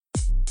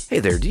Hey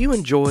there, do you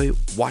enjoy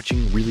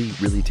watching really,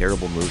 really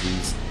terrible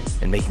movies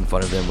and making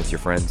fun of them with your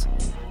friends?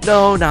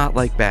 No, not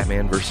like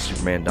Batman vs.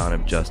 Superman Dawn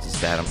of Justice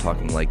bad. I'm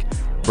talking like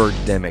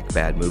Birdemic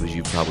bad movies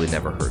you've probably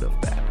never heard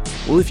of bad.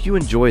 Well, if you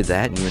enjoy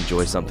that and you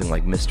enjoy something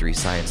like Mystery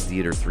Science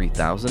Theater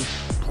 3000,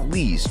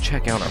 please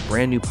check out our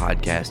brand new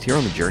podcast here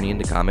on the Journey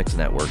into Comics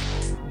Network,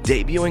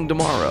 debuting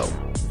tomorrow,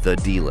 The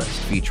D-List,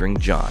 featuring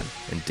John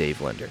and Dave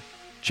Linder.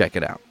 Check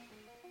it out.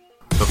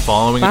 The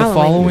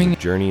following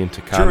Journey into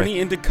Comics. Journey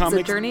into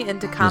Comics. Journey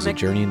into Comics.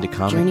 Journey into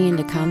Comics. Journey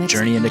into Comics.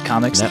 Journey into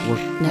Comics Network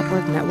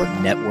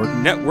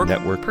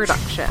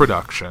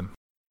production.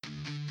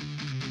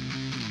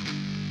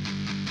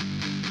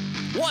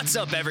 What's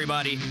up,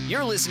 everybody?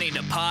 You're listening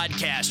to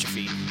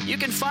Podcastrophe. You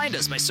can find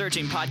us by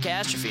searching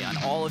Podcastrophe on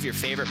all of your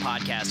favorite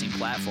podcasting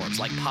platforms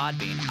like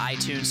Podbean,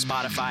 iTunes,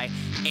 Spotify,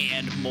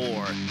 and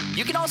more.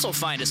 You can also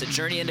find us at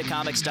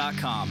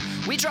JourneyIntoComics.com.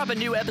 We drop a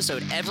new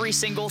episode every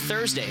single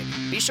Thursday.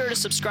 Be sure to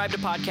subscribe to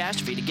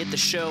Podcastrophe to get the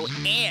show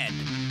and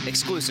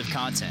exclusive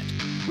content.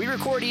 We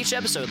record each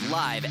episode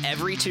live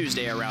every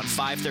Tuesday around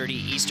 5:30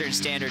 Eastern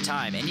Standard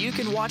Time, and you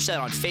can watch that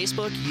on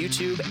Facebook,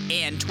 YouTube,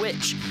 and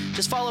Twitch.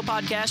 Just follow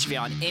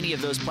Podcastrophe on any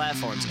of those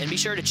platforms, and be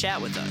sure to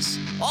chat with us.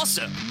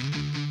 Also,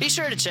 be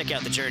sure to check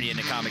out the Journey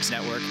into Comics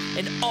Network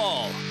and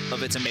all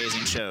of its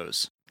amazing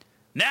shows.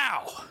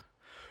 Now,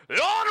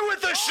 on with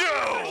the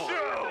show!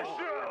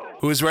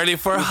 Who's ready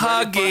for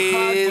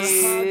Huggies?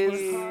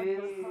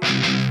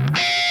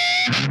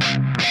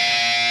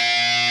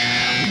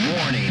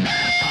 Warning,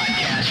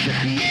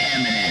 Podcastrophe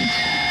imminent.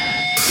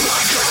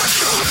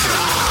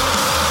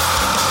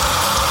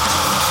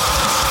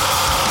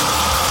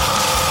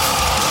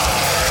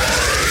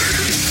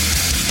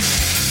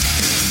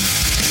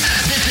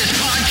 This is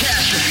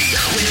Podcastrophe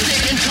with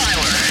Dick and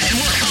Tyler, and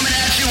we're coming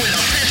at you with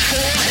a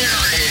fistful of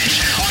heritage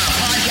on a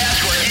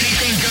podcast where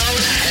anything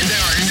goes and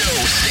there are no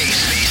safe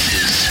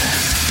spaces.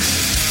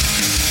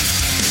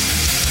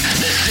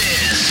 This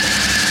is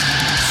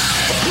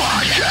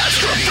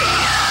Podcastrophe.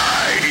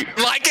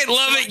 Like it,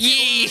 love it,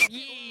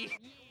 ye!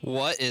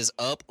 What is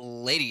up,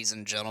 ladies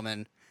and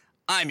gentlemen?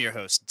 I'm your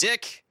host,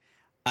 Dick.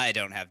 I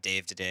don't have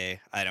Dave today.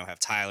 I don't have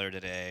Tyler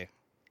today.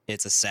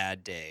 It's a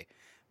sad day.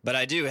 But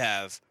I do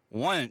have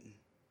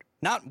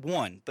not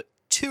one, but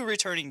two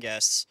returning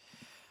guests.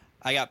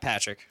 I got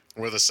Patrick.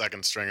 We're the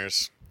second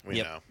stringers. We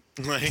Yep. know.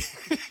 Like,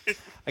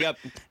 I got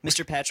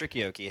Mr. Patrick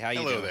Yoki. How you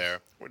doing? hello there.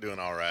 We're doing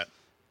all right.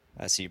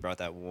 I see you brought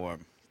that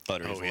warm,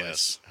 buttery Oh, voice.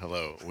 yes.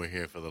 Hello. We're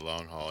here for the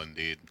long haul,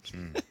 indeed.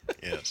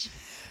 Yes.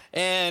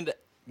 And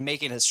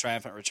making his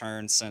triumphant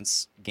return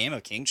since Game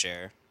of King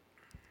Chair.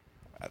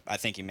 I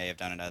think he may have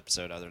done an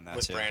episode other than that,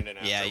 With too. Brandon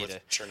after yeah, you with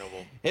did.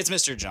 Chernobyl. It's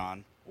Mr.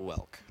 John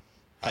Welk.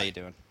 How you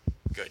doing?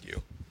 Good,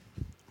 you.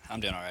 I'm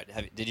doing all right.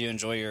 Did you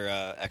enjoy your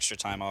extra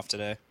time off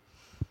today?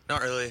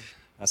 Not really.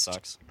 That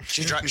sucks.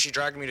 She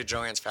dragged me to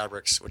Joann's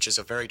Fabrics, which is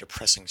a very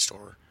depressing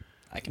store.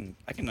 I can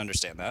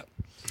understand that.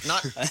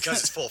 Not because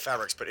it's full of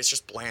fabrics, but it's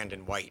just bland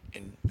and white,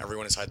 and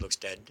everyone inside looks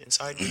dead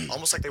inside.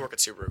 Almost like they work at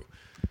Subaru.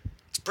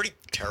 It's pretty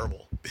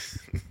terrible.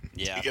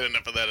 Yeah. You get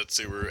enough of that at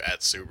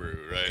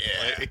Subaru, right?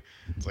 Yeah. Like,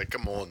 it's like,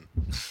 come on.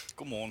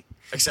 Come on.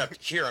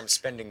 Except here I'm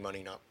spending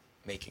money, not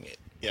making it.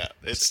 Yeah,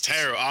 it's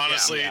terrible.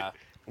 Honestly, Yeah.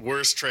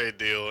 worst trade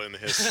deal in the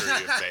history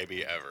of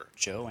maybe ever.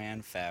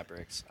 Joanne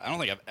Fabrics. I don't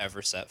think I've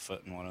ever set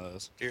foot in one of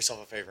those. Do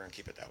yourself a favor and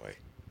keep it that way.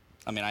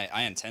 I mean,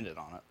 I intended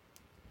on it.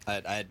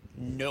 I had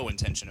no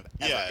intention of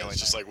ever Yeah, going it's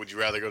just there. like, would you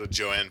rather go to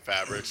Joanne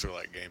Fabrics or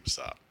like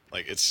GameStop?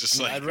 Like, it's just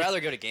I mean, like. I'd rather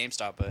go to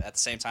GameStop, but at the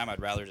same time, I'd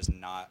rather just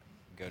not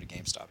go to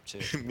GameStop too.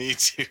 Me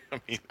too.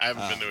 I mean, I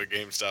haven't been to a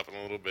GameStop in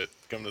a little bit.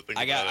 Come to think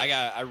I about it.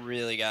 I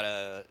really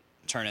gotta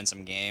turn in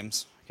some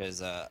games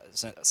because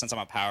since I'm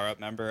a Power Up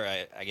member,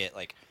 I get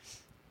like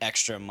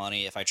extra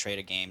money if I trade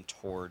a game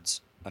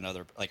towards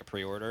another, like a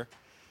pre-order.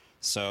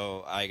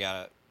 So I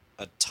got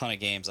a ton of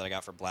games that I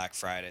got for Black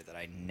Friday that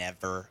I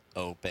never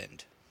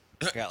opened.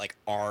 I got like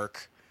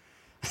Ark,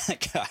 I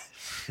got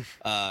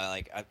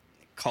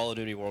Call of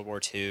Duty World War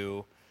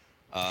II.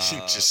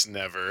 Just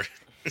never.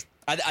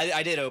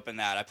 I did open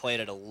that. I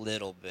played it a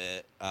little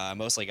bit. I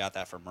mostly got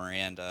that for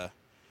Miranda.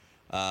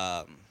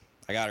 I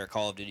got her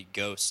Call of Duty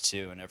Ghosts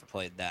too. I never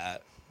played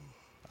that,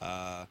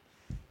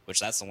 which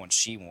that's the one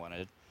she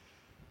wanted.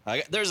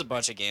 There's a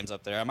bunch of games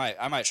up there. I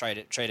might try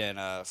to trade in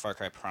Far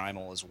Cry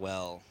Primal as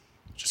well.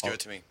 Just give it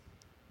to me.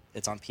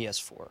 It's on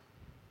PS4.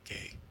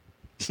 Gay.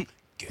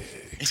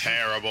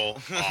 Terrible.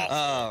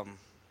 Awful.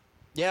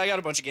 Yeah, I got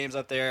a bunch of games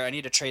up there. I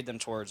need to trade them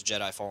towards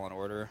Jedi Fallen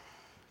Order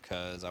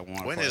because I want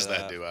to When play is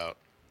that due out?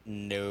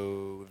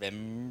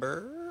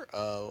 November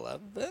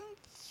 11th?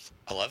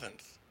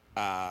 11th.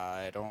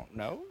 I don't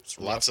know. It's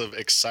Lots of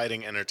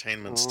exciting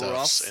entertainment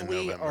stuffs in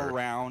roughly November.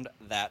 around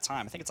that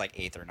time. I think it's like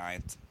 8th or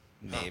 9th,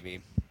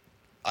 maybe.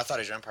 I thought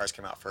Age of Empires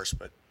came out first,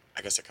 but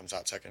I guess it comes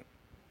out second.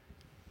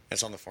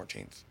 It's on the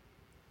 14th.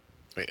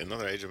 Wait,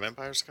 another Age of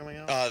Empires coming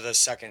out? The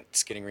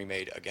second's getting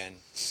remade again.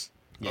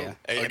 Yeah.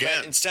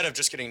 Again. Instead of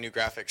just getting new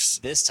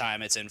graphics, This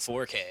time it's in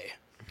 4K.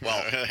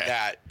 well,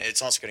 that,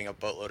 it's also getting a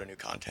boatload of new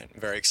content. I'm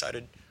very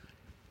excited.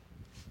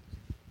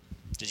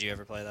 Did you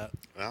ever play that?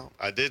 Well,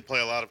 I did play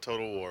a lot of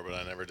Total War, but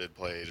I never did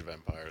play Age of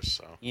Empires.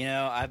 So You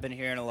know, I've been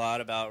hearing a lot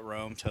about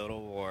Rome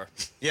Total War.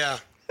 Yeah.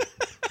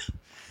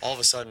 All of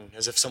a sudden,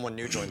 as if someone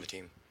new joined the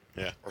team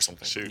yeah, or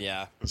something. shoot.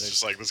 Yeah. It's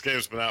just like this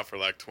game's been out for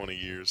like 20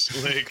 years.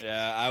 Like,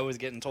 Yeah, I was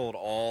getting told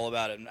all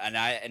about it,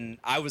 and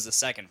I was the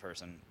second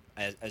person,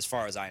 as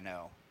far as I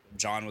know.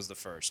 John was the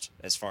first,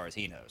 as far as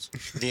he knows.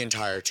 The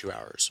entire 2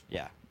 hours.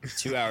 Yeah,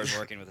 2 hours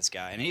working with this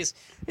guy, and he's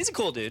a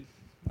cool dude.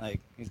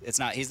 Like, he's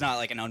not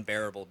like an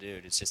unbearable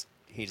dude. It's just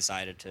he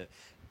decided to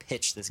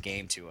pitch this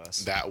game to us.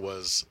 that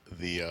was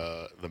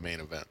the main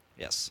event.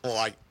 Yes.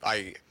 Well,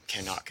 I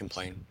cannot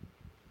complain.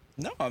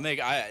 No,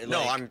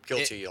 I'm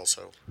guilty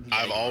also.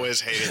 I've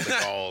always hated the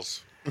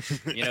calls.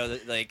 You know,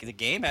 the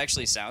game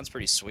actually sounds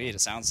pretty sweet.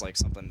 It sounds like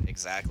something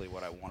exactly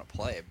what I want to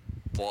play,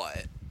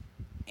 but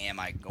am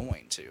I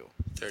going to?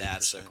 30%.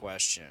 That's the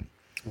question.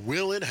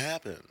 Will it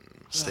happen?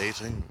 Stay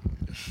tuned.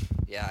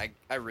 Yeah,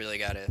 I really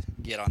got to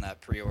get on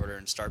that pre-order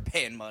and start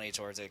paying money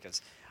towards it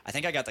because I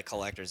think I got the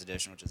collector's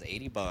edition, which is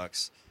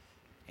 $80,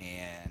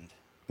 and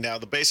Now,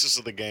 the basis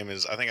of the game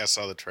is, I think I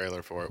saw the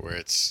trailer for it,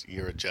 where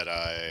you're a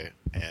Jedi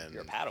and...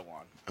 you're a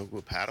Padawan. Oh,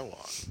 a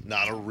Padawan.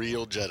 Not a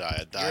real Jedi, a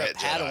You're a diet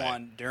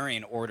Padawan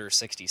during Order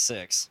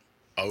 66.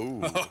 Jedi.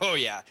 Oh. Oh,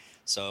 yeah.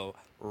 So,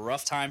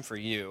 rough time for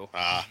you.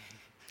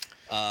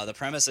 The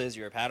premise is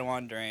you're a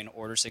Padawan during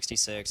Order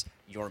 66.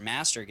 Your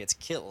master gets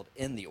killed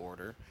in the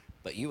Order,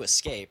 but you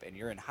escape and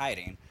you're in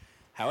hiding.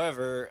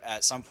 However,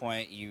 at some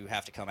point, you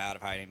have to come out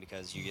of hiding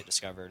because you get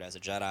discovered as a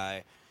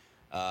Jedi.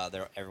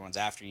 Everyone's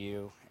after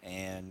you,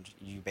 and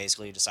you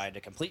basically decide to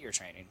complete your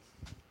training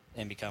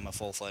and become a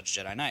full-fledged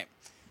Jedi Knight.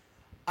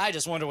 I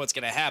just wonder what's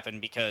going to happen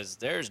because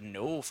there's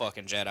no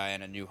fucking Jedi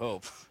in A New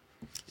Hope.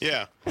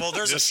 Yeah. Well,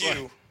 there's a Just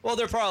few. like- Well,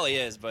 there probably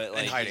is, but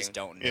like you hiding. just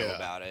don't know yeah.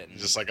 about it. And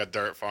Just like a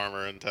dirt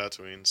farmer in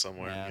Tatooine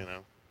somewhere, Yeah. you know.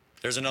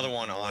 There's another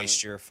one on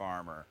moisture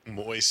farmer. He's a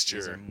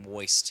Moisture.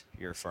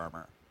 moisture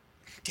farmer.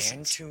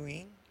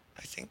 Dantooine,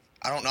 I think.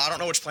 I don't know. I don't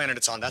know which planet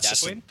it's on. That's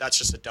Tatooine?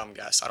 just a dumb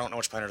guess. I don't know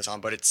which planet it's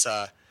on, but it's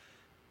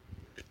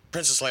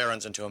Princess Leia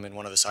runs into him in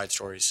one of the side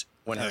stories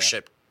when Oh, her yeah.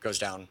 ship goes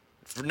down.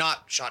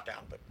 Not shot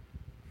down, but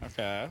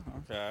Okay.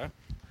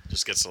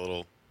 Just gets a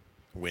little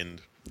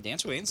wind.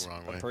 Dantooine's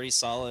Wrong a way. pretty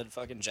solid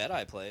fucking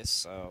Jedi place,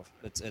 so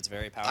it's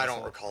very powerful. I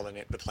don't recall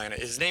the planet.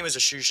 His name is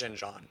Ashu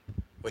Shinjan,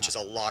 which is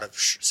a lot of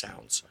sh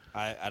sounds.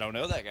 I don't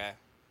know that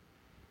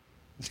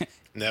guy.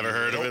 Never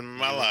heard of it in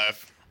my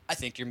life. I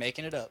think you're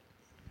making it up.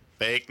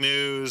 Fake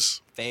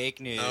news.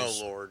 Fake news. Oh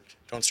Lord,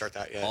 don't start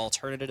that yet.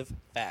 Alternative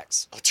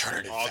facts.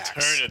 Alternative facts.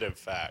 Alternative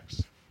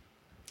facts.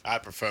 I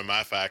prefer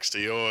my facts to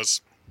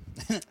yours.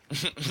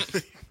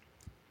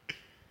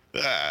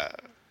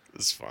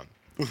 It's fun.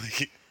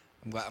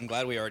 I'm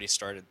glad we already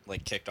started,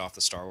 like, kicked off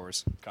the Star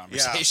Wars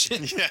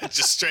conversation. Yeah,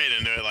 just straight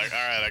into it. Like, all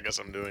right, I guess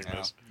I'm doing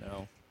this.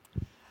 No.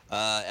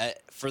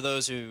 For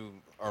those who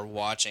are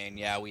watching,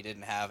 yeah, we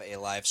didn't have a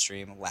live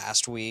stream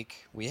last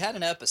week. We had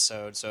an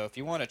episode, so if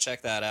you want to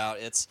check that out,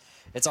 it's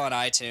on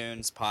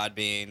iTunes,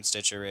 Podbean,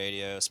 Stitcher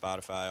Radio,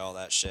 Spotify, all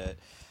that shit.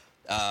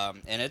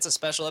 And it's a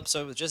special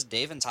episode with just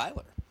Dave and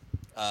Tyler.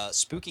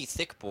 Spooky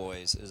Thick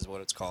Boys is what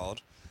it's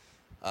called.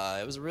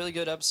 It was a really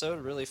good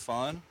episode, really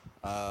fun.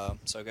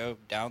 So go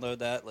download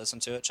that, listen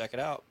to it, check it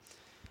out.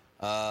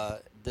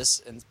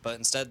 But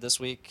instead this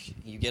week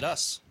you get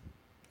us,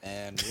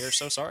 and we're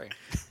so sorry.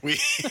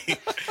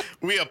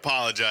 We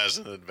apologize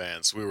in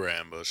advance. We were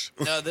ambushed.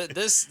 No,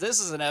 this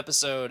is an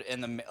episode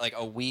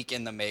a week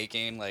in the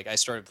making. Like, I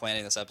started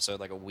planning this episode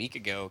like a week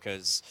ago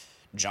because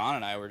John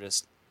and I were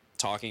just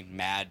talking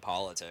mad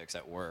politics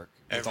at work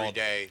Every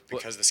day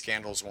because the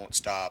scandals won't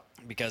stop.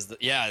 because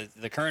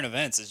the current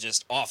events is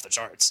just off the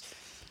charts.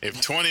 If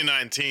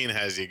 2019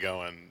 has you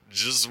going,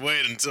 just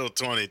wait until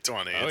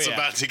 2020. Oh, It's yeah.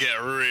 about to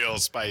get real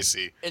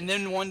spicy. And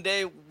then one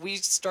day we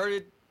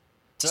started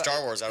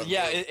Star Wars out of the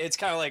yeah, blue. it's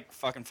kind of like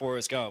fucking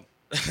Forrest Gump.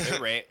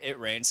 It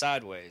rained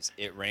sideways.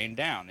 It rained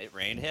down. It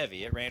rained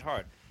heavy. It rained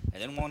hard.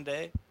 And then one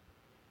day,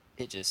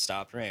 it just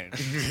stopped raining.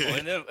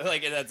 And then,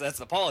 like, that's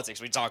the politics.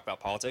 We talk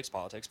about politics.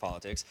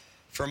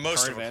 For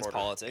most Current of a events, quarter.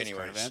 politics. Anyways.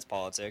 Current events,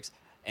 politics.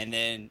 And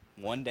then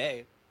one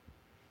day,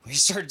 we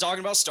started talking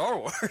about Star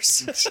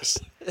Wars.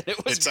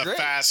 It was It's a great.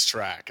 fast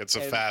track. It's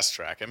a And- fast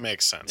track. It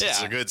makes sense.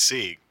 It's Yeah. a good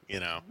seek, you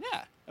know.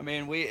 Yeah, I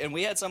mean,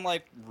 we had some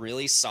like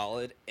really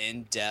solid,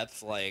 in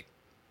depth, like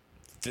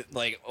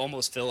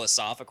almost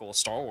philosophical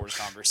Star Wars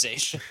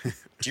conversation. Do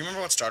you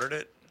remember what started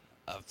it?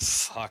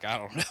 Fuck, I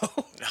don't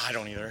know. I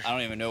don't either. I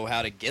don't even know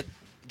how to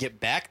get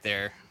back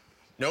there.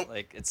 Nope.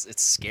 Like it's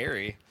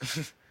scary.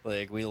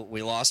 Like we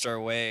lost our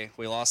way,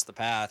 we lost the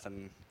path,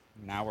 and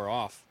now we're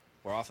off.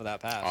 We're off of that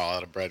path. All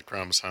out of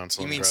breadcrumbs,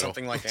 Hansel You and mean Gretel.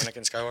 something like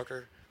Anakin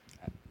Skywalker?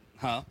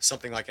 Huh?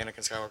 Something like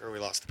Anakin Skywalker, we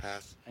lost the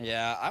path.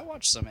 Yeah, I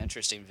watched some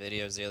interesting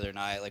videos the other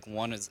night. Like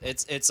one is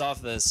it's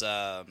off this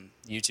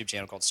YouTube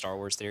channel called Star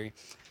Wars Theory.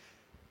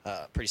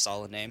 Pretty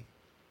solid name.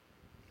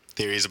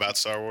 Theories about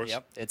Star Wars?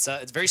 Yep,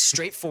 it's very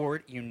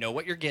straightforward. You know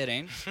what you're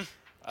getting.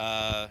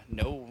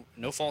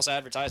 No false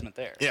advertisement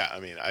there. Yeah, I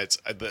mean,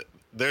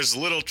 there's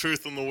little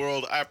truth in the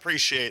world. I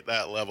appreciate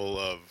that level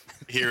of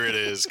here it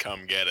is,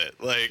 come get it.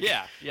 Like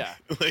Yeah.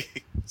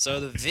 like So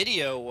the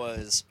video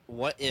was,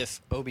 what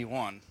if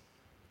Obi-Wan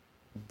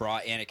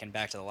brought Anakin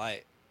back to the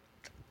light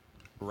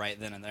right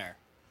then and there?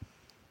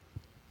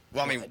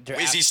 Well, I mean,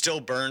 is he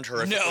still burned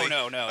horrifically?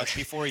 No. It's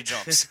before he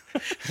jumps.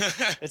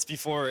 It's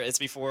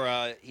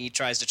before he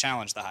tries to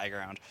challenge the high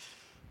ground.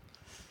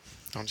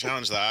 don't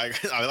challenge that.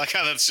 I like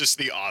how that's just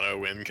the auto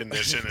win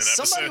condition in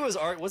episode. Somebody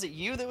was it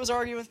you that was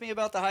arguing with me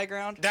about the high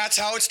ground? That's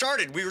how it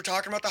started. We were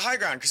talking about the high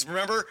ground because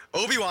remember,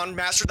 Obi-Wan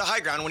mastered the high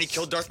ground when he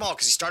killed Darth Maul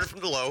because he started from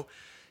the low,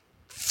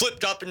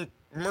 flipped up and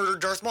murdered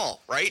Darth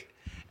Maul, right?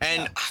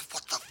 And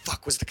what the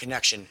fuck was the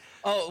connection?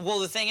 Oh, well,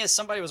 the thing is,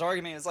 somebody was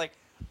arguing. It's like,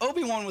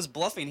 Obi-Wan was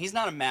bluffing. He's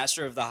not a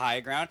master of the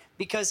high ground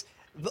because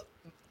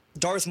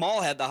Darth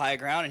Maul had the high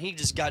ground and he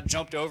just got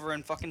jumped over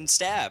and fucking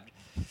stabbed.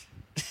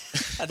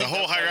 The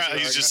whole high ground,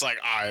 he's just like,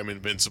 I am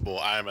invincible.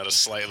 I am at a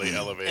slightly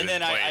elevated And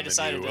then plane I than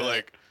decided you. to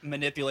Like,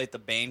 manipulate the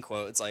Bane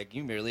quote. It's like,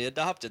 you merely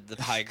adopted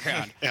the high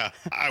ground. yeah,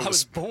 I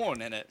was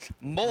born in it,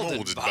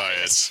 molded by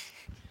it.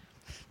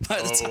 By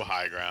the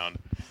high ground.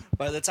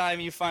 By the time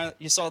you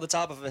saw the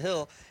top of a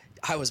hill,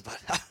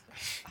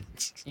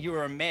 you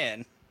were a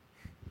man,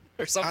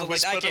 or something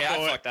like that.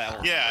 I fucked that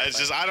whole Yeah, thing it's up.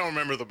 just I don't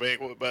remember the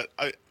banquet, but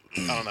I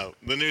don't know.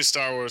 The new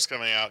Star Wars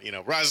coming out,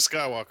 Rise of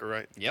Skywalker,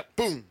 right? Yep.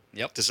 Boom.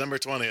 Yep. December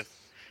 20th.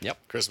 Yep.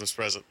 Christmas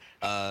present.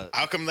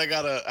 How come they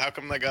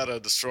gotta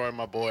destroy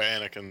my boy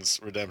Anakin's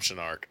redemption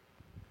arc?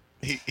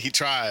 He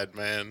tried,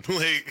 man.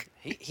 Like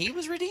He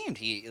was redeemed.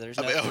 There's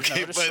no, I mean, there's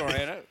okay, no but-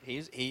 destroying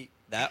it.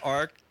 That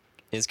arc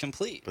is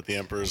complete. but the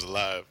Emperor's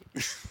alive.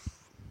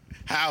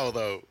 How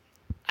though?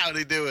 How'd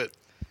he do it?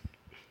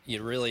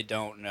 You really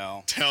don't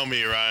know. Tell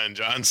me, Ryan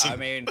Johnson. I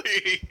mean,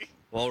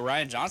 well,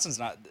 Ryan Johnson's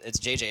not. It's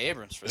J.J.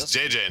 Abrams for it's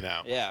this. JJ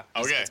now. Yeah.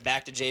 Okay. It's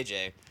back to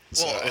J.J.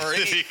 Well, are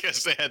any,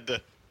 because they had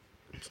to.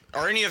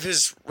 are any of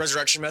his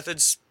resurrection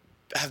methods,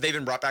 have they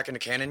been brought back into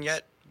canon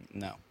yet?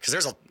 No. Because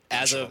there's a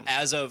bunch of them.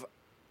 As of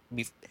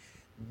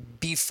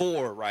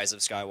before Rise of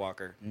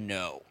Skywalker,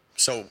 no.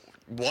 So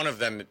one of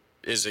them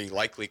is a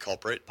likely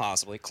culprit.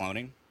 Possibly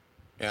cloning,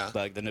 Yeah.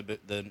 like the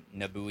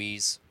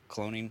Naboo's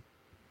cloning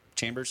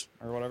chambers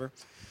or whatever,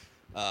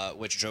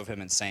 which drove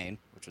him insane,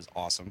 which was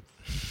awesome.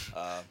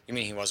 You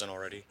mean he wasn't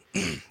already?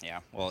 Yeah.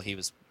 Well, he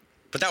was.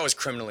 But that was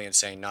criminally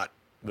insane, not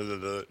blah, blah,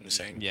 blah,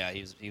 insane. Yeah,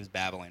 he was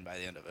babbling by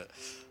the end of it.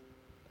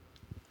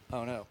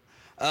 Oh no.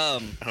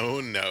 Oh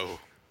no.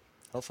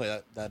 Hopefully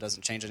that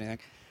doesn't change anything.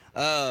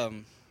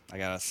 I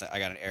got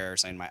an error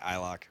saying my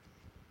iLock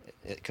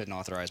it couldn't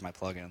authorize my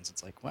plugins.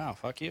 It's like, wow,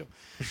 fuck you.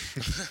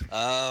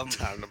 Time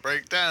to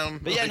break down.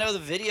 But yeah, no, the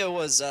video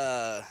was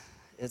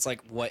it's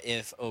like, what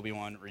if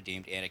Obi-Wan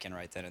redeemed Anakin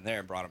right then and there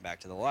and brought him back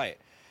to the light?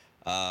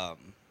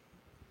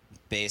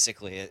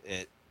 Basically,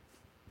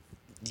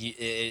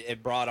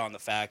 it brought on the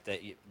fact that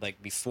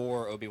like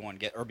before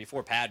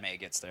before Padme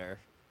gets there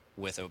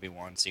with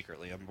Obi-Wan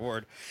secretly on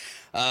board,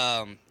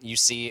 you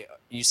see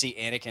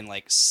Anakin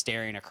like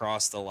staring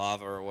across the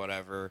lava or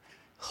whatever,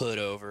 hood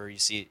over. You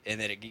see, and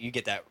then you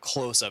get that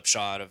close-up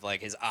shot of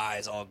like his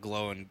eyes all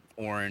glowing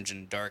orange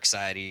and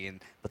dark-sidey,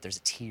 but there's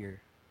a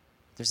tear.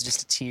 There's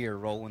just a tear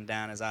rolling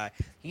down his eye.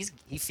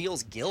 He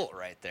feels guilt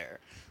right there,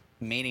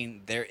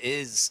 meaning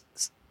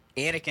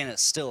Anakin is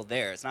still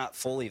there. It's not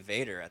fully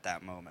Vader at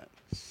that moment,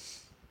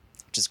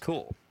 which is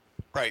cool.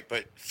 Right,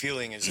 but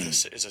feeling is a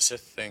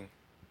Sith thing.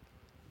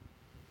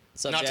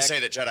 What's up, Not to Jack? say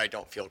that Jedi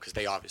don't feel, because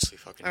they obviously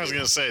fucking I was do.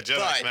 gonna say Jedi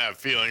But can have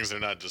feelings. They're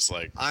not just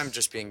like I'm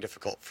just being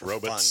difficult for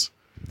robots.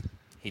 fun.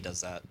 He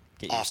does that.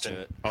 Get Often. used to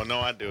it. Oh no,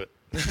 I'd do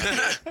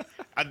it.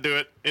 I'd do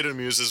it. It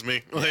amuses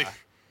me. Like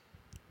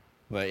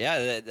But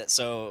yeah,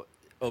 so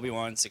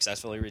Obi-Wan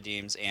successfully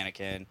redeems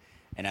Anakin,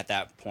 and at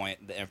that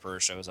point, the Emperor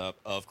shows up,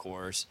 of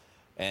course,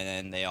 and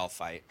then they all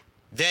fight.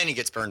 Then he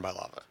gets burned by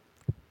lava.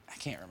 I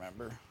can't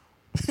remember.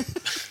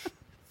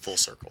 Full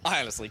circle.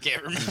 I honestly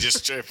can't remember.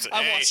 just trips.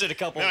 I've watched it a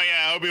couple- No,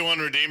 yeah, Obi-Wan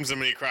redeems him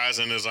and he cries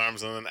in his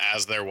arms, and then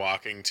as they're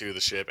walking to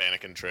the ship,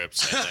 Anakin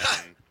trips, and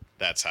then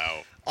that's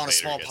how On a Vader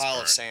small gets pile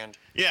burned. of sand.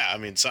 Yeah, I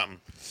mean something.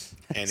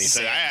 And he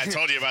said, "I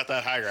told you about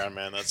that high ground,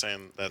 man. That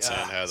sand had the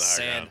high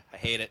Sand. ground." I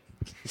hate it.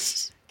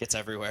 Gets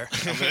everywhere.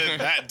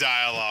 That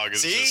dialogue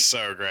is See? just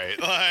so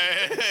great.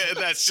 Like,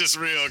 that's just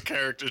real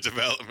character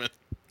development.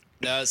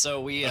 No,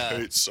 so we I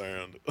hate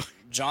sand.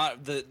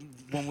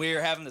 when we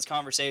were having this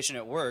conversation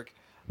at work,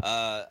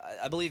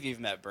 I believe you've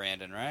met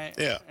Brandon, right?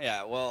 Yeah.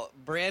 Yeah. Well,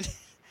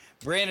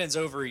 Brandon's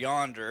over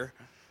yonder,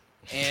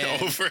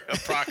 and Over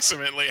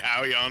approximately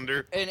how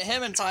yonder. and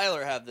him and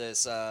Tyler have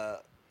this.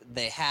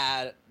 They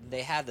had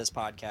this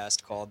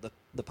podcast called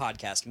the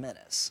Podcast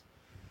Menace,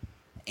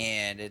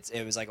 and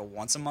it was like a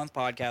once a month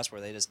podcast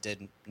where they just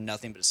did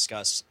nothing but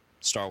discuss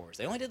Star Wars.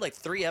 They only did like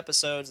 3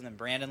 episodes, and then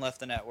Brandon left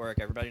the network.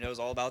 Everybody knows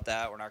all about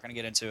that. We're not going to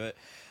get into it.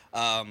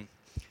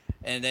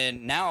 And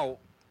then now,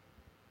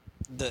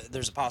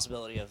 there's a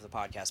possibility of the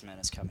Podcast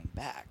Menace coming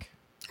back.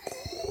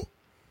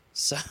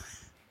 So,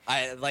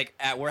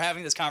 we're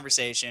having this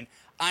conversation.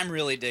 I'm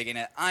really digging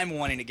it. I'm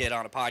wanting to get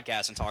on a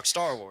podcast and talk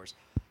Star Wars.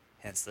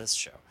 Hence this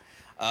show.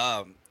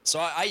 So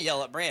I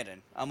yell at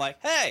Brandon. I'm like,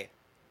 hey,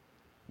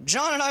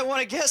 John and I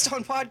want a guest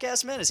on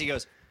Podcast Menace. He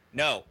goes,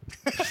 no.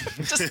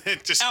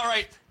 just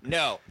outright,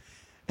 no.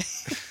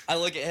 I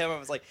look at him. I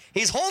was like,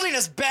 he's holding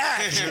us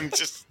back.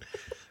 Just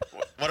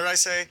what did I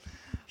say?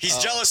 He's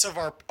jealous of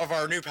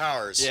our new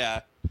powers.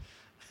 Yeah.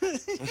 I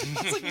was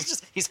like,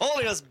 he's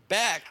holding us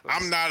back.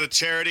 I'm not a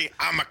charity.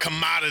 I'm a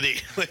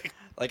commodity.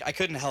 Like, I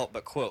couldn't help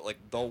but quote, like,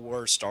 the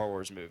worst Star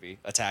Wars movie,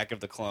 Attack of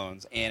the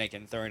Clones,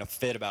 Anakin throwing a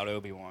fit about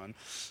Obi-Wan.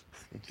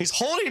 He's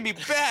holding me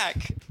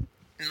back.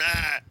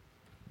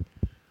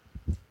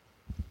 Nah.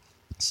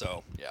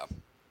 So, yeah.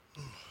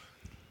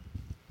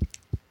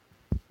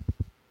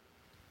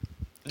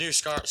 New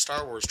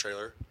Star Wars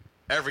trailer.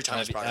 Every time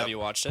it's brought Have up. you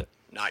watched it?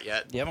 Not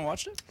yet. You haven't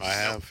watched it? I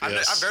have. I've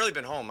Yes. barely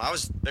been home. I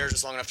was there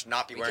just long enough to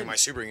not be wearing my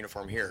Subaru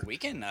uniform here. We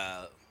can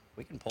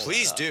pull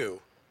Please that up.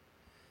 do.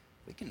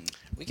 We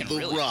can The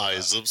really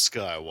rise of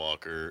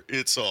Skywalker.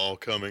 It's all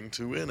coming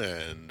to an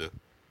end.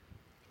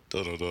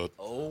 Da-da-da.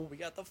 Oh, we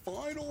got the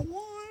final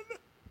one.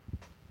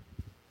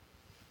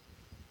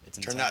 It's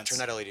Turn intense.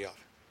 that LED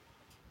off.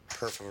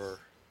 Per favor.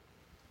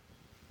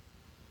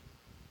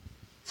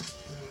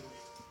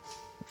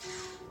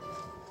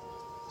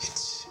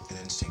 It's an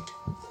instinct.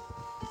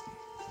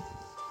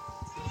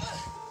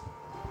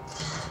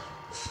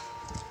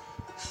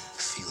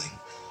 Feeling.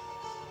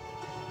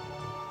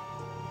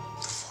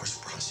 The Force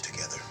brought us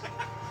together.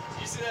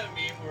 You see that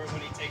meme where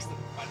when he takes the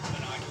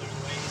binoculars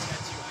away, he's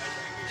got two eyes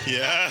right here?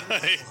 Yeah.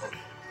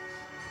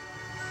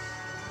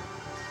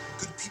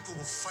 Good people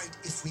will fight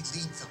if we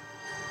lead them.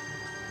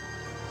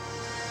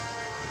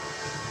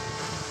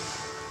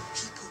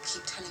 People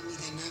keep telling me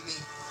they know me.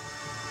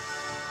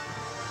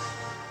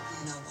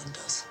 No one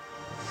does.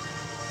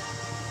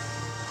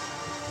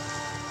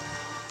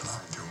 But I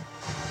do.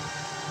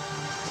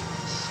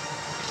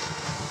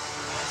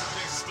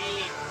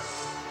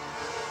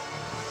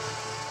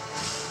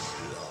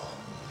 Long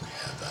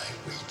have I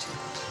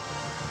waited.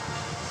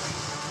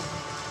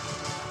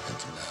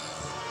 And now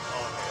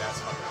Oh, okay, that's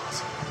fucking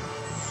awesome.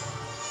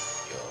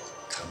 you're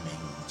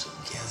coming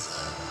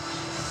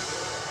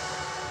together.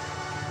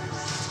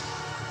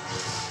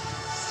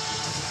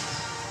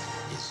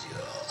 Is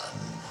your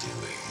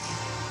undoing.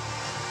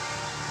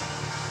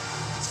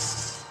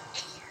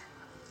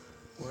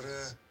 What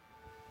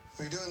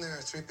are you doing there,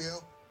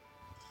 3PO?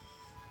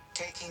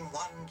 Taking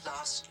one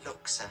last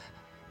look, sir.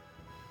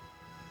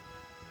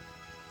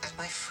 At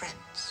my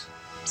friends.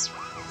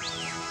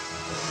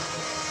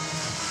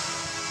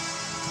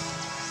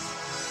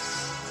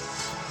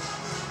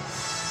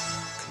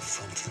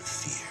 Confronting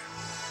fear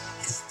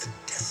is the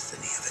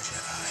destiny of a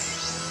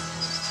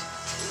Jedi.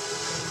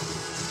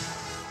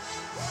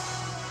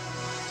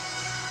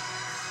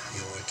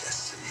 Your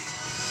destiny.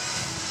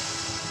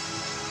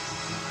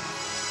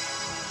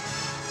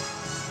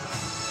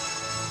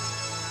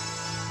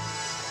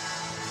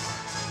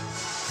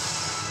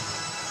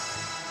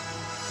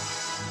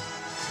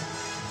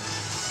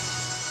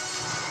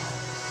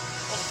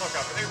 Hold the fuck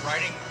up. Are they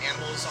riding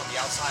animals on the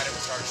outside of the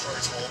Star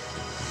Destroyer's hull?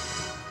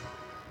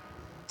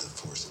 The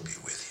Force will be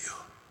with you.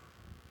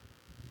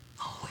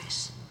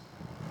 Always.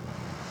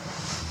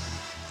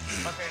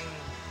 Fucking.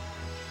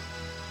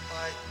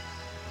 What?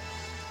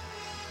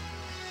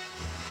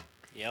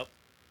 Yep.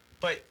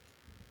 But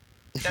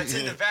that's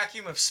in the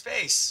vacuum of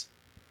space.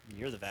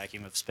 You're the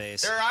vacuum of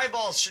space. Their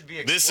eyeballs should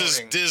be This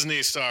exploding. is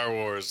Disney Star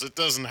Wars. It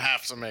doesn't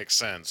have to make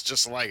sense.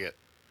 Just like it.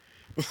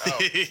 Oh.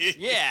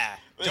 Yeah.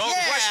 Don't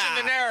question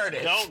the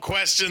narrative. Don't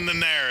question the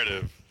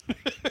narrative.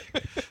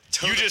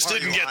 You just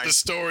didn't get the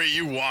story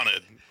you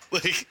wanted.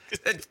 Like,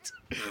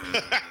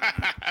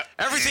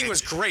 Everything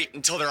was great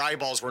until their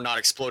eyeballs were not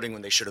exploding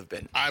when they should have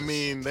been. I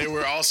mean, they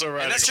were also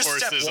riding that's just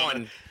horses. step on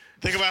one. it.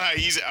 Think about how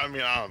easy. I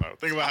mean, I don't know.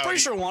 Think about I'm how. pretty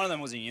sure one of them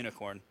was a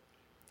unicorn.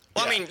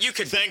 Well, I mean, you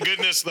could. Thank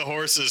goodness the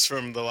horses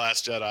from The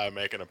Last Jedi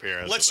make an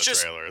appearance Let's in the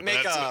just trailer.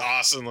 make That's a-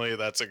 awesomely.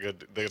 That's a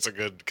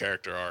good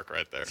character arc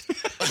right there.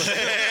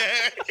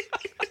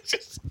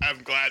 I'm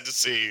glad to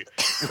see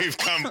we've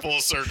come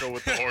full circle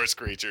with the horse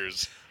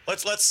creatures.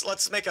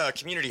 Let's make a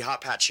community hot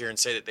patch here and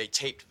say that they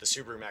taped the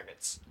Subaru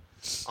magnets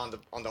on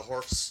the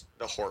horse.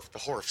 The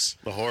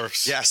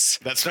horse. Yes,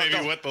 That's maybe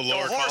what the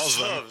lore horse calls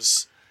them.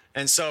 hooves.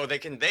 And so they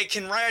can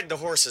ride the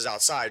horses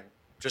outside.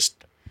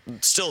 Just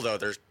still though,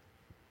 there's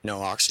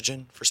no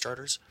oxygen for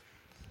starters.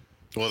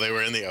 Well, they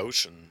were in the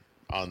ocean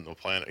on the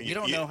planet. We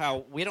don't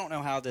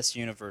know how this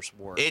universe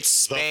works.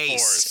 It's The space,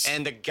 Force.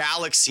 and the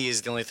galaxy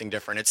is the only thing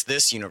different. It's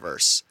this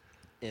universe.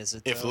 Is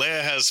it? If though?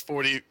 Leia has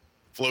 40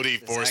 floaty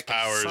force that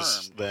powers,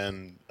 confirmed?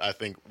 then I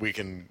think we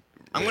can.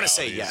 I'm gonna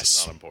say reality is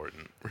yes. Not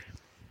important.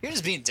 You're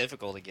just being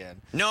difficult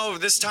again. No,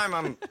 this time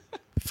I'm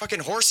fucking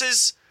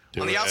horses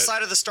Do on the it.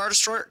 outside of the Star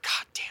Destroyer.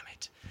 God damn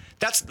it.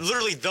 That's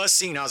literally the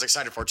scene I was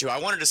excited for too. I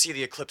wanted to see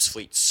the Eclipse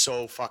fleet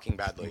so fucking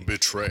badly.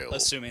 Betrayal.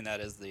 Assuming that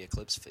is the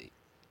Eclipse fleet.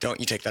 Don't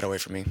you take that away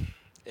from me.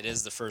 It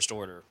is the First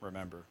Order.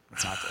 Remember,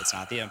 it's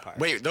not the Empire.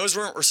 Wait, those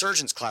weren't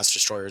Resurgence class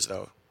destroyers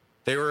though.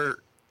 They were.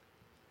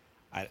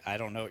 I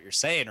don't know what you're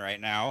saying right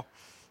now.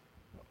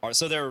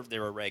 So they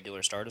were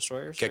regular Star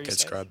Destroyers. Get are you good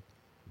saying? scrub.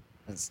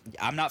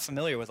 I'm not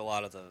familiar with a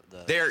lot of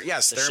the They're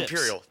ships.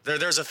 Imperial.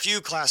 There's a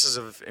few classes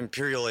of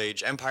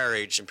Empire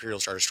Age Imperial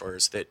Star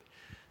Destroyers that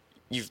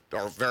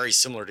are very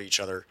similar to each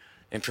other.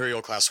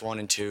 Imperial Class 1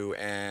 and 2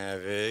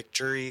 and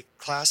Victory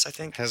Class, I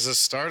think. Has a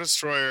Star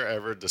Destroyer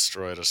ever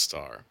destroyed a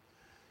star?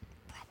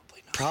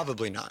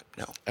 Probably not.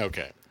 No.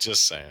 Okay,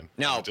 just saying.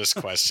 No. I'm just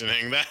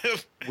questioning that.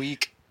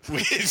 Weak.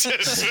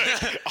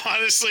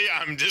 Honestly,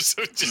 I'm just.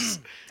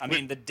 I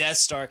mean, the Death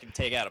Star can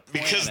take out a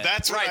planet. Because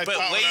that's what I Right, but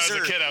thought when I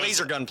was a kid.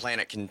 laser gun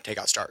planet can take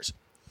out stars.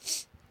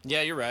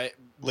 Yeah, you're right.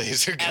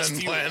 Laser gun As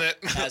fuel. planet.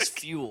 As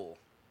fuel.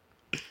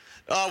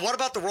 What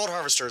about the World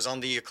Harvesters on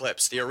the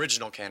Eclipse, the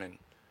original canon?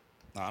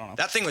 I don't know.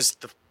 That thing was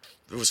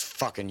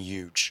fucking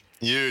huge.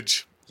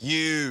 Huge.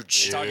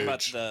 Huge. You're talking about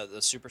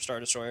the Super Star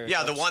Destroyer?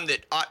 Yeah, the one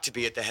that ought to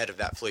be at the head of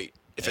that fleet,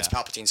 if it's Yeah.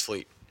 Palpatine's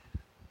fleet.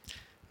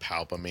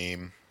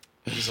 Palpameme.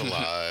 He's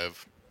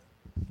alive.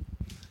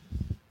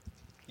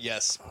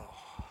 Yes.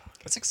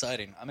 That's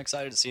exciting. I'm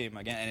excited to see him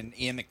again. And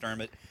Ian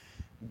McDermott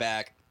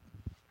back,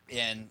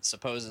 and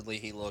supposedly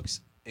he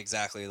looks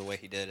exactly the way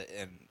he did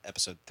in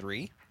Episode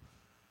 3,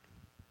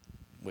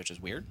 which is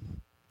weird.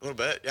 A little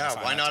bit, yeah.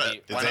 Find Why out not? to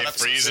be- Did Why they not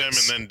episode freeze him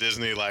 6? and then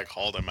Disney like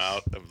hauled him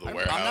out of the I'm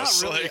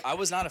warehouse? not really. Like, I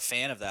was not a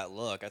fan of that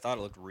look. I thought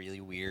it looked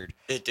really weird.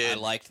 It did. I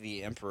liked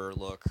the Emperor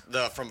look.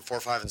 From 4,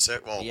 5, and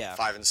 6. Well, Yeah.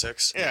 5 and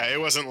 6. yeah, it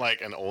wasn't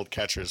like an old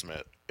catcher's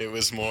mitt. It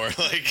was more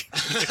like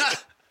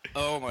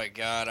Oh my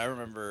god! I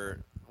remember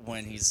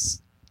when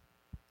he's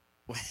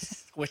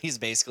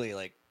basically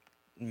like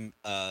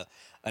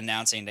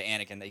announcing to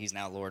Anakin that he's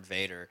now Lord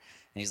Vader,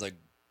 and he's like,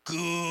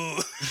 "Goo."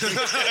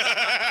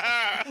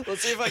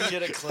 Let's see if I can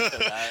get a clip of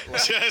that.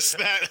 Like, just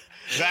that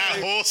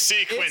whole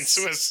sequence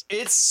was.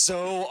 It's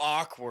so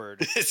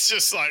awkward. It's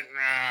just like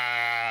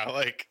nah,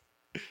 like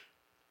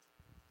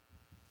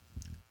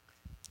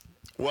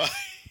why?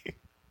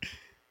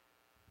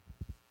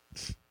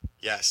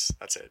 Yes,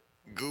 that's it.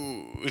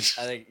 Good.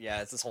 I think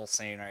it's this whole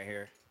scene right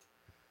here.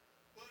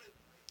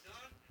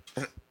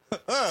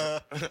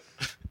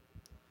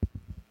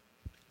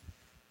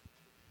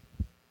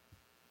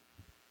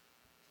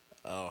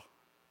 Oh.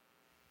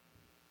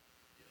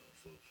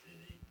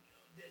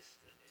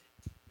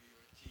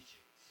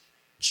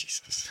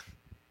 Jesus.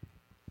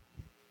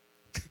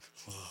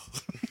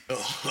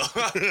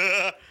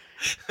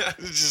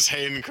 Just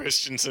Hayden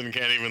Christensen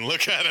can't even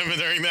look at him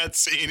during that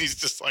scene. He's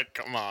just like,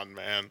 come on,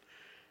 man.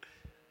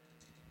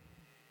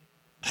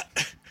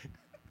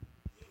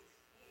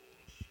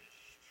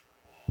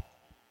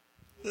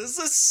 This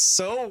is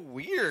so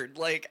weird.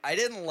 Like, I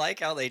didn't like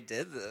how they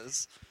did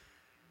this.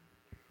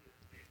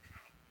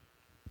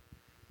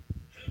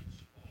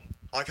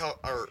 I like how,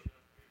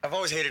 I've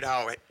always hated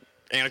how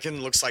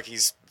Anakin looks like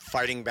he's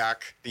fighting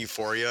back the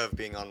euphoria of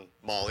being on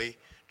Molly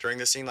during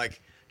this scene. Like,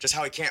 just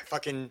how he can't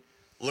fucking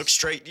look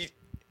straight.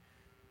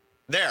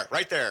 There,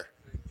 right there.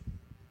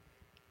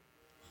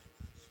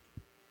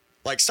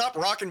 Like, stop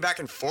rocking back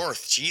and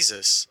forth.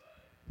 Jesus.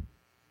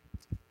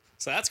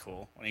 So that's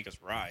cool when he goes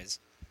rise.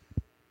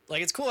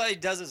 Like, it's cool how he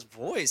does his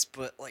voice,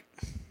 but like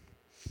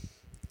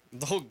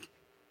the whole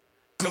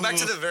Go back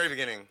to the very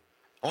beginning.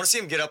 I want to see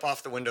him get up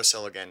off the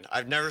windowsill again.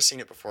 I've never seen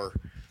it before.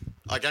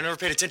 Like, I never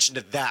paid attention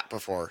to that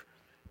before.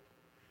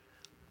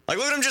 Like,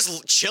 look at him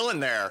just chilling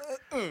there.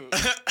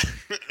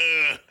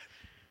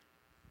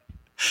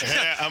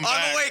 Yeah, I'm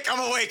back.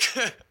 I'm awake.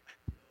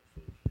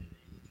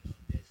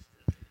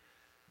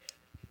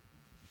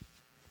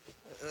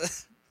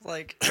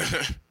 like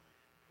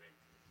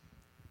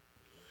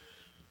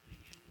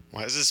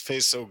Why is his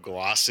face so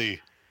glossy?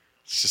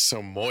 It's just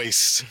so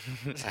moist.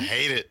 I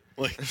hate it.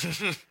 Like,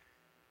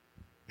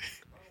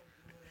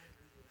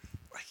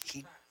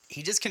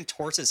 he just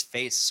contorts his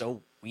face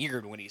so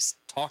weird when he's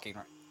talking.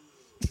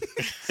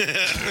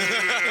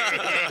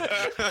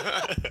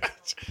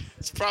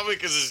 it's probably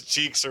because his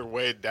cheeks are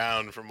weighed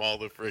down from all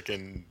the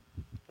freaking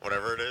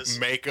Whatever it is.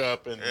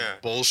 makeup and Yeah.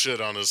 bullshit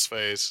on his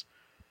face.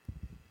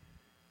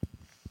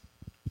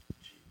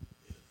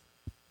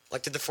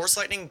 Like, did the Force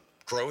Lightning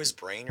grow his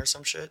brain or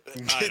some shit?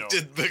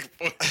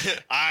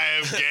 I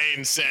have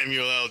gained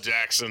Samuel L.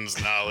 Jackson's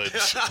knowledge.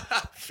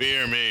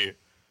 Fear me.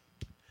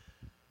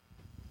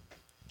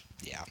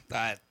 Yeah,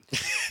 that.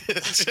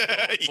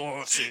 I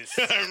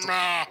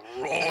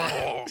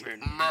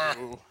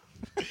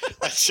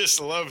just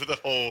love the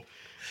whole.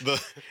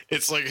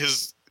 It's like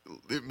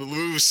it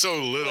moves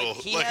so little.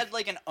 He had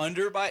like an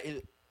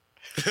underbite.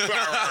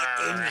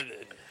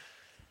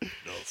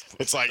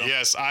 It's like,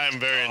 yes, I am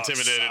very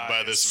intimidated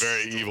by this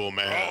very evil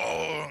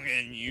man.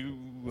 And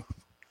you.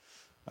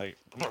 Like,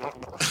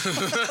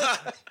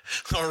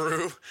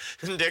 Haru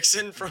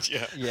Dixon from.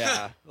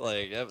 yeah,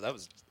 like that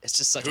was. It's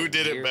just such. Who a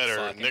did it weird better,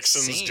 fucking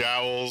Nixon's scene.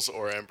 jowls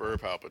or Emperor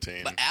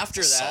Palpatine? But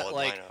after that, Solid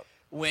like lineup.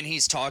 when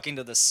he's talking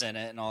to the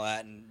Senate and all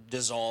that, and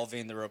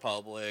dissolving the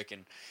Republic,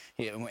 and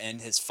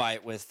his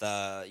fight with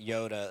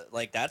Yoda,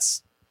 like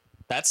that's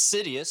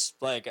Sidious.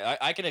 Like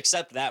I can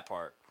accept that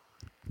part,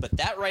 but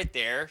that right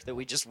there that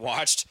we just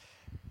watched,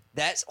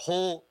 that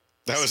whole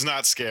That was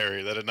not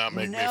scary. That did not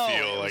make me No,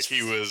 feel it like was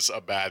he was a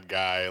bad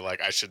guy.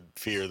 Like I should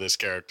fear this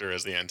character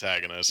as the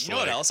antagonist. You know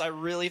what Like, else I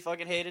really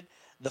fucking hated?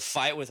 The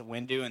fight with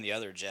Windu and the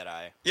other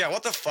Jedi. Yeah,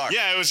 what the fuck?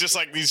 Yeah, it was just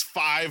like these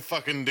 5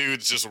 fucking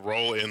dudes just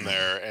roll in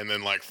there, and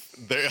then like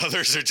the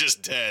others are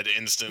just dead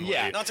instantly.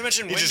 Yeah. Not to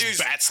mention he Windu's just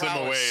bats them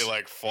prowess. away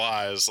like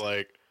flies.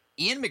 Like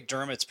Ian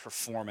McDermott's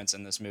performance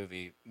in this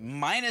movie,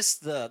 minus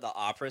the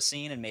opera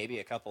scene and maybe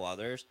a couple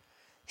others,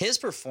 his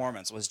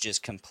performance was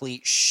just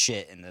complete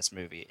shit in this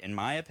movie, in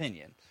my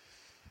opinion.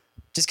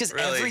 Just because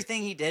Really?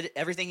 everything he did,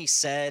 everything he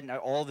said, and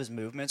all of his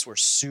movements were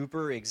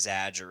super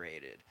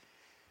exaggerated.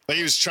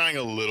 he was trying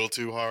a little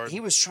too hard. He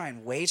was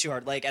trying way too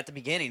hard. Like at the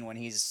beginning, when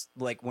he's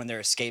like when they're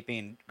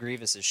escaping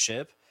Grievous's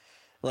ship,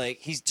 like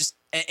he's just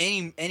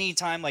any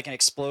time like an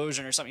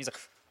explosion or something, he's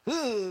like,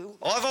 "Ooh."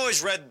 Well, I've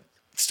always read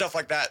stuff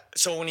like that.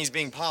 So when he's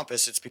being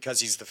pompous, it's because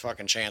he's the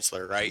fucking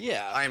chancellor, right?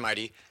 Yeah. High and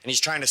mighty, and he's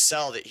trying to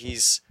sell that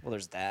he's Well,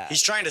 there's that.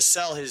 he's trying to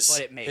sell But his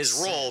it makes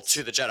role sense.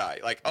 to the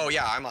Jedi. Like, oh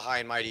yeah, I'm a high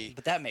and mighty.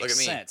 But that makes look at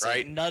me, sense.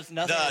 right? Like,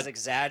 nothing is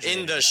exaggerated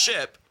In the about it.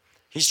 ship,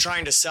 he's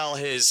trying to sell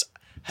his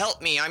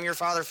help me, I'm your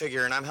father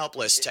figure, and I'm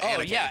helpless to Anakin.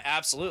 Oh yeah,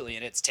 absolutely,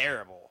 and it's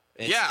terrible.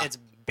 Yeah.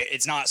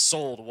 it's not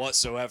sold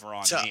whatsoever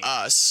on To me.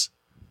 us,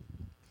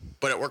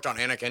 but it worked on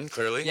Anakin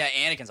clearly. Yeah,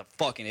 Anakin's a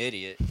fucking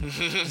idiot.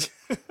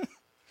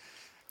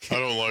 I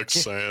don't like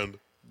sand.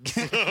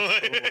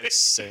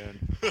 Sand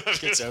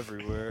gets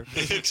everywhere.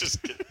 It just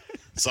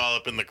it's all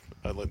up in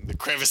the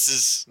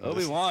crevices.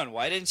 Obi-Wan,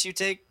 why didn't you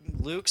take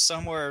Luke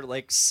somewhere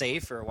like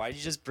safer? Why did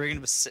you just bring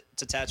him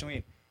to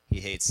Tatooine? He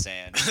hates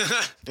sand.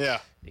 Yeah.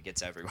 It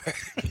gets everywhere.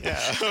 Yeah.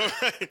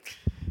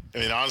 I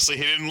mean, honestly,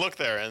 he didn't look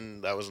there,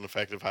 and that was an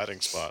effective hiding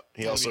spot.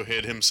 He also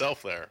hid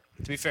himself there.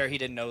 To be fair, he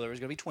didn't know there was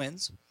gonna be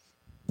twins.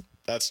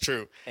 That's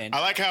true. And- I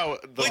like how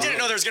We didn't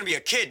know there was gonna be a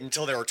kid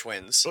until there were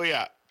twins. Oh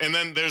yeah, and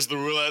then there's the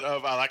roulette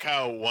of I like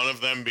how one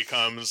of them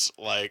becomes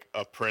like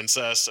a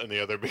princess and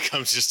the other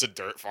becomes just a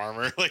dirt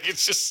farmer. Like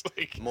it's just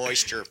like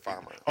Moisture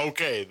farmer.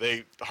 okay,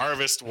 they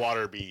harvest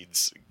water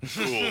beads,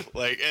 cool.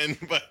 But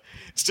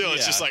still,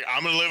 it's Yeah. just like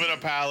I'm gonna live in a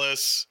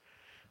palace.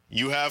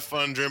 You have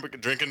fun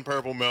drinking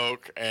purple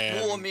milk, and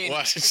Well, I mean,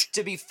 what?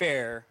 to be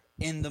fair,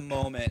 in the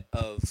moment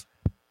of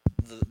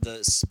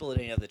the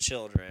splitting of the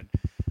children,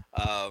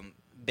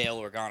 Bail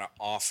Organa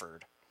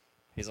offered.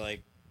 He's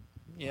like,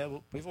 "Yeah,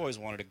 we've always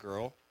wanted a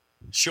girl.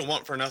 She'll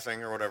want for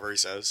nothing, or whatever he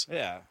says.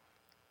 Yeah,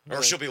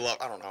 Or she'll be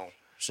loved. I don't know.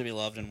 should be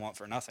loved and want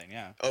for nothing."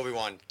 Yeah.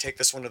 Obi-Wan, take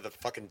this one to the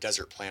fucking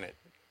desert planet.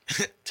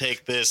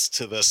 Take this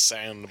to the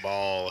sand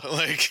ball,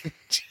 like.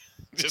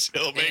 Just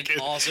he'll make And it.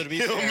 also, to be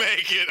he'll fair,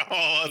 make it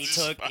all.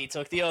 He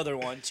took the other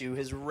one to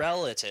his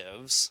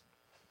relatives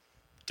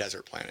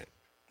Desert planet.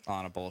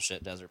 on a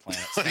bullshit desert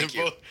planet. Thank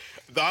you.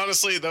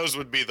 Honestly, those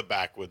would be the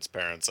backwoods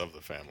parents of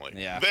the family.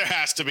 Yeah. There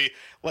has to be,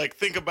 like,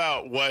 think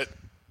about what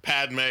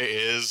Padme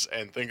is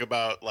and think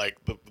about, like,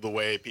 the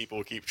way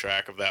people keep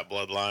track of that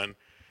bloodline.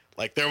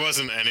 Like, there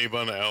wasn't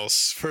anyone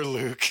else for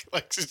Luke.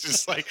 Like, it's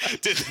just like,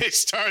 did they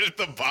start at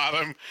the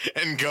bottom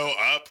and go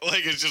up?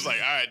 Like, it's just like,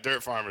 all right,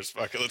 dirt farmers,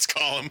 fuck it, let's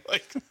call them.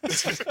 Like,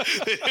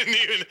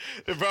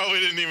 they probably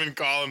didn't even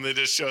call him. They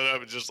just showed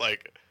up and just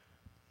like,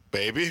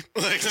 baby,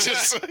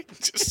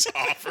 just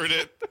offered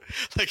it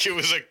like it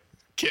was a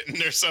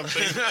kitten or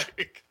something.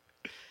 Like,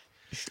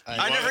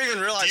 I never even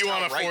realized do you how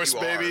want a right force you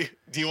baby? are.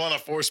 Do you want a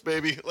force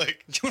baby?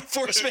 Like, You want to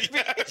force baby?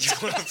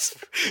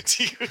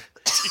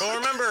 Well,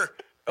 remember,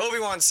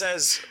 Obi-Wan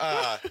says,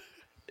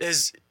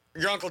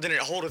 your uncle didn't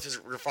hold with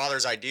your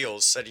father's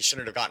ideals, said he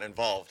shouldn't have gotten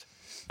involved.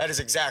 That is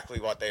exactly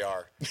what they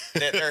are.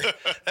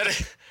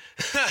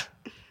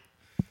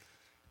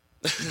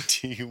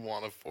 do you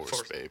want a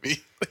force baby?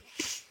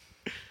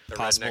 The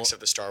Possible. rednecks of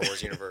the Star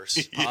Wars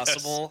universe.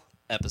 Possible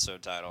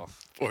episode title.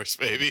 Force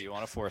Do baby. you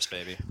want a force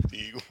baby? Do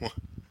you want?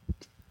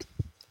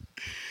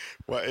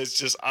 Well, it's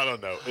just I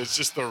don't know. It's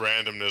just the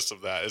randomness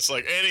of that. It's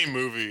like any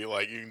movie,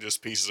 like you can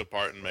just piece it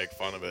apart and make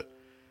fun of it.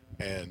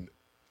 And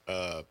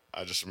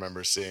I just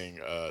remember seeing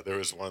there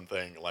was one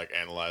thing like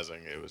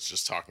analyzing. It was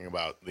just talking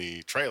about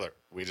the trailer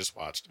we just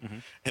watched,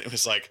 and it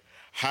was like,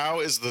 how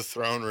is the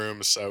throne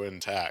room so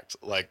intact?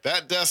 Like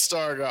that Death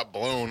Star got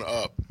blown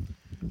up.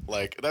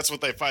 Like that's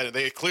what they fight.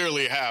 They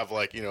clearly have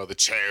like the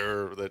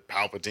chair that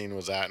Palpatine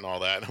was at and all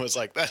that. And it was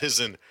like that is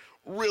in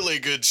really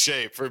good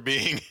shape for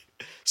being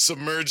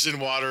submerged in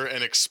water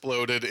and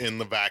exploded in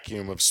the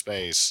vacuum of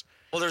space.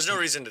 Well, there's no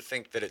reason to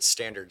think that it's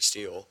standard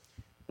steel.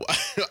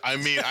 I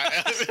mean,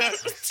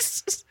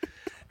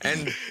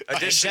 And Jet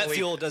additionally,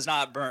 fuel does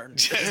not burn.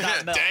 Does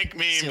not melt dank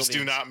memes steel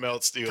do not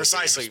melt steel.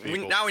 precisely. beams,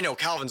 people. Now we know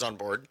Calvin's on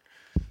board.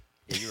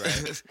 Yeah, you're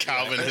right.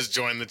 Calvin has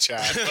joined the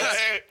chat.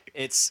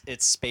 It's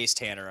space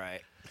tannerite.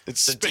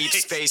 It's The deep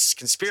space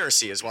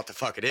conspiracy is what the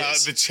fuck it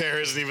is. The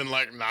chair isn't even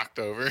like knocked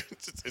over.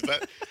 Is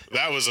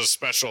that was a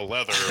special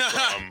leather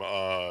from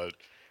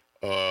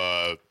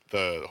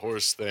the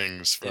horse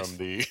things from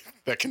the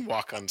that can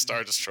walk on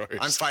Star Destroyers.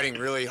 I'm fighting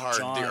really hard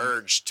John. the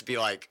urge to be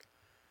like,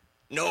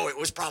 no, it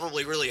was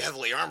probably really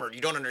heavily armored.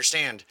 You don't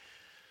understand.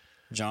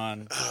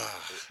 John,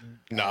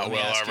 not Let me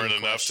well ask you armored a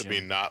enough to be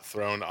question. not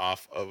thrown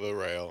off of a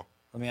rail.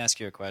 Let me ask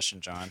you a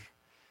question, John.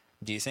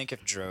 Do you think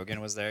if Drogon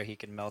was there, he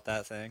could melt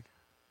that thing?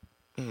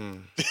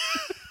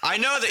 I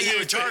know that he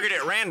would target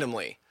it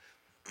randomly.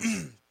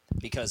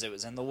 Because it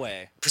was in the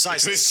way.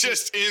 Precisely. It's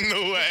just in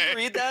the way. Did you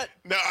read that?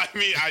 No, I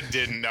mean I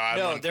didn't.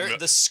 No, No,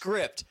 the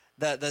script.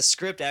 The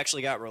script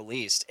actually got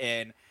released,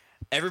 and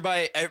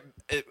everybody.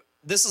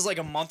 This is like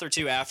a month or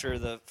two after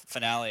the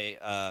finale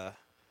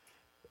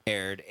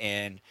aired,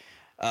 and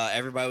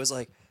everybody was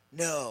like,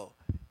 "No,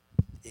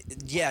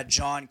 yeah,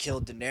 Jon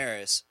killed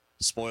Daenerys."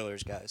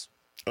 Spoilers, guys.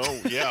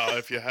 Oh yeah,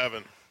 if you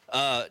haven't,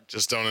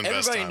 just don't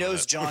invest. Everybody time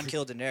knows in it. Jon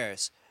killed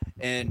Daenerys,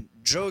 and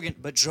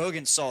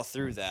Drogon saw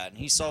through that, and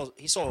he saw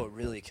what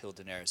really killed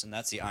Daenerys, and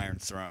that's the Iron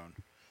Throne.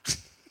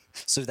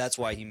 So that's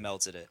why he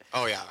melted it.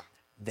 Oh yeah.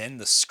 Then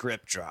the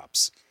script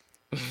drops,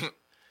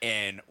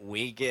 and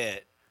we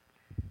get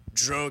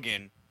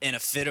Drogon in a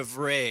fit of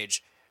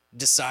rage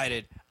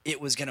decided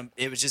it was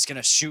just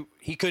gonna shoot.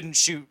 He couldn't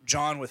shoot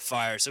Jon with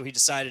fire, so he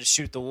decided to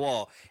shoot the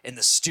wall, and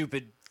the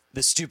stupid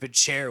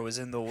chair was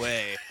in the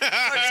way, or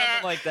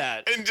something like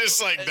that. And just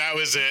like that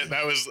was it.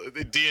 That was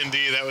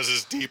D&D. That was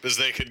as deep as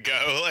they could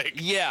go. Like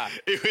Yeah,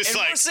 it was and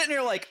like we're sitting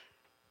here like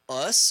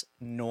us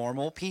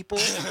normal people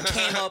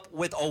came up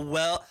with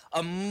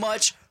a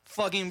much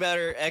fucking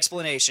better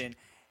explanation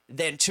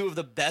than two of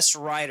the best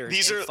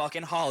writers in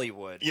fucking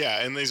Hollywood.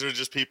 Yeah, and these are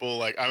just people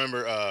like I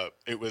remember.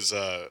 It was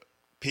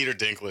Peter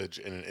Dinklage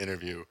in an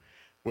interview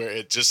where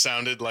it just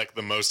sounded like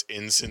the most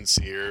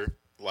insincere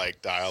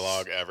like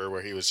dialogue ever,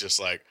 where he was just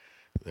like,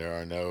 "There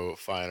are no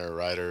finer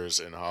writers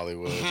in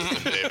Hollywood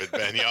than David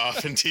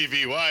Benioff and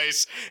T.V.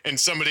 Weiss," and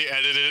somebody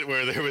edited it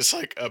where there was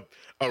like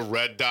a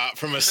red dot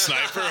from a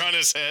sniper on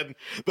his head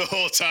the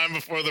whole time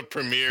before the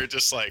premiere,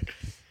 just like.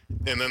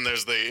 And then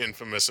there's the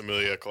infamous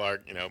Emilia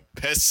Clarke,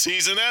 best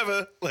season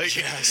ever. Like,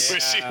 where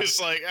she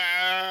was like,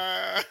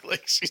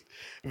 like she's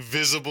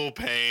visible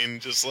pain,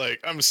 just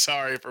like, I'm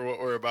sorry for what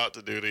we're about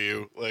to do to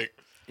you. Like,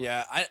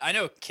 yeah, I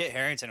know Kit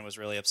Harington was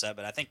really upset,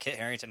 but I think Kit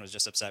Harington was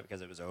just upset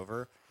because it was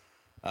over.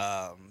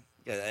 Yeah,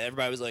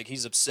 everybody was like,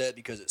 he's upset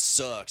because it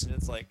sucks, and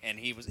it's like, and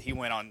he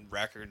went on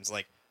record and was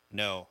like,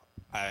 no,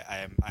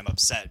 I'm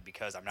upset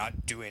because I'm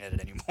not doing it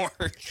anymore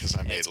because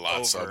I made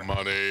lots of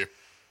money.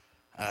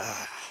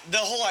 The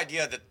whole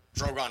idea that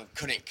Drogon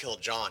couldn't kill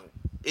Jon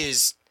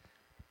is,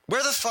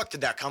 where the fuck did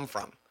that come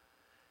from?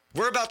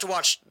 We're about to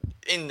watch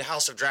in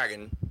House of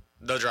Dragon,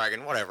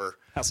 whatever.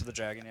 House of the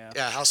Dragon, yeah.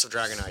 Yeah, House of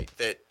Dragonite.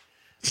 That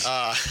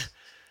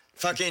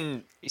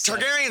fucking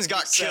Targaryens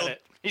got killed.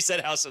 He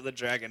said House of the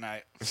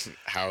Dragonite.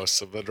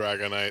 House of the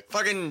Dragonite.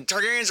 Fucking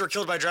Targaryens were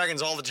killed by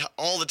dragons all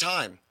the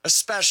time,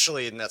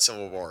 especially in that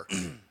Civil War.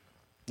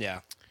 Yeah.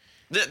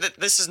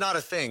 This is not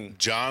a thing.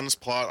 Jon's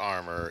plot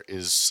armor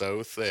is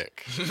so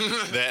thick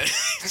that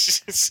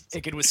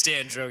it could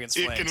withstand Drogon's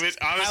flames.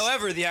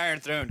 However, the Iron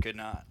Throne could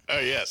not. Oh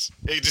yes,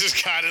 it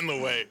just got in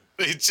the way.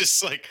 It's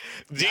just like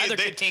neither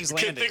could King's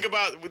Landing. Think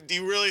about. Do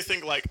you really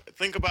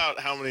think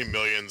about how many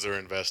millions are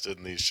invested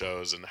in these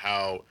shows and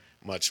how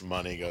much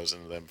money goes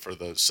into them for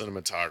the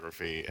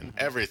cinematography and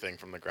everything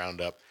from the ground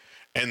up,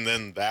 and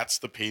then that's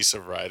the piece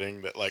of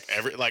writing that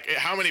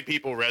how many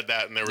people read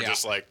that and they were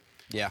just like,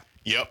 yeah,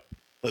 yep.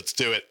 Let's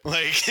do it.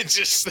 Like,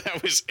 that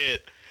was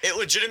it. It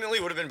legitimately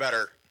would have been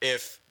better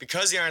if,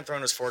 because the Iron Throne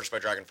was forged by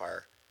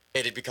Dragonfire,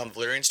 it had become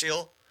Valyrian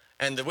steel,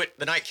 and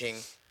the Night King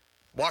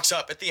walks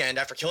up at the end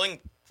after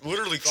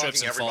literally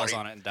fucking everybody. Falls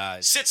on it and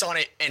dies. Sits on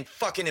it and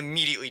fucking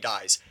immediately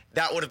dies.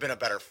 That would have been a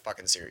better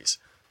fucking series.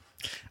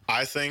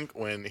 I think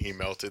when he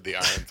melted the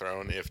Iron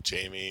Throne, if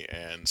Jaime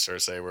and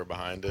Cersei were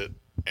behind it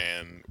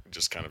and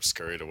just kind of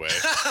scurried away,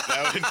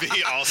 that would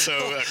be also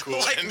a cool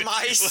ending.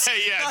 Mice.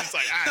 Just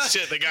like,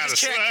 shit, they got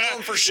us. Can't kill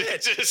them for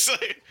shit. Just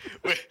like,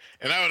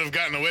 and I would have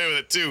gotten away with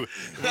it too,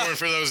 if it weren't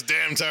for those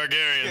damn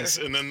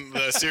Targaryens. And then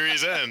the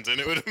series ends, and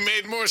it would have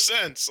made more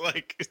sense.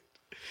 Like,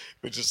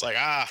 we're just like,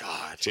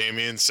 God.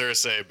 Jaime and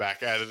Cersei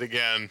back at it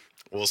again.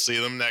 We'll see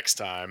them next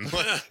time.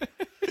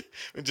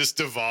 It just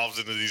devolves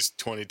into these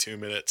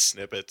 22-minute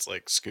snippets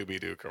like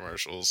Scooby-Doo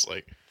commercials.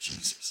 Like,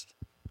 Jesus.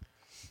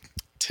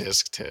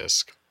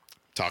 Tisk.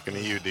 Talking to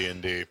you,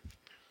 D&D.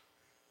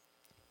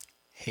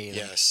 Hate 'em.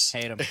 Yes.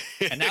 Hate them.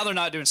 And now they're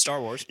not doing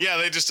Star Wars. Yeah,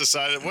 they just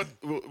decided. What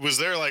was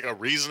there like a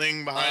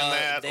reasoning behind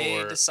that?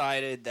 They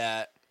decided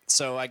that.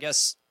 So I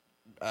guess,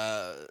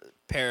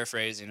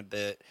 paraphrasing a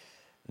bit,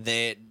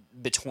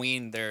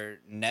 between their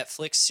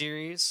Netflix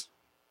series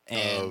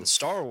and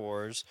Star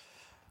Wars,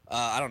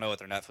 I don't know what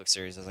their Netflix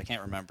series is. I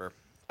can't remember.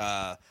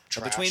 But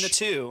between the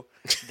two,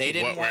 they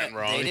didn't want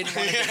to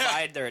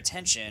divide their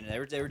attention.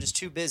 They were just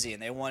too busy,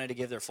 and they wanted to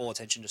give their full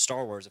attention to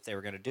Star Wars if they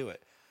were going to do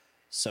it.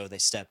 So they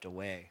stepped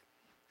away.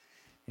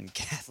 And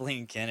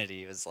Kathleen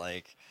Kennedy was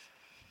like,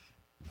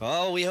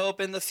 well, we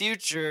hope in the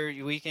future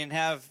we can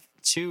have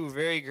two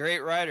very great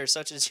writers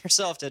such as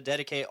yourself to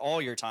dedicate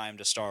all your time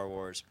to Star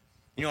Wars.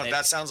 You know what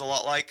that sounds a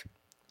lot like?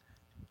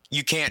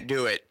 You can't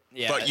do it,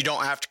 but you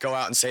don't have to go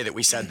out and say that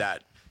we said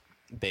that.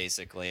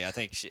 Basically, I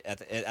think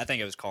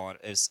it was calling.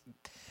 It was.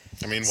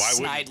 I mean, why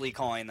would snidely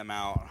calling them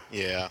out?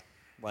 Yeah.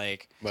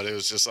 Like, But it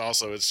was just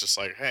also, it's just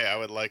like, hey, I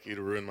would like you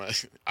to ruin my.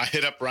 I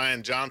hit up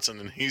Ryan Johnson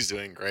and he's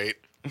doing great.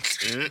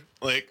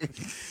 Like,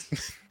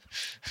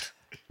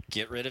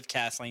 get rid of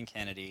Kathleen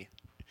Kennedy.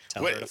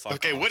 Tell her to fuck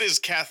okay, off. what is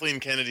Kathleen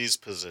Kennedy's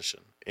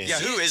position? Yeah,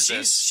 who is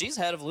this? She's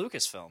head of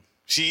Lucasfilm.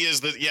 She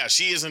is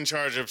she is in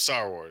charge of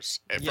Star Wars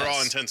for Yes.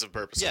 all intents and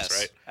purposes, Yes,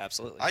 right?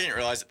 absolutely. I didn't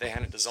realize that they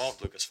hadn't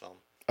dissolved Lucasfilm.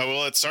 Oh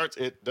well,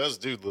 it does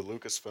do the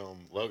Lucasfilm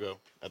logo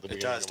at the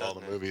beginning does, of all the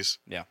doesn't it? movies.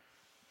 yeah.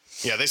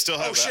 Yeah, they still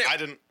have Oh, that. shit. I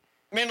didn't.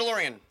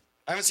 Mandalorian.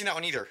 I haven't seen that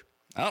one either.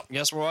 Oh,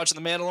 guess we're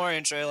watching the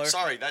Mandalorian trailer.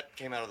 Sorry, that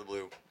came out of the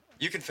blue.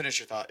 You can finish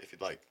your thought if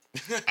you'd like.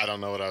 I don't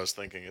know what I was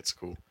thinking. It's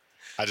cool.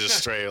 I just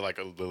stray like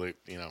a little,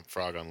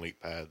 frog on leap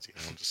pads.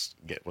 Just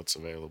get what's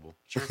available.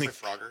 Did you ever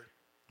play Frogger?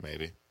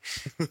 Maybe.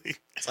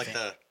 It's like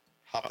the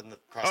hop in the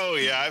cross. Oh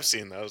yeah, I've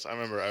seen those. I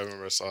remember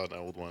I saw an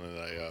old one in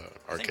a I think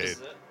arcade. this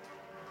is it.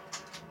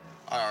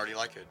 I already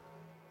like it.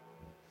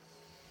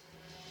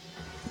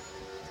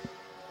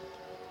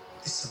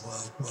 Is the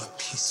world more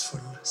peaceful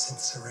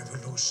since the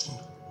revolution?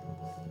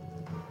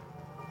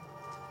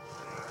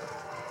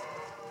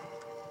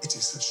 It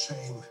is a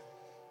shame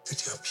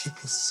that your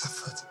people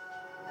suffered.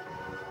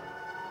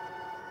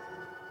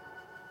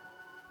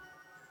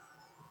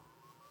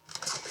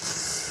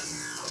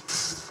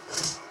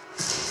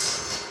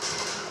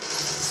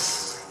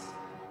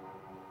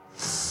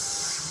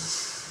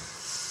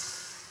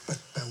 But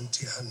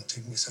bounty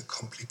hunting is a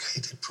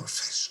complicated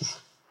profession.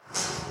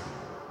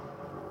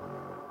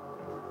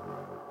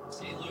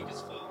 See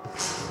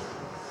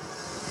Lucasfilm.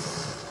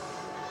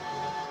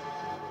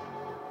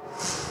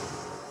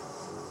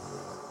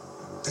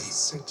 They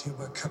said you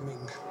were coming.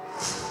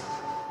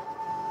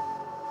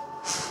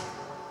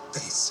 They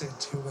said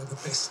you were the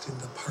best in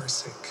the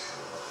parsec.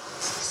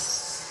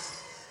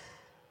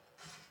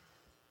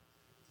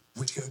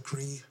 Would you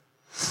agree?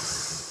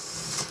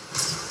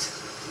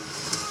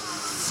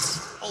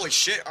 Holy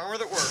shit, armor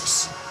that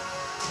works.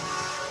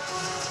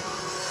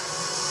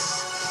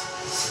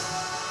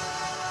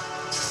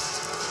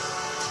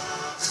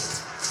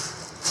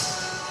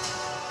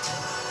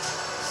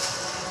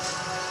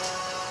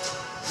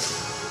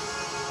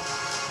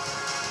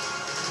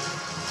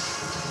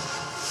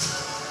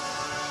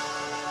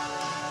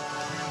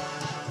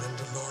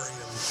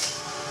 Mandalorian,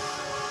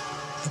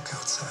 look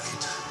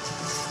outside.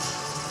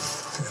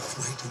 They are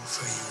waiting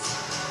for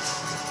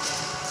you.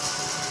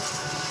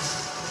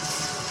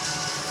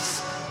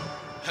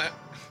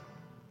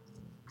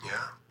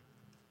 Yeah?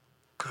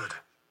 Good.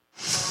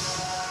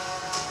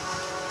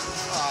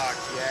 Fuck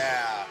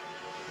yeah.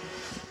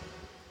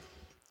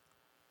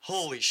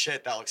 Holy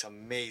shit, that looks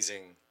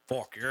amazing.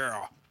 Fuck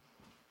yeah.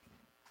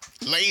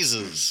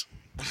 Lasers.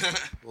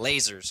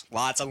 Lasers.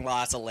 Lots and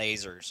lots of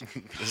lasers.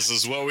 This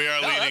is what we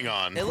are leaning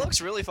on. It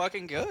looks really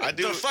fucking good. I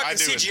do. The fucking I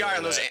do CGI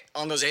enjoy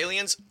on that. those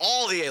aliens,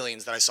 all the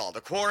aliens that I saw,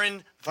 the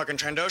Quarren, fucking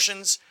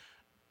Trandoshans,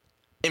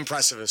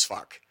 impressive as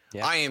fuck.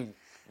 Yeah. I am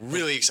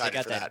really They excited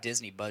got for that that.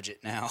 Disney budget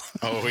now.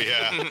 Oh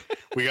yeah,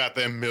 we got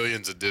them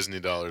millions of Disney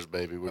dollars,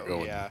 baby. We're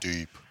going yeah.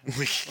 deep.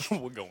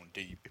 We're going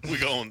deep. We're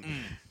going.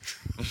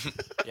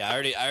 Yeah, I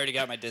already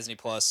got my Disney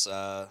Plus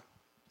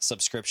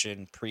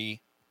subscription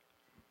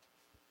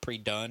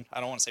pre-done. I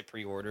don't want to say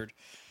pre-ordered.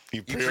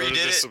 You pre-ordered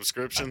pre-did the it?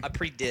 subscription. I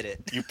pre-did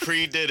it. You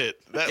pre-did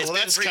it. It's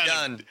been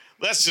pre-done.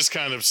 That's just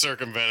kind of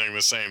circumventing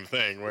the same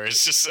thing, where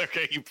it's just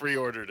okay. You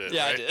pre-ordered it.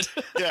 Yeah, I right? did.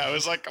 Yeah, I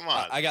was like, come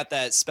on. I got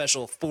that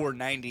special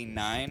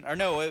 $4.99, or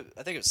no, I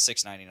think it was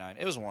 $6.99.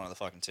 It was one of the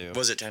fucking two.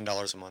 Was it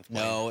 $10 a month?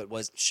 No, it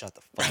was. Shut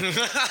the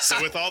fuck up. So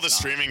with all the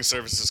streaming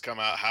services come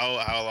out, how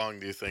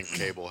long do you think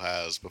cable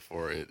has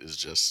before it is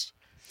just?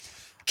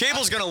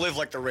 Cable's gonna live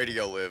like the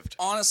radio lived.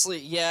 Honestly,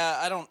 yeah,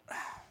 I don't.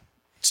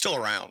 Still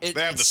around. They have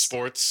the It's-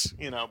 sports, but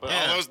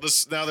Yeah. all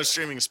those now they're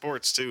streaming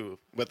sports too.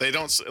 But they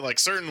don't like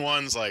certain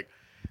ones. Like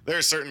there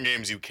are certain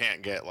games you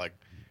can't get. Like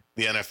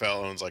the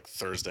NFL owns like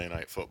Thursday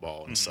Night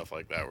Football and stuff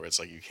like that, where it's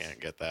like you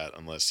can't get that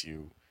unless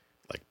you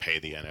like pay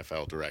the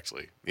NFL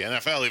directly. The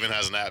NFL even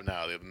has an app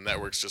now. The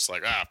network's just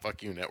like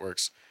fuck you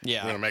networks.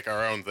 Yeah. We're gonna make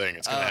our own thing.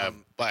 It's gonna have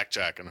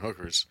blackjack and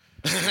hookers.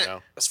 You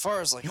know? As far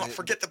as like You don't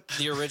forget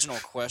the original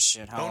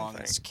question, how Phone long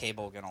thing. is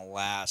cable gonna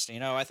last?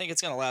 I think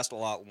it's gonna last a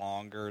lot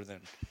longer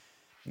than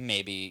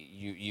maybe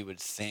you would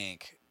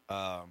think.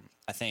 I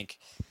think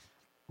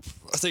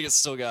it's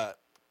still got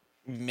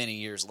many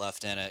years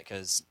left in it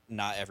because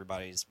not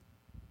everybody's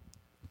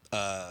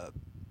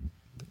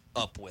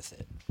up with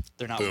it.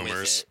 They're not Boomers.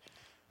 with it.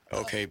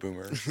 Okay,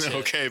 boomer.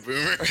 Okay,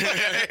 boomer.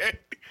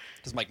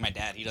 Because like my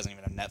dad, he doesn't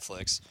even have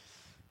Netflix,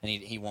 and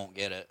he won't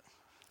get it.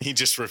 He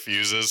just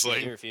refuses. Like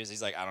He refuses.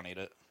 He's like, I don't need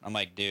it. I'm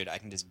like, dude, I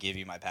can just give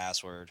you my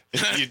password.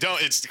 you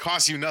don't. It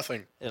costs you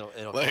nothing. It'll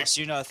Like- cost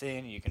you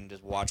nothing. You can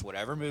just watch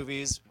whatever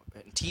movies,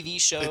 TV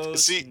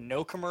shows. see,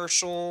 no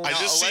commercial. I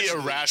just see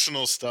allegedly.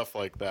 irrational stuff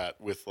like that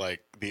with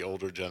like the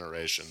older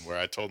generation where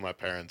I told my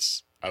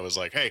parents, I was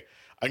like, hey,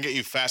 I can get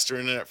you faster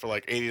internet for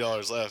like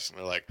 $80 less. And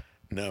they're like,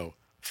 no,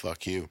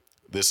 fuck you.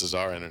 This is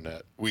our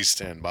internet. We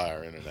stand by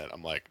our internet.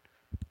 I'm like,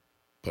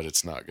 but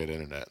it's not good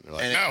internet. And they're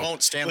like, And no, it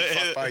won't stand the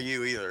fuck by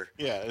you either.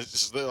 Yeah, it's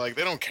just they're like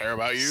they don't care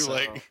about you. So,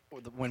 Like,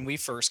 when we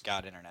first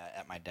got internet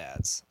at my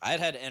dad's, I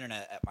had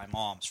internet at my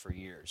mom's for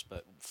years,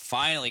 but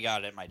finally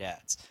got it at my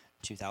dad's,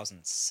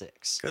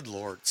 2006. Good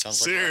lord, sounds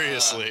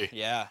seriously.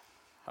 Yeah.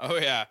 Oh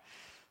yeah.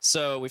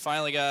 So we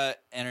finally got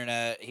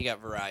internet. He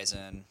got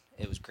Verizon.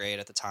 It was great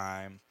at the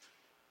time.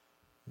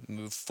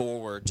 Moved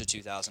forward to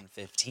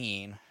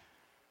 2015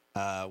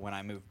 when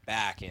I moved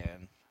back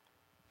in,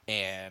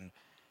 and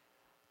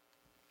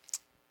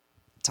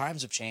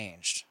times have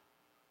changed.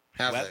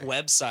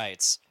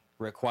 Websites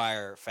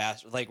require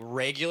fast, like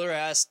regular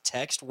ass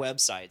text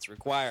websites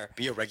require.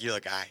 Be a regular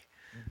guy.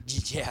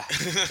 Yeah,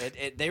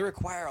 they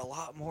require a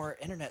lot more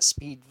internet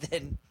speed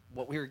than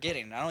what we were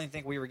getting. I don't even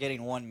think we were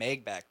getting 1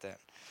 meg back then.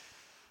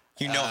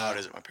 You know how it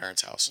is at my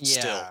parents' house.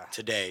 Yeah. Still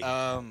today.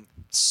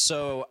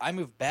 So I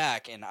moved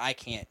back and I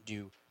can't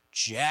do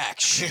jack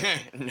shit.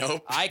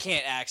 Nope. I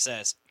can't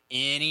access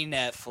any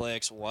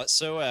Netflix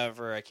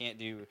whatsoever. I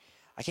can't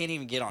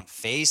even get on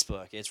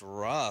Facebook. It's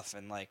rough.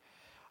 And like,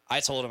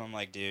 I told him, I'm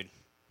like, dude,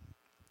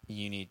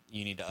 you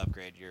need to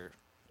upgrade your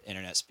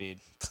internet speed.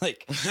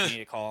 Like, you need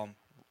to call him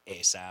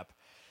ASAP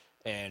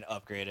and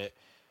upgrade it.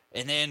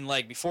 And then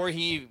like before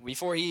he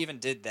even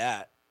did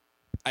that,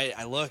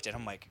 I looked and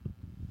I'm like,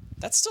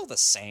 that's still the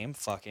same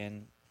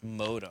fucking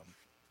modem.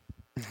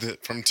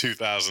 From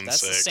 2006. That's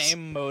the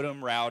same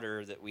modem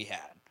router that we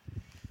had.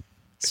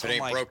 If it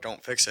ain't broke,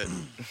 don't fix it.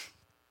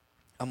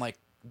 I'm like,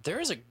 there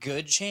is a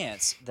good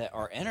chance that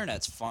our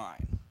internet's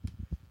fine.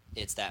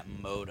 It's that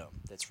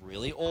modem that's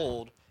really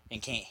old and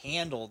can't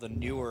handle the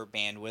newer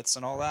bandwidths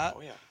and all that.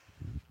 Oh yeah.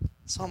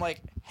 So I'm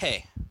like,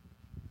 hey,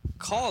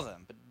 call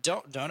them, but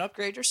don't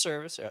upgrade your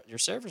service. Your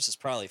service is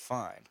probably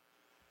fine.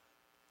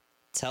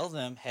 Tell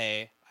them,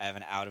 hey, I have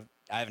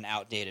an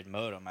outdated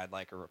modem. I'd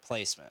like a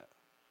replacement.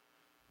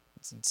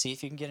 See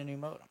if you can get a new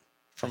modem.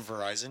 From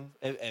Verizon?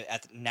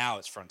 Now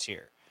it's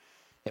Frontier.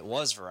 It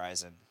was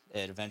Verizon.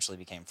 It eventually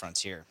became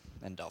Frontier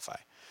in Delphi.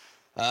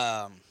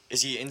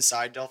 Is he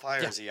inside Delphi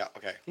or is he out?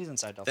 Okay. He's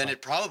inside Delphi. Then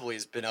it probably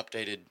has been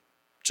updated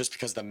just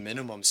because the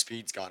minimum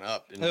speed's gone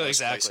up in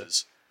most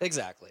places.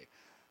 Exactly.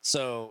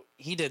 So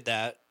he did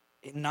that.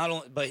 Not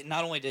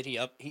only did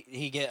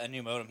he get a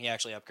new modem, he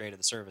actually upgraded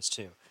the service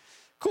too.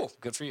 Cool.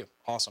 Good for you.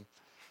 Awesome.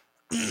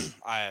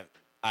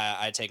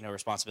 I take no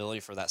responsibility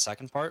for that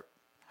second part.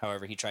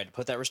 However, he tried to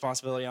put that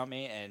responsibility on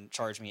me and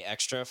charge me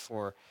extra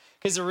for...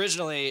 Because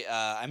originally,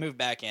 I moved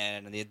back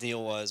in, and the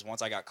deal was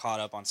once I got caught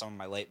up on some of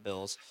my late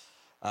bills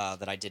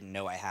that I didn't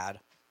know I had.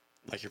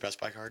 Like your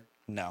Best Buy card?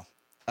 No.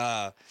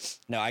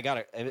 No, I got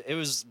it. It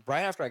was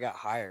right after I got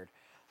hired.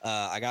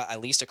 I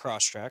leased a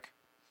Crosstrek,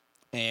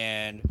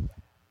 and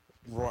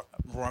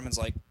Roman's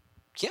like,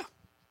 yeah,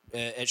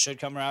 it should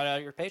come right out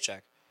of your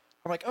paycheck.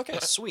 I'm like, okay,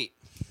 sweet.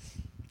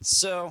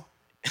 So...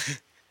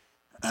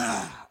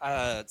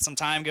 some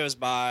time goes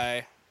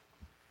by.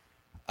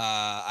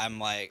 I'm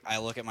like, I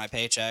look at my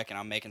paycheck and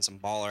I'm making some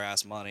baller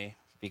ass money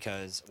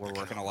because we're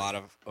working a lot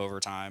of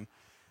overtime.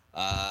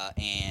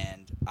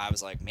 And I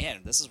was like,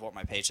 man, this is what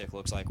my paycheck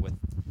looks like with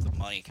the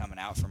money coming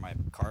out for my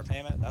car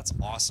payment. That's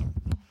awesome.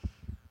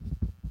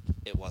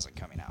 It wasn't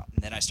coming out.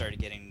 And then I started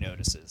getting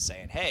notices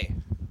saying, hey,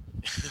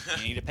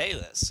 you need to pay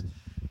this.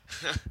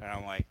 And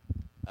I'm like,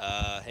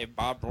 hey,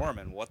 Bob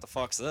Dorman, what the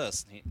fuck's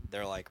this? And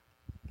they're like,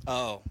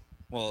 oh,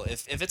 well,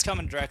 if it's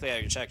coming directly out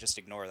of your check, just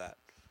ignore that.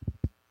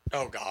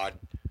 Oh, God.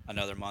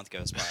 Another month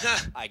goes by.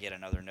 I get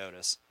another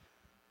notice.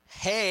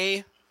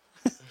 Hey.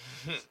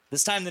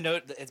 This time the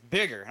note, it's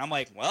bigger. I'm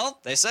like, well,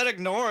 they said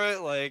ignore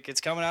it. Like, it's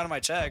coming out of my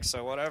check,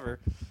 so whatever.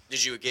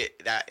 Did you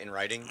get that in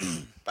writing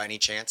by any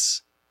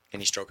chance?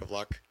 Any stroke of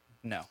luck?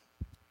 No.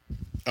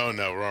 Oh,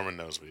 no. Roman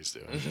knows what he's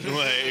doing.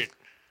 Like...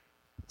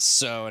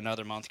 So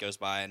another month goes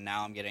by, and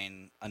now I'm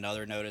getting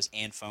another notice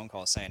and phone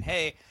call saying,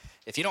 hey,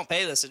 if you don't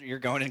pay this, you're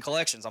going in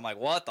collections. I'm like,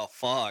 what the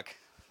fuck?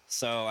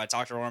 So I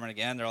talked to Roman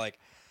again. They're like,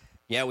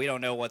 yeah, we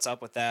don't know what's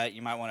up with that.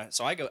 You might want to.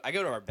 So I go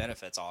to our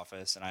benefits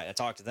office, and I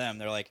talk to them.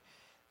 They're like,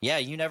 yeah,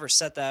 you never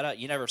set that up.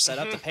 You never set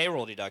up the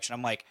payroll deduction.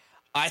 I'm like,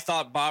 I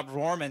thought Bob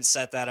Roman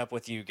set that up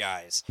with you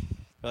guys.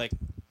 They're like,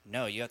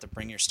 no, you have to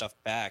bring your stuff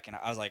back. And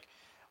I was like,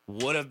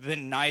 would have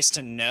been nice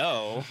to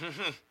know.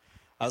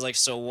 I was like,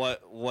 so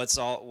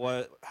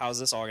how's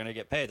this all going to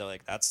get paid? They're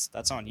like, that's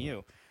on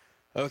you.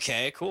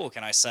 Okay, cool.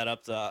 Can I set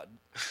up the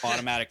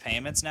automatic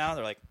payments now?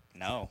 They're like,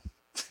 no.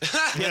 You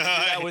have to do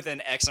that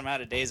within X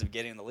amount of days of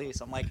getting the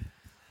lease. I'm like,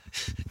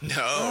 no.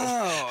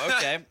 Oh,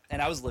 okay.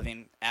 And I was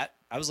living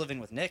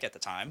with Nick at the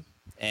time,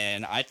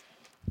 and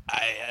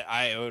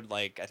I owed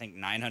like I think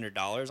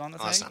 $900 on the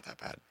thing. That's not that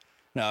bad.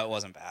 No, it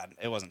wasn't bad.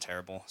 It wasn't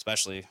terrible,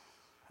 especially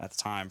at the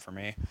time for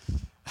me.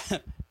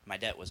 My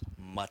debt was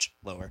much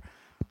lower.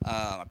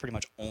 I pretty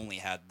much only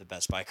had the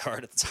Best Buy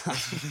card at the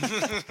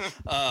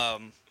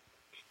time.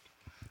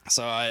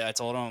 So I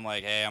told him,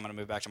 like, hey, I'm gonna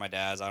move back to my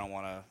dad's. I don't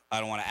want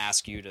to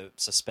ask you to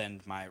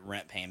suspend my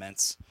rent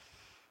payments.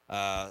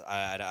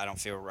 I don't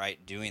feel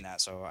right doing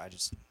that. So I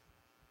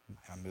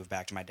moved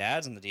back to my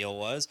dad's, and the deal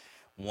was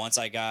once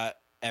I got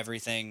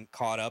everything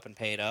caught up and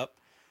paid up,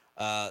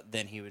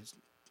 then he would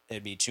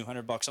it'd be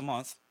 $200 a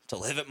month to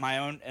live in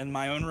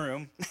my own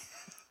room.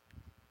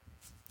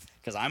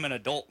 Because I'm an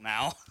adult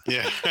now.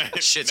 Yeah.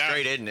 Shit's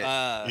great, isn't it?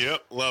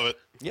 Yep, love it.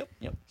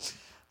 Yep.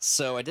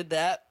 So I did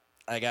that.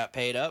 I got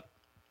paid up,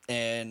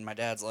 and my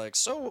dad's like,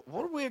 "So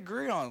what did we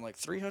agree on? Like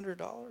 $300?"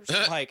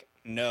 I'm like,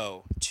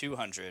 "No,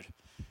 $200."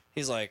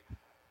 He's like,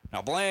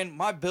 "Now, Blaine,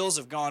 my bills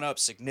have gone up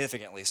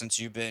significantly since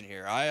you've been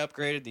here. I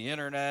upgraded the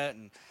internet,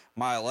 and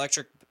my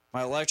electric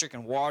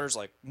and water's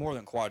like more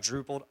than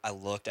quadrupled." I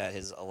looked at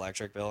his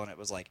electric bill, and it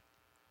was like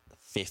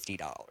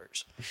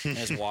 $50, and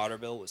his water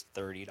bill was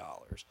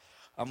 $30.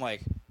 I'm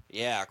like,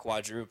 yeah,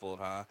 quadrupled,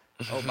 huh?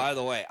 Oh, by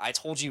the way, I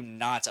told you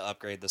not to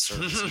upgrade the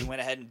service. You went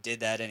ahead and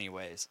did that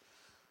anyways.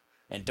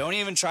 And don't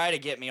even try to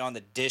get me on the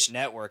Dish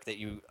network that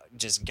you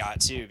just got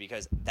to,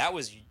 because that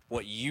was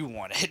what you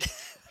wanted.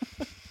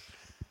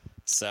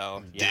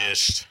 So, yeah,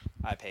 Dished.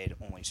 I paid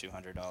only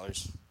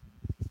 $200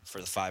 for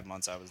the 5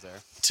 months I was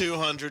there.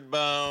 200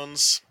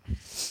 bones.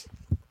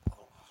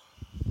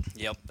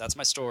 Yep, that's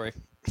my story.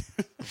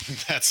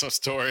 That's a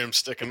story. I'm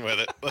sticking with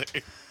it.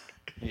 Like,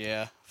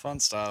 Yeah, fun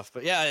stuff.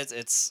 But yeah,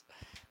 it's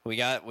we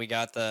got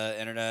the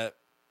internet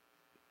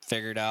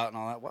figured out and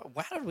all that.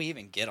 Why did we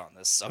even get on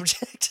this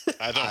subject?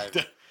 I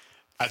don't.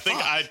 I think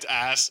I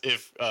asked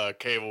if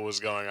cable was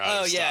going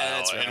out of style,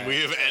 that's right. and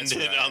we have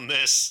ended on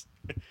this.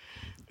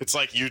 It's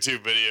like YouTube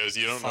videos.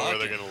 You don't know where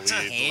they're going to lead.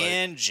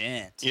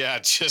 Tangent. Yeah,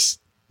 just.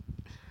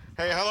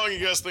 Hey, how long you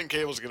guys think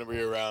cable's going to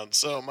be around?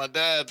 So my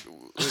dad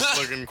was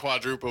looking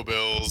quadruple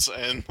bills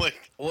and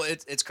like. Well,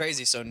 it's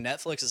crazy. So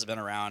Netflix has been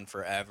around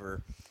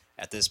forever.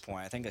 At this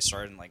point, I think they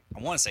started in I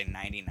want to say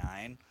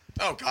 99.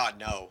 Oh God,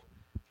 no.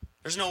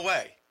 There's no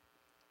way.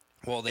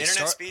 Well, they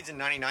Internet speeds in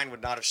 99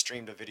 would not have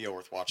streamed a video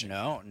worth watching.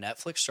 No,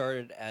 Netflix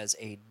started as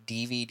a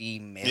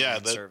DVD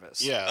mailing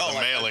service. Yeah, Oh, the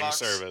like mailing Redbox?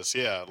 service.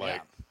 Yeah,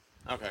 like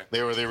Okay.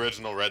 they were the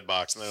original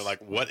Redbox, and they're like,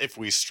 "What if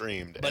we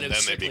streamed?" But and it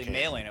was then they strictly became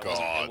mailing. It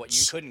gods. wasn't.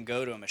 You couldn't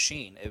go to a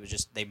machine. It was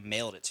just they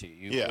mailed it to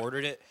you. You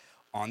ordered it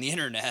on the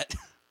internet,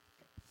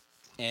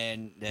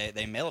 and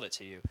they mailed it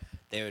to you.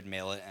 They would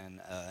mail it in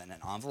an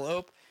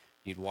envelope.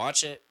 You'd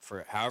watch it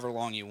for however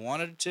long you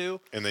wanted to,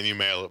 and then you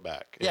mail it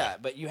back. Yeah,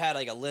 but you had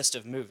like a list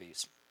of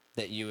movies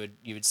that you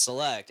would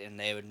select, and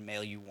they would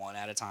mail you one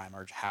at a time,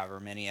 or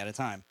however many at a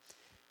time,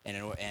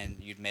 and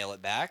you'd mail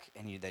it back,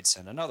 and they'd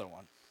send another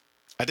one.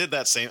 I did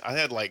that same. I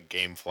had like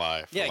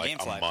GameFly for like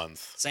GameFly. a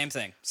month. Same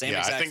thing. Same. Yeah,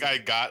 exact I think thing. I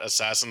got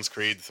Assassin's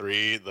Creed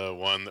 3, the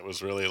one that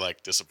was really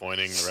like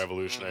disappointing, the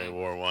Revolutionary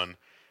War one,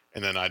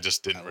 and then I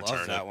just didn't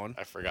return that it. one.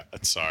 I forgot.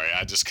 Sorry,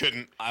 I just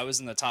couldn't. I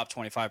was in the top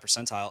 25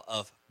 percentile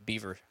of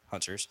beaver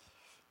hunters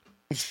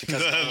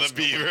the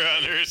beaver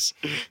hunters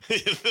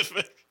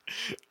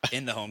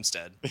in the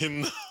homestead.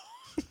 in the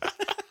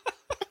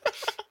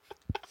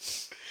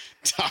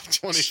top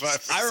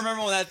 25. I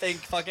remember when that thing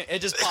it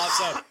just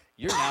pops up.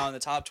 You're now in the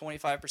top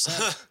 25%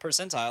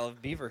 percentile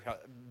of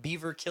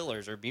beaver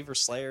killers or beaver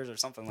slayers or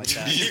something like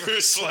that.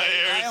 Beaver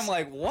slayers. I am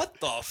like, what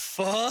the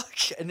fuck?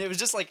 And it was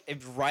just like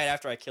right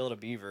after I killed a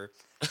beaver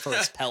for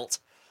its pelt.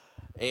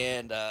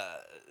 And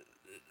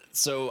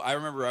so I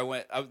remember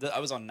I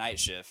was on night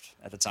shift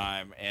at the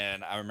time,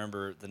 and I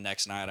remember the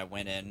next night I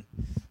went in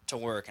to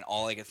work, and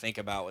all I could think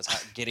about was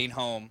getting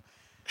home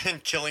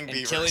and killing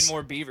beavers. Killing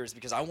more beavers,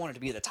 because I wanted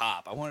to be at the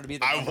top. I wanted to be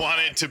I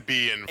wanted to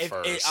be in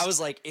first. I was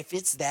like, if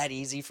it's that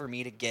easy for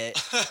me to get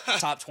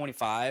top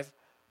 25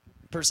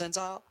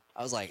 percentile,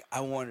 I was like, I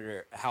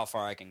wonder how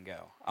far I can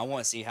go. I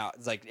want to see how,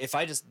 it's like, if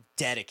I just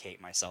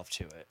dedicate myself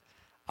to it,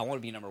 I want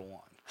to be number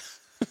one.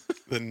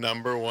 The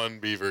number one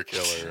beaver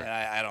killer. And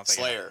I don't think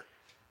Slayer.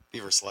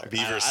 Beaver Slayer.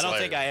 I don't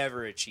think I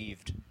ever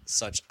achieved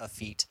such a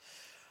feat,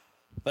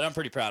 but I'm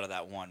pretty proud of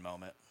that one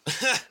moment.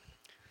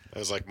 It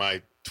was like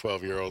my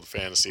 12-year-old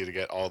fantasy to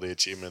get all the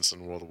achievements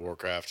in World of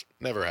Warcraft.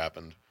 Never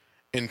happened.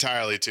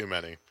 Entirely too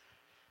many.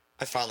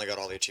 I finally got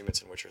all the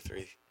achievements in Witcher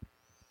 3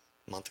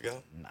 a month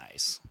ago.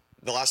 Nice.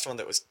 The last one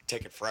that was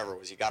taking forever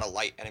was you got to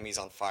light enemies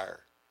on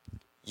fire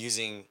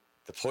using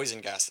the poison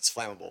gas that's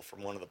flammable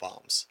from one of the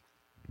bombs.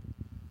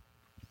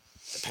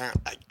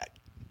 Apparently,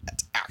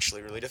 that's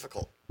actually really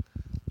difficult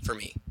for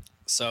me.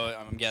 So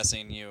I'm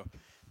guessing you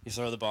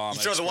throw the bomb.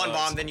 You throw the one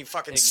bomb, then you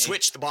fucking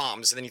switch the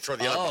bombs, and then you throw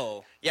the other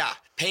bomb. Yeah,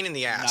 pain in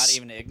the ass. Not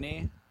even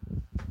Igni?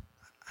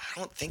 I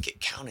don't think it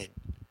counted.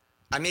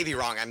 I may be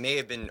wrong. I may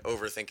have been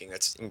overthinking.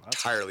 That's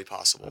entirely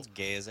possible. That's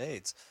gay as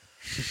AIDS.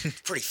 It's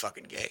pretty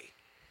fucking gay.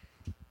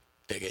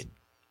 Bigot.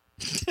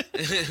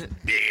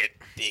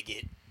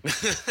 Bigot.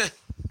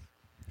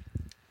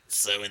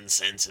 So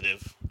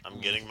insensitive.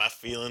 I'm getting my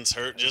feelings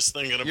hurt just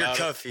thinking about Your it.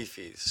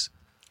 covfeefes.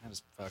 I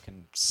just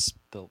fucking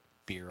spilt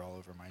beer all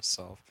over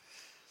myself.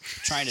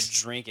 Trying to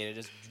drink it.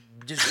 It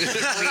just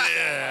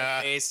my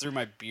face through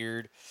my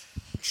beard.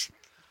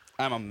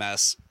 I'm a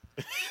mess.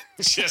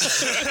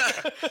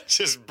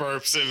 just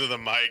burps into the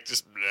mic.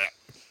 Just bleh.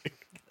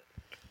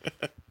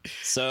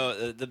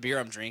 So the beer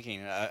I'm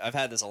drinking, I've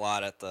had this a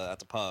lot at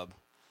the pub.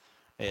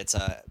 It's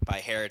by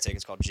Heretic.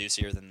 It's called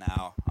Juicier Than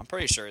Thou. I'm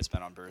pretty sure it's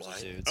been on Brewers and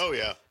Dudes. Oh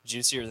yeah,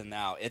 Juicier Than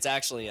Thou. It's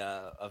actually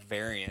a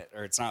variant,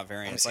 or it's not a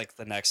variant. It's like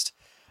the next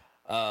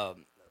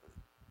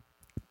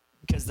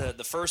because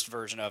the first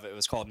version of it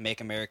was called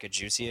 "Make America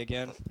Juicy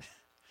Again."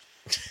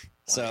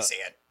 Let me see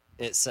it.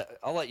 It's.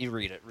 I'll let you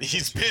read it.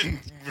 He's been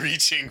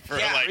reaching for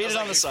Yeah, like read it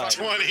on the side.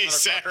 20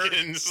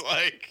 seconds.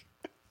 Like,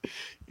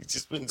 he's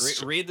just been.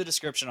 Read the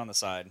description on the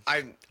side.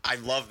 I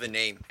love the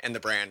name and the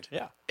brand.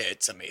 Yeah.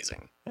 It's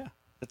amazing. Yeah,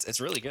 it's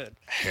really good.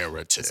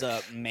 Heretic. It's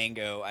a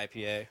mango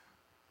IPA.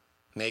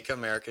 Make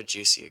America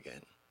juicy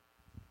again.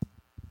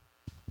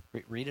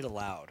 Read it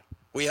aloud.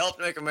 We helped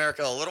make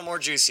America a little more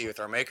juicy with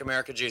our Make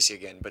America Juicy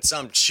Again, but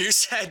some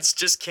juice heads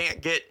just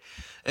can't get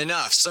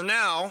enough. So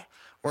now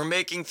we're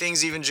making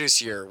things even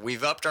juicier.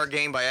 We've upped our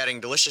game by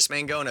adding delicious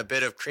mango and a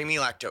bit of creamy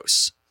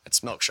lactose.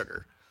 It's milk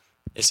sugar.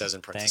 It says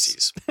in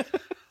parentheses.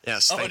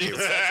 Yes, thank you.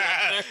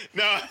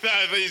 No, I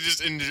thought you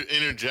just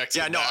interjected.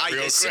 Yeah, no,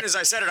 as soon as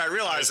I said it, I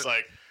realized it's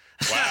like,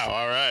 wow,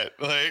 all right.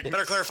 Like,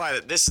 better clarify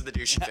that this is the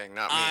douchey thing,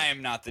 not me.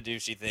 I'm not the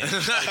douchey thing.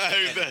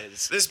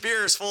 This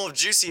beer is full of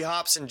juicy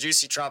hops and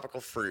juicy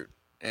tropical fruit,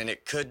 and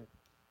it could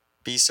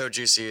be so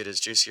juicy it is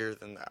juicier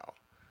than thou.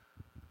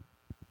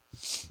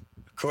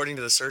 According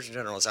to the Surgeon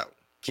General, is that...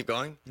 Keep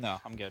going? No,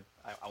 I'm good.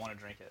 I want to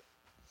drink it.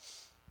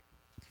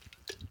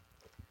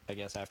 I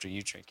guess after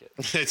you drink it.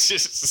 it's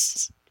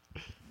just.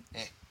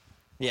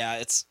 Yeah,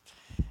 it's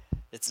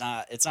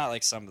not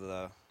like some of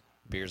the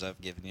beers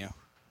I've given you.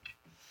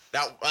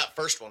 That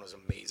first one was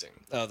amazing.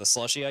 Oh, the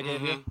slushy I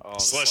gave you? Oh, the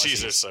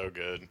Slushies are so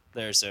good.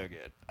 They're so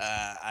good.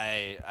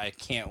 I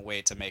can't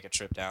wait to make a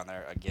trip down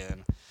there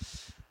again.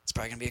 It's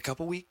probably going to be a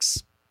couple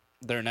weeks.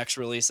 Their next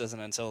release isn't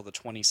until the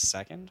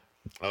 22nd.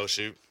 Oh,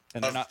 shoot.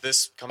 And they're Of not.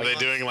 this Are coming they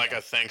month? doing like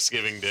a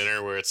Thanksgiving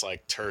dinner where it's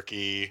like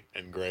turkey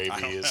and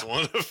gravy is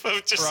one of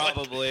them? Just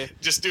Probably. Like,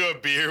 just do a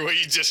beer where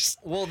you just.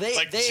 Well, it's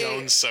like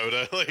Jones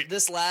Soda. Like,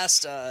 This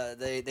last,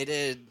 they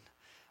did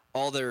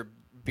all their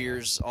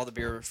beers, all the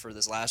beer for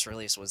this last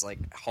release was like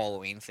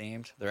Halloween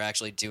themed. They're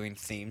actually doing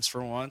themes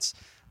for once.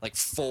 Like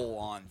full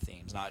on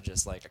themes, not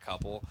just like a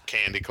couple.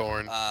 candy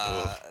corn.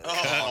 Oh,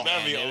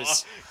 that'd be man, it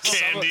was,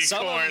 candy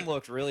some of corn. them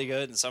looked really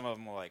good, and some of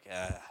them were like,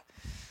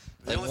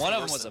 They Like look one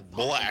of worse them was a than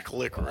Black a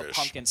licorice.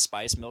 pumpkin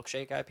spice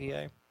milkshake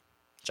IPA,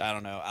 which I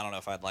don't know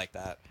if I'd like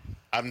that.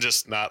 I'm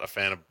just not a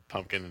fan of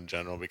pumpkin in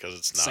general because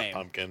it's not Same.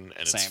 pumpkin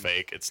and it's Same.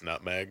 fake. It's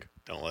nutmeg.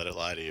 Don't let it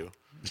lie to you.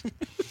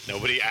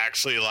 Nobody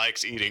actually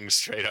likes eating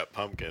straight up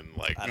pumpkin.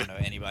 Like, I don't know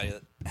anybody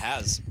that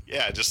has.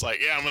 yeah, just like,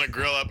 yeah, I'm gonna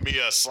grill up me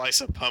a slice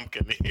of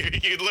pumpkin.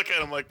 You'd look at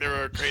them like they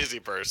were a crazy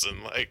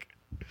person. Like,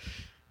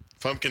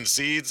 pumpkin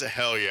seeds,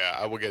 hell yeah,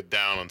 I will get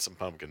down on some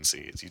pumpkin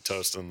seeds. You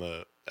toast in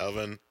the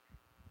oven.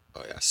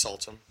 Oh, yeah,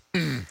 salt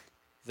them.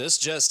 This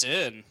just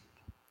in.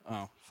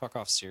 Oh, fuck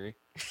off, Siri.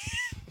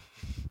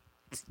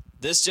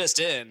 This just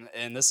in,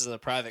 and this is a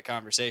private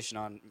conversation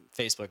on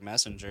Facebook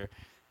Messenger.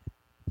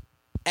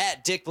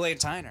 At Dick Blaine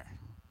Tyner.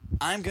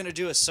 I'm going to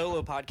do a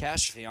solo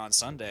podcast on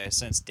Sunday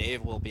since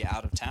Dave will be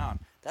out of town.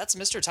 That's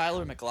Mr.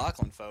 Tyler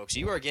McLaughlin, folks.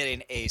 You are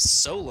getting a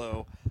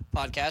solo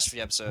podcast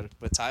episode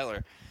with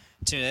Tyler.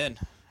 Tune in.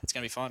 It's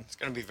going to be fun. It's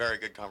going to be a very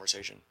good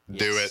conversation.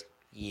 Do it.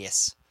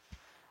 Yes.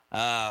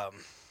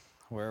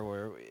 Where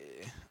were we?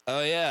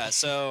 Oh yeah.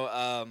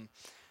 So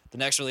the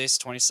next release,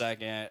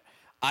 22nd.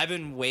 I've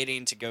been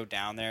waiting to go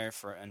down there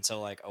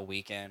until like a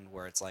weekend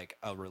where it's like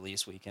a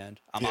release weekend.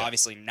 I'm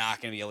obviously not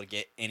going to be able to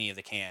get any of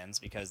the cans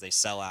because they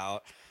sell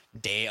out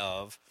day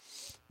of,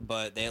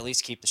 but they at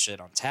least keep the shit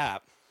on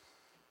tap.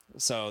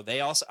 So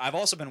I've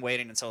also been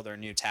waiting until their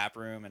new tap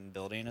room and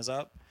building is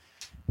up,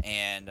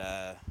 and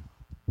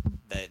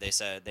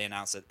they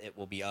announced that it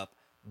will be up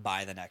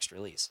by the next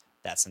release.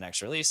 That's the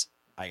next release.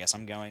 I guess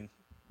I'm going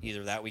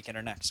either that weekend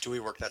or next. Do we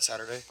work that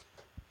Saturday?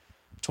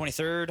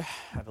 23rd,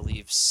 I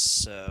believe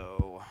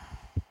so.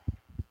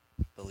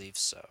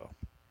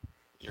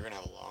 You're going to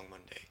have a long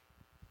Monday.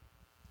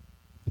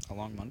 A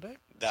long Monday?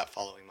 That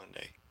following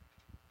Monday.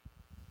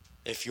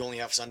 If you only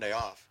have Sunday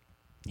off.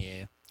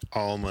 Yeah.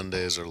 All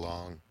Mondays are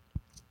long.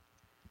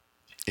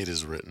 It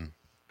is written.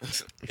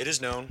 It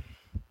is known.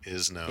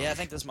 Is known. Yeah, I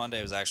think this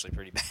Monday was actually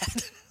pretty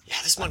bad. Yeah,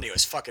 this Monday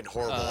was fucking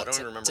horrible. I don't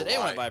even remember Today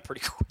why. went by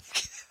pretty quick.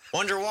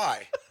 Wonder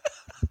why.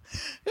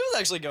 It was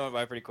actually going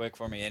by pretty quick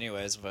for me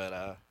anyways,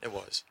 but It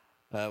was.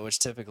 which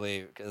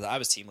typically, because I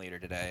was team leader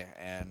today,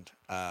 and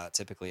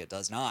typically it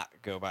does not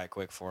go by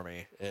quick for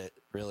me. It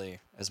really,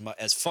 as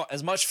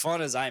much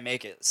fun as I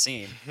make it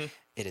seem,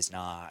 it is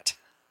not.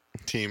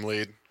 Team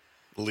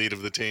lead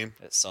of the team.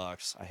 It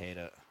sucks. I hate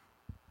it.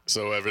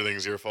 So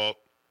everything's your fault.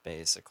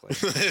 Basically.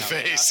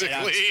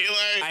 Basically,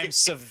 I'm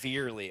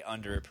severely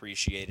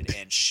underappreciated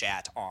and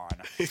shat on.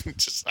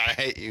 just I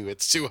hate you.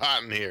 It's too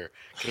hot in here.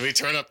 Can we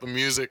turn up the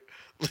music?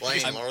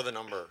 Playing lower the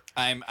number.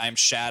 I'm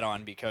shat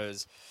on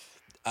because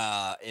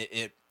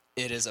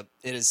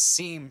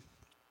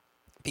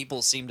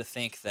people seem to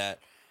think that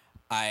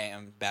I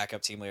am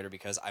backup team leader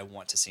because I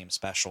want to seem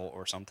special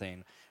or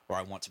something, or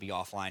I want to be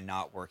offline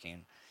not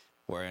working,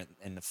 where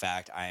in the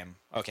fact I am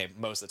okay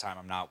most of the time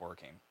I'm not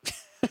working.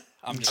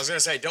 I was going to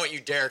say, don't you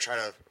dare try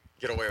to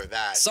get away with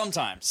that.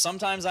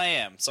 Sometimes I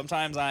am.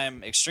 Sometimes I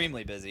am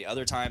extremely busy.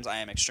 Other times I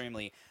am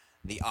extremely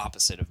the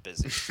opposite of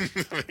busy.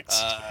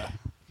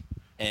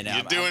 And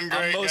You're doing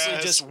great, I'm mostly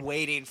guys. just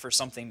waiting for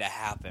something to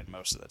happen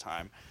most of the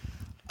time.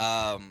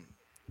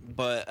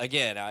 But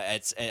again, I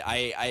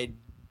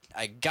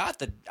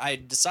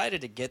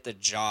decided to get the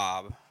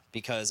job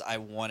because I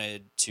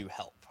wanted to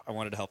help. I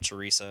wanted to help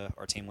Teresa,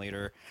 our team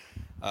leader.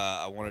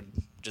 I wanted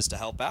just to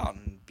help out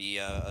and be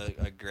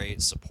a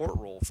great support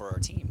role for our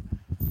team.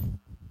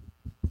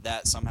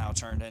 That somehow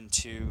turned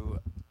into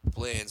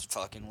Blaine's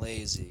fucking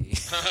lazy.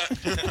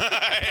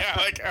 Yeah,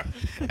 like how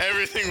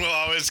everything will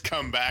always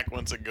come back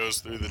once it goes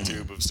through the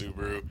tube of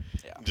Subaru.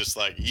 Yeah. Just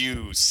like,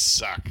 you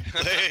suck.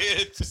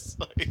 It's just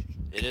like,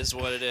 It is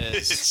what it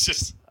is. it's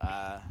just,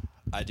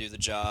 I do the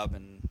job,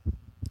 and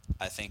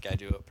I think I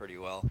do it pretty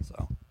well.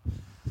 So,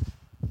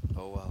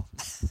 oh well.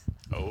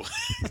 oh,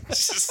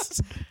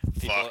 just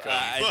People- fuck 'em.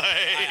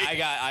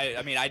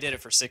 I did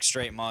it for 6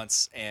 straight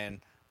months, and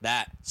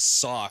that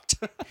sucked.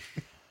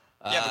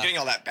 Yeah, but getting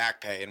all that back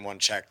pay in one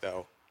check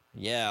though.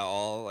 Yeah,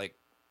 all like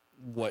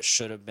what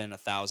should have been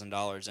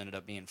 $1,000 ended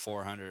up being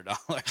 $400.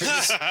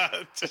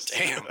 Just-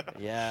 Damn.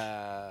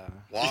 Yeah,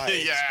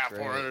 Why? yeah,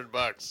 great.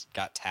 $400.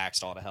 got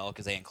taxed all to hell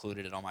because they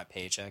included it on my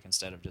paycheck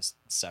instead of just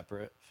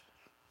separate.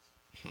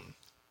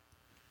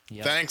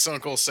 Yeah. Thanks,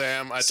 Uncle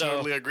Sam. I So,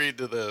 totally agreed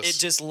to this. It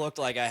just looked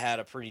like I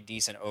had a pretty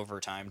decent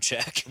overtime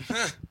check.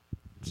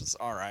 Just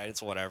all right,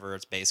 it's whatever.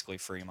 It's basically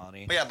free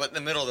money. But yeah, but in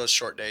the middle of those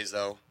short days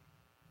though.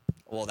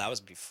 Well, that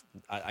was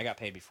I got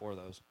paid before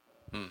those.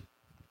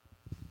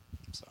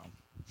 So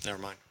Never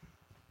mind.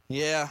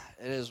 yeah,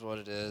 it is what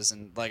it is.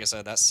 And like I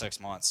said, that's 6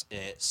 months.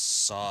 It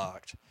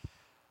sucked.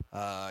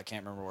 I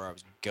can't remember where I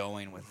was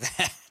going with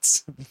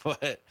that,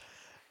 but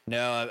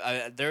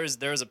no, there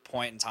was a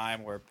point in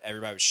time where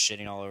everybody was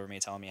shitting all over me,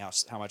 telling me how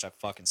much I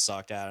fucking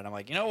sucked at it. And I'm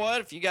like, you know what?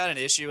 If you got an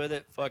issue with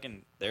it,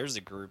 fucking there's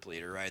the group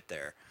leader right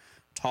there.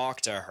 Talk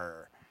to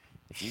her.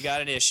 If you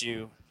got an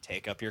issue,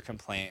 take up your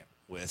complaint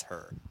with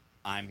her.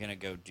 I'm gonna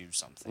go do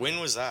something. When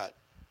was that?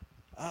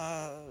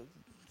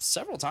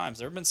 Several times.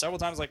 There have been several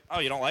times like, oh,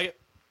 you don't like it?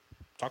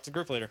 Talk to the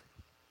group leader.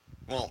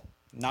 Well,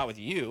 Not with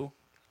you.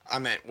 I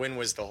meant when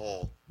was the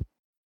whole?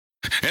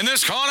 In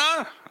this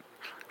corner,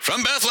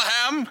 from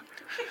Bethlehem,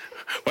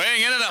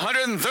 weighing in at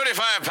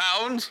 135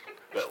 pounds,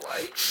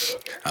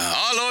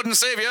 our Lord and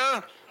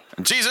Savior,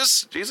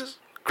 Jesus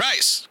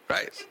Christ.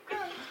 And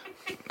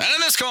in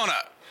this corner,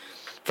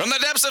 from the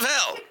depths of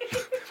hell,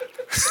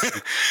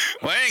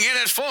 weighing in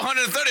at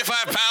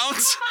 435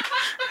 pounds,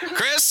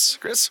 Chris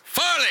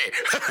Farley.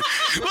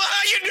 Well,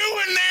 how you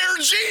doing there,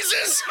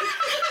 Jesus?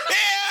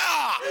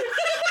 Yeah!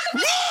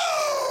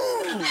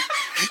 Woo!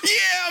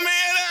 Yeah,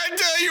 man, I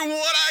tell you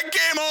what, I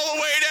came all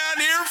the way down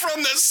here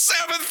from the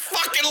 7th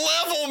fucking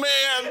level,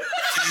 man.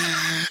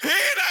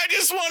 And I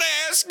just want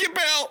to ask you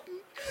about,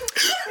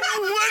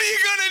 what are you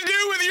going to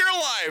do with your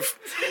life?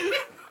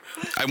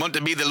 I want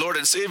to be the Lord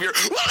and Savior.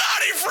 Well,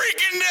 howdy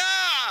freaking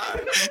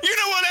you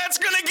know what that's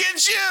gonna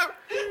get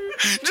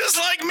you? Just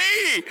like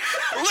me, living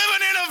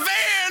in a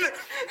van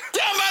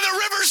down by the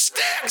river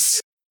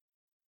Styx.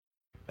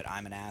 But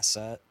I'm an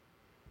asset.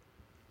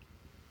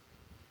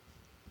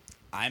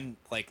 I'm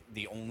like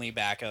the only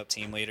backup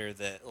team leader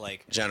that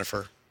like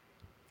Jennifer.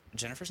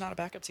 Jennifer's not a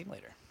backup team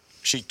leader.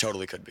 She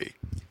totally could be.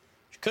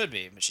 She could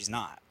be, but she's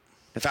not.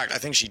 In fact, I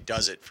think she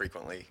does it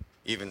frequently,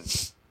 even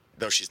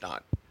though she's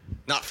not.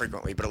 Not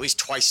frequently, but at least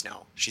twice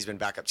now. She's been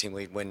backup team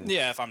lead when.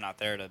 Yeah, if I'm not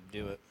there to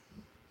do it.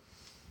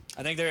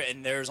 I think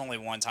there's only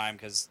one time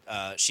because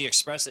she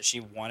expressed that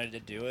she wanted to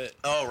do it.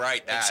 Oh, right.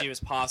 And That. she was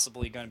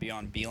possibly going to be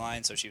on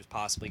Beeline, so she was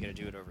possibly going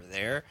to do it over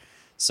there.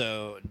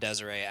 So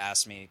Desiree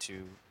asked me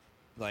to,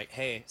 like,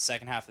 hey,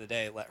 second half of the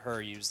day, let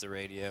her use the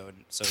radio.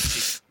 And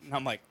so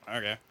I'm like,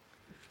 okay.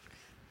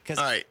 Because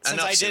All right,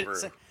 enough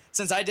Subaru.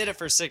 since I did it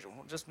for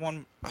just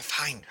one. Oh,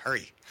 fine,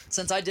 hurry.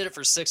 Since I did it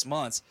for 6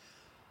 months,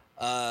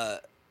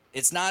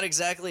 it's not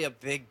exactly a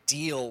big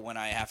deal when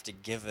I have to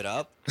give it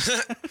up.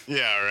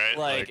 Yeah, right.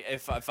 Like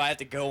if I have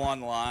to go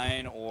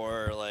online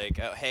or like,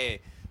 oh, hey,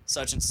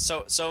 such and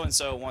so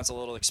wants a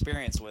little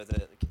experience with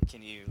it.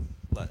 Can you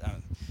let?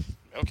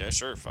 Okay,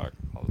 sure, fuck.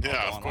 I'll Yeah, go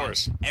of online.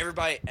 course.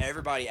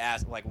 Everybody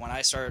asked. Like when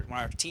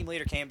our team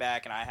leader came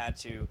back and I had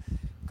to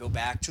go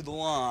back to the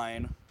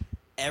line.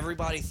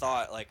 Everybody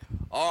thought like,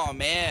 oh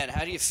man,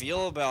 how do you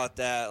feel about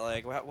that?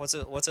 Like, what's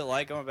it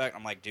like going back?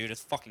 I'm like, dude,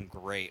 it's fucking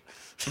great.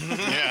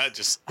 Yeah,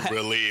 just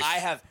relief. I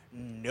have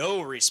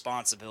no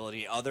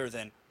responsibility other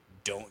than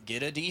don't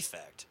get a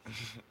defect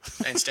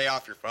And stay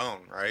off your phone,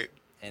 right?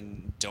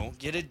 and don't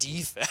get a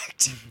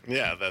defect.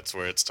 Yeah, that's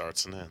where it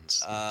starts and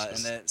ends. And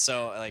then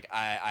so like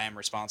I am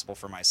responsible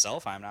for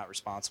myself. I'm not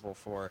responsible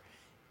for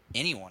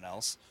anyone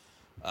else.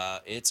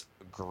 It's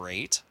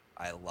great.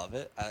 I love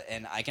it,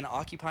 and I can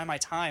occupy my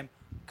time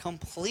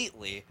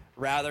completely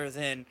rather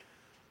than,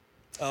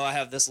 oh, I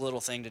have this little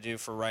thing to do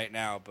for right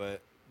now,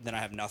 but then I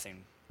have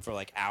nothing for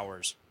like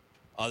hours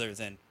other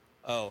than,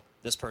 oh,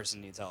 this person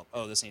needs help.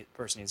 Oh,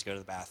 person needs to go to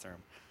the bathroom.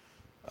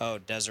 Oh,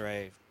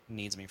 Desiree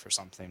needs me for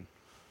something.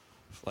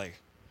 Like,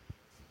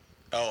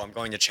 Oh, I'm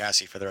going to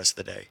chassis for the rest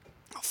of the day.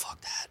 oh, fuck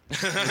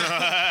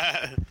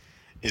that.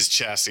 Is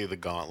Chassis the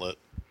gauntlet?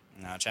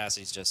 No,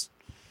 Chassie's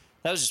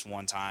that was just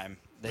one time.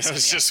 They That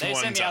was just they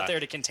one sent me out time. there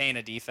to contain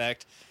a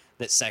defect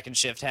that second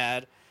shift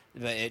had,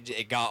 but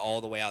it got all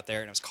the way out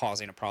there and it was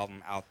causing a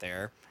problem out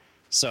there.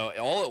 So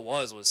all it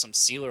was some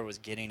sealer was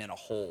getting in a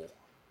hole,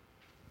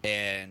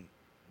 and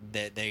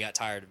they got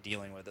tired of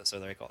dealing with it. So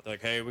they're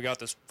like, hey, we got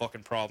this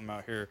fucking problem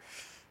out here.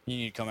 You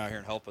need to come out here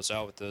and help us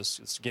out with this.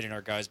 It's getting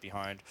our guys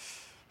behind.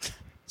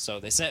 So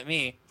they sent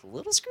me a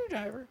little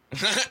screwdriver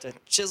to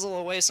chisel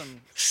away some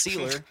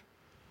sealer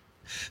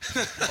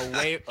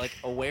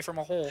away from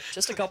a hole,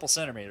 just a couple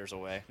centimeters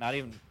away. Not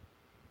even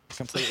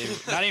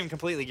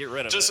completely get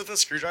rid of Just it. with a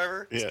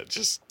screwdriver? Yeah,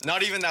 just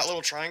Not even that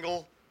little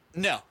triangle?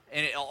 No,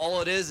 and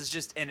all it is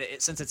just, and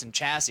since it's in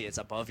chassis, it's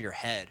above your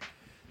head.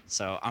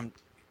 So I'm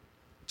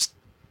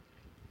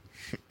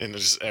and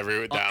just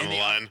every down in the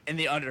line. in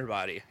the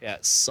underbody. Yeah,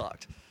 it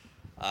sucked.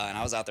 And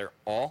I was out there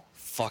all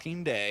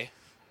fucking day.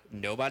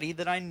 Nobody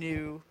that I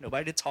knew,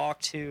 nobody to talk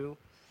to.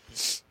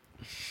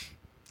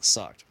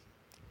 Sucked.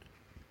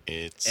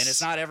 And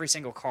it's not every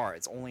single car.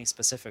 It's only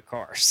specific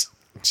cars.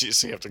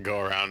 So you have to go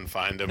around and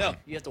find them. No,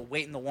 you have to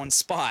wait in the one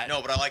spot. No,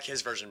 but I like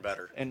his version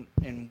better. And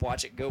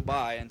watch it go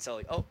by until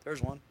like, oh,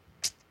 there's one.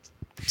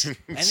 And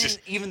then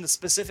even the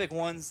specific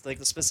ones, like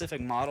the specific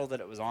model that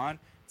it was on,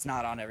 it's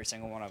not on every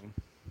single one of them.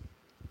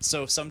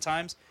 So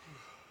sometimes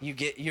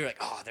you're like,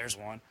 oh, there's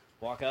one.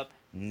 Walk up,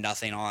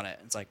 nothing on it.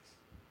 It's like,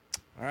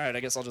 all right, I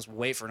guess I'll just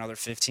wait for another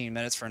 15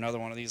 minutes for another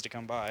one of these to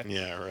come by.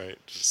 Yeah, right.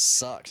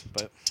 Sucked,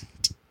 but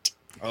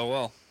oh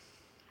well.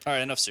 All right,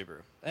 enough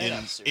Subaru.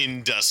 Enough Subaru.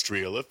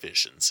 Industrial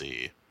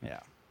efficiency. Yeah.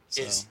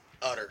 So, It's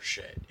utter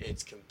shit.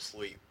 It's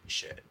complete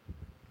shit.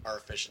 Our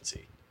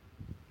efficiency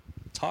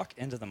talk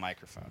into the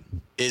microphone.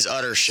 is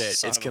utter shit.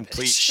 Son It's of a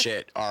complete bitch.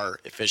 shit. Our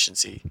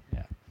efficiency.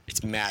 Yeah.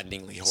 It's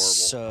maddeningly horrible.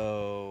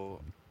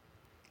 So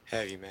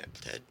Have you met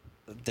Ted?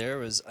 there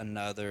was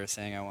another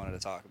thing I wanted to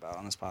talk about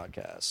on this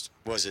podcast.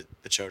 Was it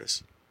the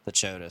Chodas? The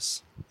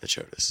CHOTUS. The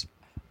Chodas.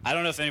 I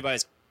don't know if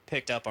anybody's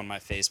picked up on my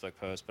Facebook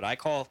post, but I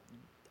call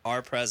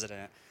our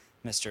president,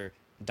 Mr.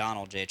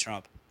 Donald J.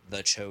 Trump,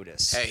 the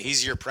CHOTUS. Hey,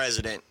 he's your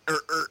president.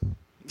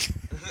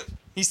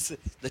 He's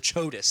the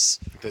CHOTUS.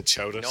 The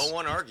CHOTUS. No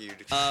one argued.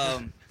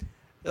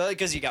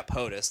 Because you got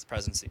POTUS, the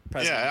president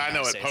of Yeah, the I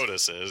know what United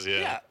States. POTUS is. Yeah.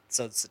 Yeah,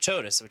 so it's the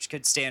CHOTUS, which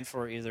could stand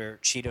for either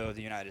Cheeto of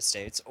the United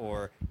States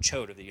or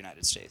Chode of the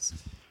United States.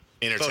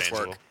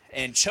 Interchangeable. work.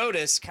 And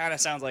CHOTUS kind of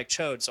sounds like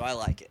Chode, so I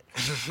like it.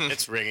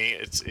 It's ringy.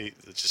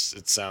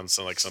 It sounds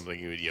like something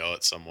you would yell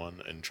at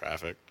someone in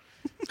traffic.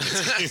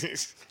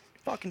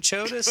 Fucking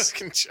CHOTUS.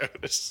 Fucking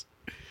CHOTUS.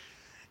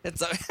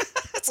 It's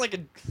like a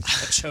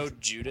Chode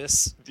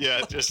Judas.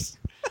 Yeah, just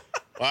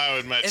why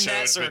would my In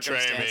that chode betray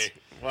me? circumstance.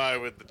 Why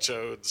would the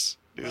chodes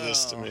do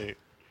this to Oh. me?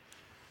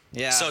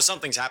 Yeah. So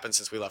something's happened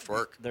since we left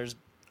work. there's.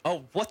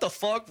 Oh, what the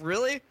fuck?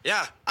 Really?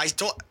 Yeah,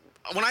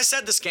 when I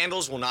said the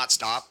scandals will not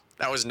stop,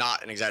 that was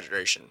not an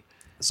exaggeration.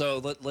 So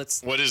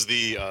let's What is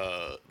the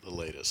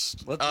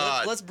latest?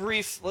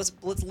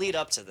 let's lead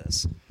up to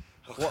this.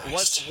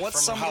 What's From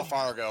some how of-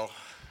 far ago?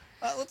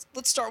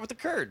 let's start with the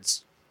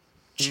Kurds.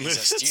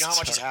 Jesus, do you know how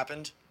much has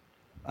happened?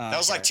 That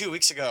was like okay. 2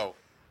 weeks ago.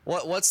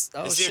 What's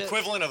oh It's shit. the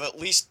equivalent of at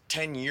least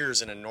 10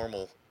 years in a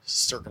normal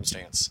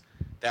circumstance.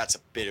 That's a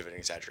bit of an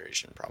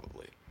exaggeration,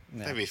 probably.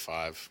 Yeah. Maybe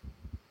 5.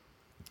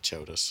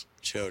 Chodas.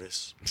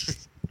 Chodas.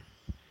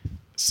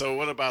 So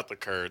what about the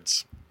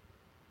Kurds?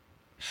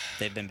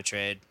 They've been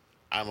betrayed.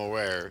 I'm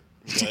aware,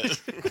 but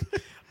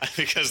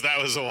because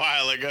that was a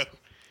while ago.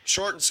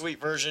 Short and sweet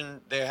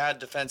version, they had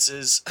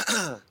defenses.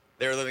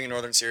 They were living in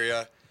northern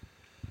Syria.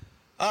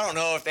 I don't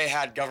know if they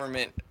had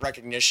government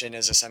recognition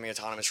as a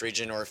semi-autonomous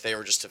region or if they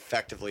were just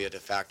effectively a de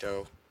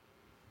facto.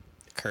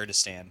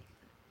 Kurdistan.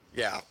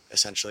 Yeah,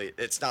 essentially,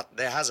 it's not.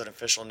 It has an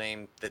official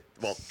name that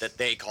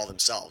they call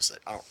themselves.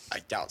 I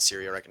doubt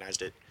Syria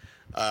recognized it.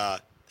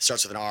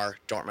 Starts with an R.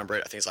 Don't remember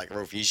it. I think it's like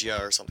Rovizia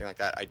or something like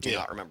that. I do Yeah.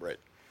 not remember it.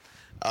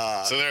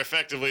 So they're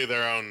effectively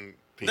their own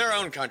people. Their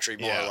own country,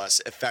 more Yeah. or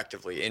less,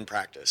 effectively in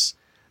practice.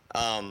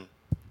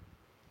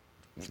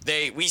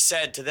 We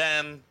said to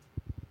them,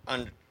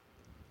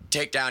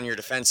 take down your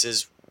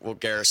defenses. We'll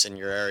garrison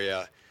your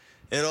area.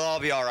 It'll all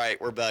be all right.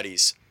 We're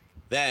buddies.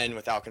 Then,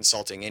 without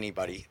consulting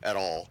anybody at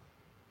all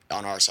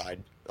on our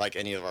side, like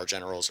any of our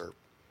generals or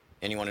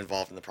anyone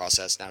involved in the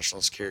process,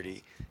 national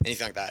security,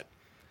 anything like that,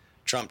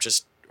 Trump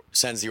just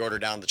sends the order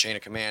down the chain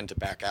of command to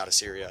back out of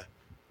Syria.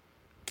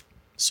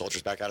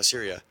 Soldiers back out of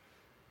Syria.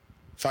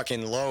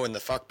 Fucking lo and the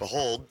fuck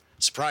behold,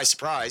 surprise,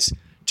 surprise,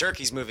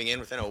 Turkey's moving in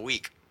within a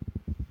week.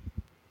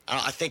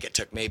 I think it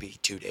took maybe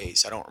 2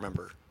 days. I don't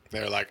remember.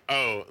 They're like,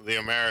 oh, the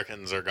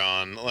Americans are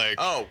gone. Like,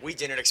 Oh, we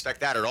didn't expect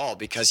that at all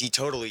because he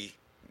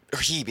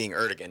being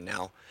Erdogan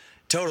now,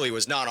 totally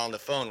was not on the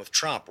phone with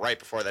Trump right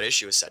before that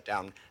issue was set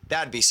down.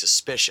 That'd be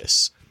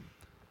suspicious.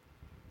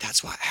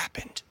 That's what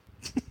happened.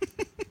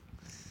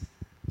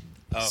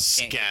 Oh,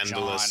 can't hear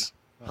scandalous.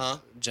 John. Huh?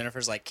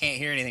 Jennifer's like, can't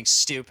hear anything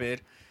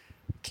stupid.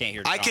 Can't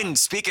hear John. I can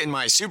speak in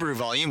my Subaru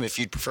volume if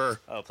you'd prefer.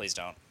 Oh, please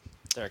don't.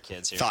 There are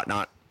kids here. Thought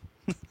not.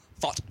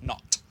 Thought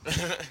not.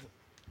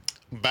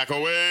 Back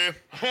away.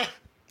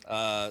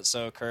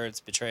 So Kurds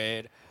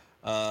betrayed.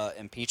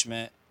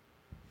 Impeachment.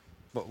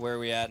 But where are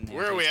we at?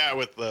 Where are we at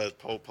with the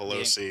whole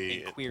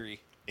Pelosi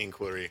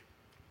inquiry?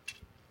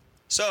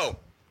 So,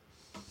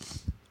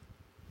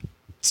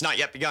 it's not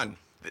yet begun.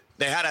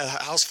 They had a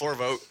House floor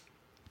vote,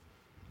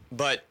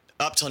 but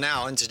up till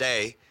now and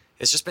today,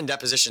 it's just been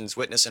depositions,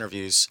 witness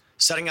interviews,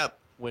 setting up.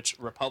 Which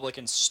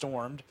Republicans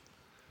stormed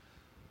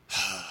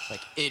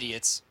like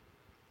idiots.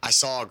 I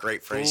saw a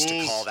great phrase to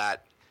Fools. call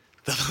that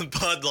the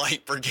Bud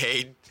Light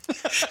Brigade.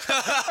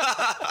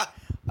 I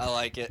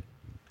like it.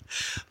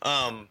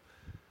 God,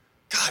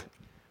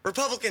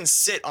 Republicans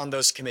sit on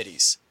those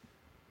committees.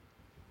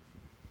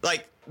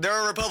 Like, there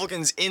are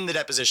Republicans in the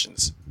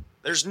depositions.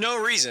 There's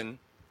no reason,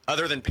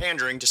 other than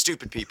pandering to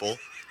stupid people.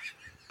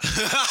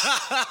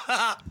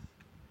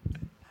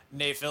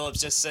 Nate Phillips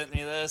just sent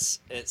me this.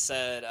 It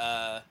said,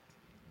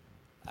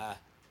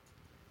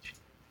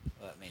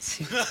 let me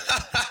see.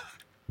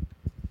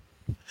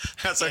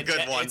 That's a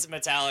good one. It's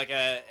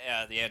Metallica,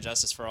 the And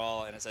Justice for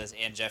All, and it says,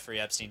 and Jeffrey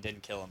Epstein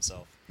didn't kill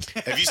himself.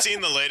 Have you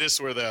seen the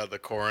latest where the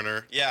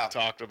coroner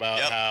talked about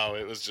how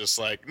it was just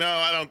like, no,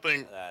 I don't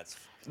think.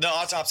 The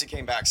autopsy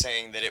came back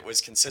saying that it was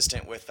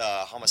consistent with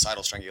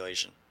homicidal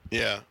strangulation.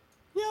 Yeah.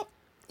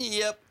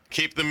 Yep.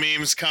 Keep the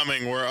memes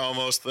coming. We're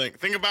almost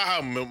think about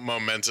how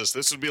momentous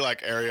this would be.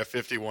 Like Area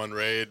 51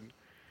 raid.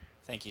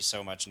 Thank you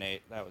so much,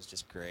 Nate. That was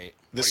just great.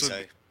 This would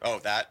say. Oh,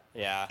 that.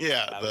 Yeah.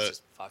 Yeah. That was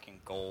just fucking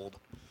gold.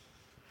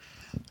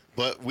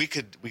 But we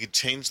could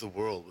change the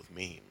world with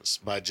memes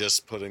by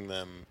just putting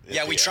them.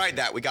 Yeah, we tried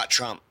that. We got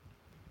Trump.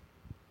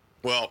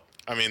 Well,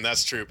 I mean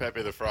that's true.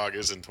 Pepe the Frog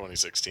is in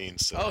 2016.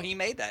 So. Oh, he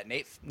made that.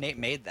 Nate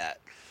made that.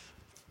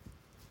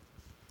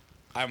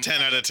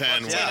 10 out of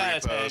 10. 10 out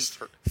of 10.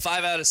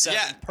 5 out of 7.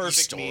 Yeah,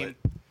 Perfect meme. it.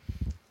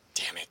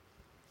 Damn it.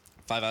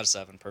 5 out of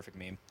 7. Perfect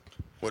meme.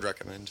 Would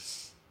recommend.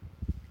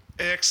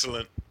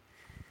 Excellent.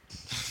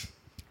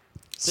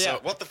 So,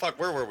 what the fuck?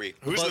 Where were we?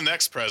 Who's the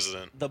next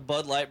president? The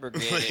Bud Light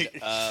Brigade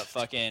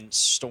fucking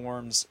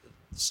storms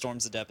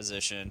the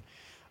deposition,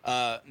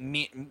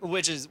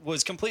 which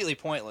was completely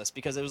pointless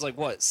because it was like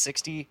what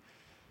 60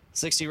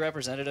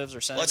 representatives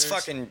or senators.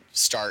 Let's fucking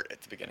start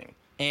at the beginning.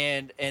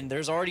 And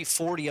there's already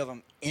 40 of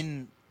them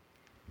in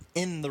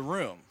the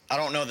room. I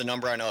don't know the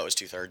number. I know it was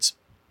 2/3.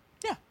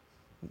 Yeah.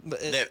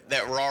 But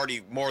that were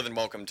already more than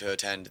welcome to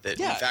attend. That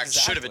Yeah, in fact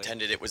should have exactly.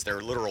 attended. It was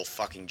their literal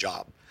fucking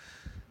job.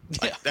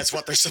 Yeah. That's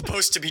what they're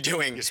supposed to be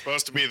doing. You're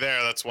supposed to be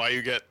there. That's why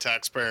you get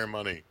taxpayer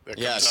money that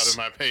comes Yes. out of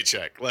my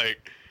paycheck.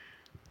 Like,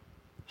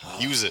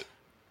 use it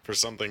for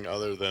something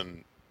other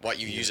than what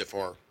you use it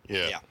for.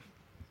 Yeah.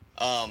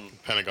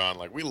 Pentagon,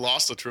 like, we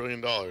lost $1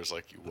 trillion.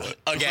 Like, you what?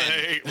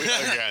 Again.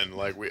 Again.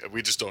 Like,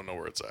 we just don't know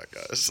where it's at,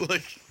 guys.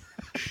 Like,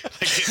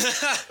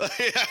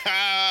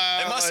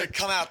 It must have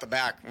come out the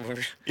back.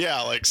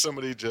 Yeah, like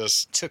somebody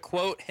just. To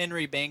quote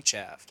Henry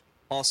Bankchaft,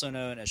 also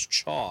known as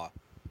Chaw.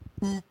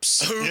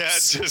 Oops. Yeah,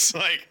 just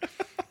like,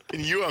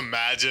 can you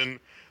imagine?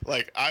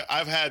 Like,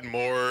 I've had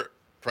more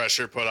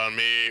pressure put on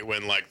me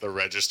when like the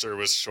register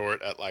was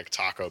short at like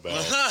Taco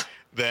Bell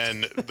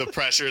than the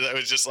pressure that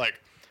was just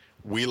like,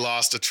 we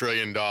lost $1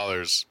 trillion.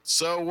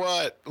 So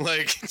what?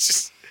 Like,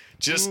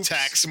 just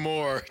tax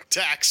more.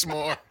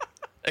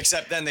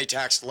 Except then they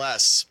taxed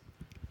less.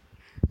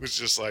 It was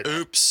just like,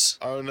 oops.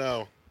 Oh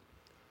no.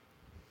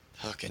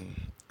 Fucking.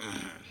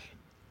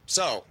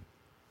 So.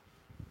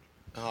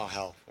 Oh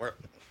hell.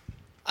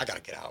 I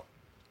gotta get out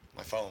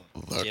my phone.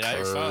 Get out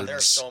your phone. There are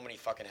so many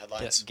fucking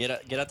headlines. Get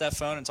out that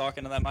phone and talk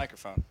into that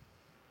microphone.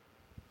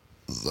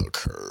 The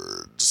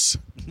Kurds.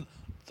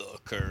 The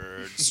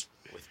Kurds.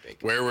 With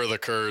bacon. Where were the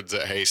Kurds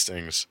at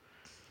Hastings?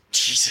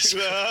 Jesus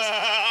Christ.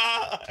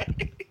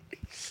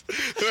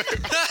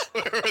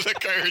 Where were the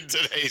Kurds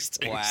at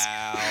Hastings?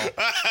 Wow.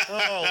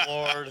 Oh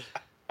Lord.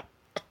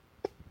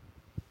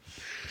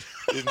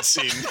 Didn't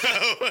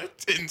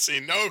see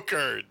no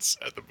Kurds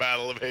at the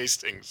Battle of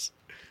Hastings.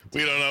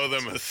 We don't owe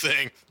them a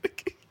thing.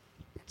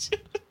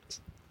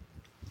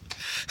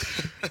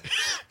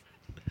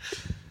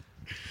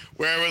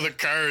 Where were the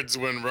Kurds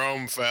when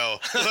Rome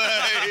fell?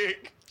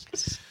 Like,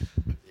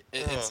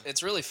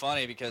 It's really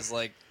funny because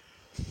like,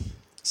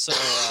 so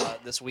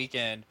this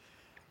weekend,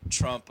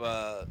 Trump.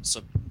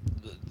 So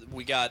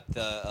we got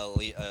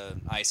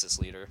the ISIS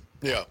leader.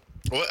 yeah.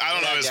 Well, I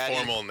don't know his Baghdadi.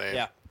 formal name.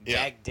 Yeah.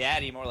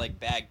 Baghdadi, more like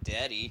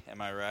Baghdadi.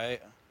 Am I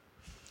right?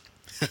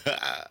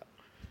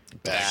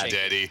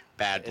 Baghdadi.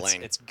 Bad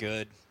bling. It's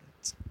good.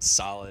 It's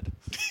solid.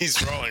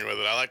 He's rolling with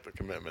it. I like the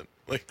commitment.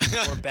 Like,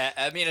 Or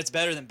I mean, it's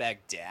better than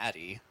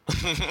Baghdadi.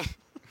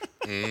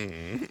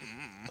 Did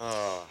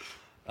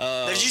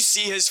you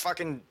see his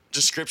fucking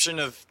description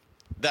of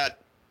that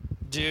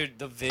Dude,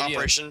 the video.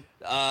 operation?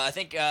 I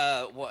think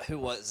who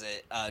was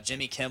it?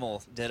 Jimmy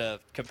Kimmel did a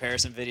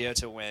comparison video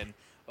to when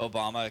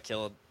Obama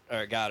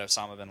got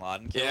Osama bin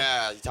Laden killed.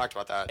 Yeah, you talked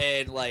about that.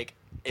 And like,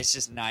 it's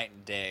just night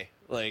and day.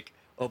 Like,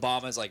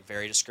 Obama's like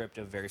very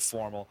descriptive, very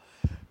formal.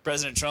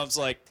 President Trump's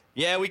like,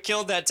 yeah, we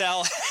killed that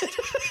towel.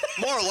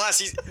 More or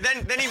less.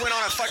 Then he went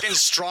on a fucking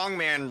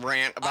strongman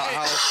rant about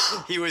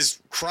how he was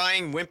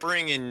crying,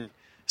 whimpering, and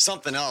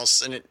something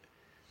else. And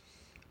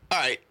all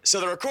right,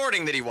 so the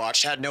recording that he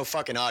watched had no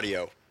fucking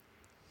audio.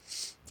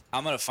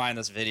 I'm gonna find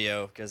this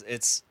video because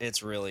it's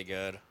really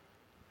good.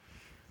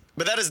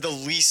 But that is the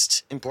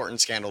least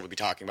important scandal to be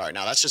talking about right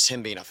now. That's just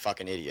him being a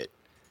fucking idiot.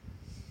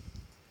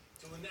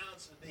 To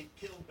announce that they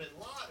killed Bin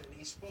Laden,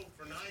 he spoke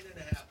for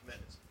 9.5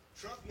 minutes.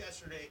 Trump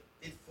yesterday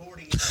did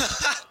 40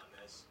 minutes on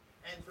this.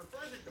 And for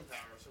further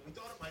comparison, we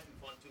thought it might be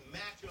fun to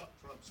match up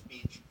Trump's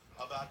speech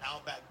about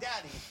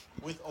al-Baghdadi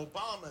with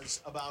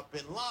Obama's about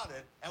Bin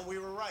Laden, and we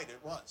were right, it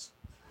was.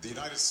 The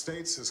United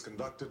States has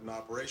conducted an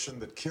operation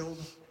that killed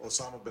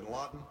Osama bin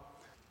Laden.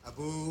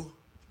 Abu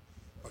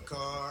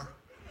Bakr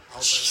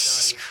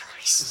al-Baghdadi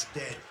is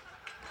dead.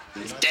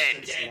 The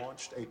United States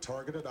launched a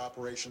targeted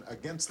operation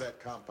against that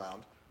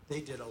compound. They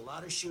did a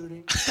lot of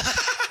shooting, and they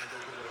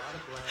did a lot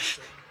of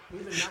blasting.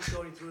 Even not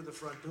going through the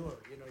front door.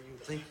 You know, you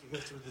think you go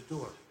through the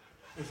door.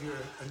 If you're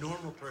a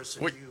normal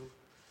person, you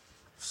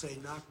say,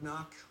 knock,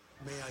 knock,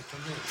 may I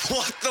come in?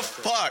 What the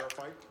fuck?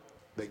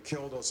 They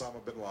killed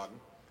Osama bin Laden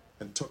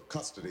and took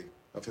custody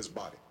of his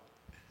body.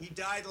 He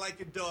died like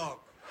a dog.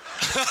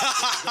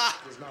 That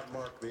does not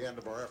mark the end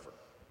of our effort.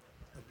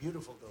 A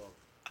beautiful dog.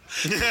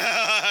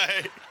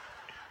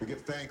 We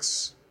give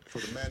thanks for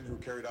the men who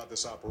carried out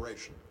this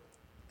operation.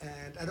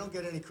 And I don't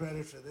get any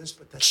credit for this,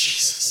 but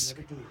that's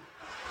okay. I never do.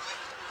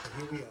 But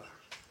here we are.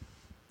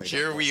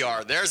 Here we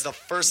are. There's the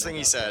first thing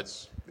he said.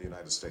 The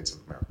United States of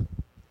America.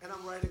 And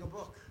I'm writing a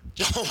book.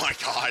 Oh my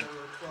God. I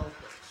wrote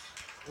 12 books.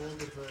 All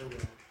did very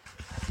well.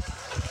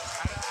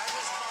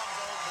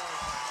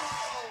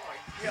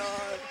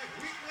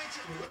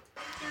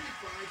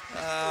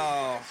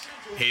 Oh.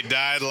 He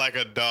died like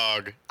a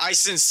dog. I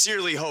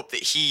sincerely hope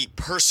that he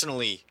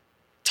personally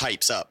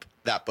types up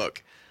that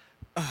book.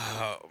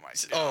 Oh my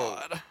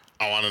God.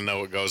 I want to know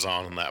what goes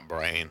on in that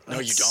brain. No,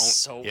 you don't.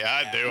 So Yeah,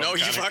 I do. No, I'm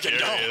you kinda fucking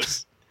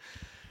curious.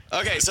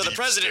 don't. Okay, so the deep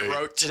president state.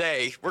 wrote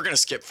today, we're going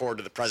to skip forward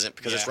to the present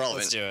because it's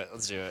relevant.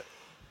 Let's do it.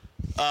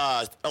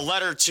 A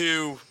letter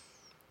to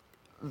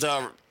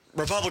the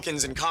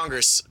Republicans in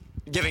Congress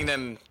giving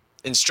them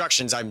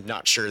instructions. I'm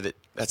not sure that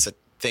that's a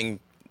thing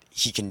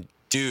he can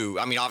do.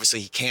 I mean, obviously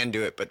he can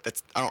do it,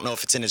 but I don't know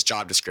if it's in his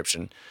job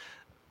description.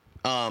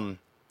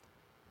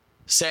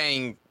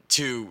 Saying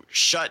to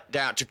shut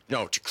down,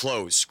 to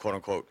close, quote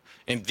unquote,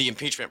 in the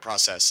impeachment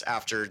process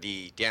after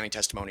the damning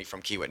testimony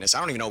from key witness. I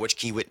don't even know which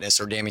key witness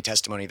or damning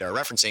testimony they're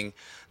referencing.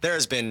 There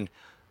has been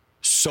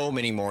so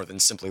many more than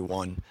simply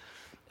one.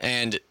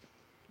 And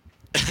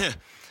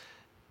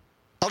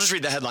I'll just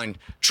read the headline.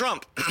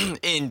 Trump,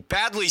 in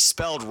badly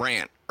spelled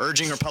rant,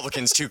 urging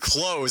Republicans to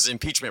close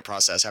impeachment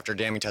process after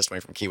damning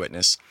testimony from key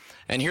witness.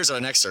 And here's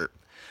an excerpt.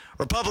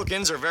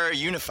 Republicans are very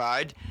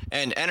unified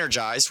and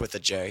energized with a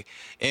J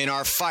in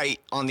our fight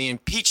on the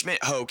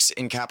impeachment hoax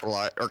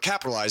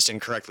capitalized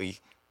incorrectly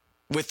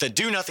with the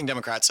do-nothing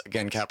Democrats,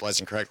 again, capitalized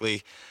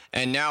incorrectly,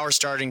 and now are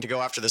starting to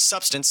go after the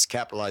substance,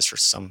 capitalized for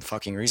some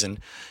fucking reason,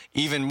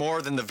 even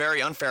more than the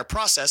very unfair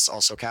process,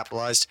 also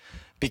capitalized,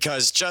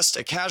 because just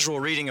a casual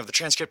reading of the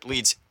transcript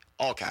leads,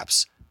 all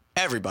caps,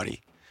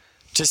 everybody,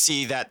 to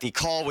see that the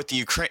call with the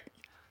Ukraine...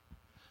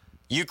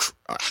 I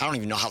don't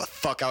even know how the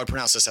fuck I would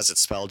pronounce this as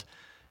it's spelled.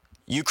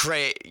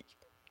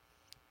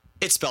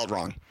 It's spelled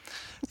wrong.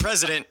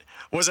 President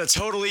was a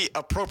totally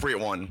appropriate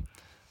one.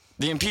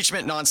 The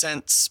impeachment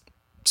nonsense,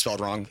 spelled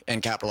wrong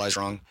and capitalized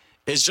wrong,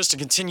 is just a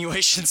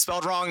continuation,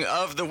 spelled wrong,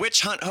 of the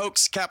witch hunt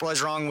hoax,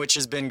 capitalized wrong, which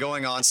has been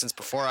going on since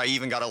before I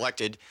even got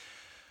elected.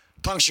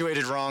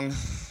 Punctuated wrong.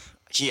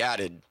 He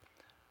added,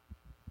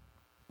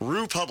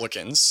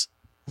 Republicans.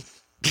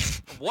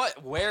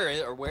 What? Where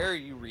are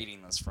you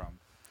reading this from?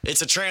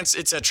 It's a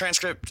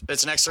transcript.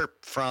 It's an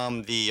excerpt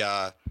from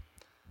the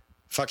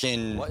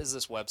fucking. What is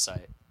this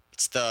website?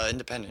 It's the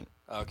Independent.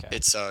 Okay.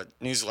 It's a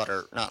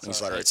newsletter, not So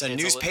newsletter. It's a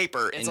it's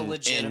newspaper. It's a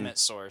legitimate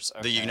source. The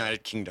Okay.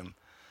 United Kingdom.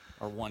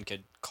 Or one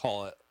could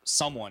call it.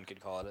 Someone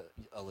could call it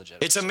a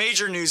legitimate. It's a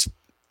major news.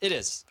 It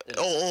is.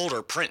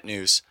 Older print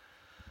news.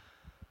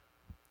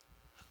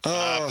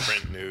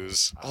 Print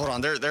news. Hold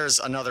on. There's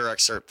another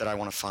excerpt that I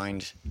want to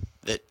find.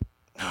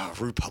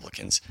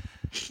 Republicans.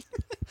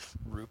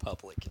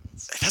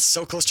 Republicans. That's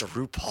so close to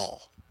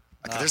RuPaul.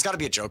 Like, there's got to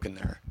be a joke in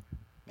there.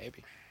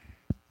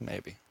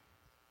 Maybe.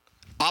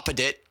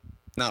 Opposite.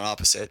 Not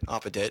opposite.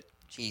 Opposite.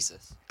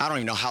 Jesus. I don't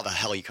even know how the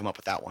hell you come up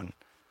with that one.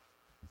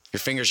 Your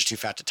fingers are too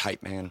fat to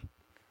type, man.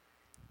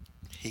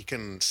 He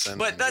can send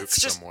But a that's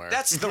nuke just somewhere.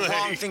 that's the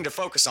wrong thing to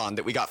focus on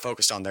that we got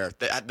focused on there.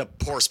 The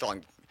poor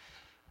spelling.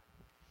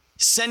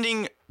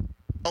 Sending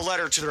a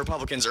letter to the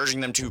Republicans urging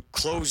them to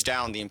close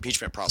down the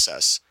impeachment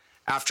process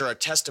after a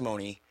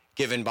testimony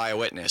given by a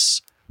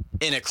witness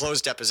in a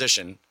closed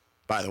deposition,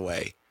 by the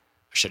way,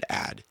 I should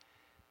add.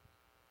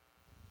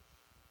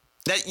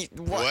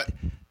 What?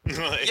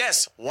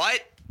 Yes,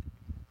 what?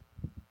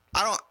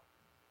 I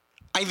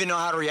even know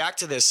how to react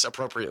to this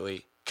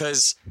appropriately,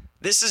 because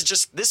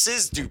this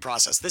is due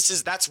process.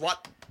 That's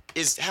what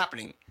is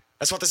happening.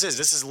 That's what this is.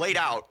 This is laid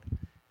out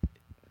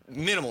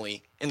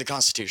minimally in the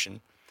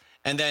Constitution.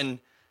 And then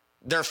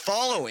they're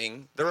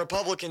following the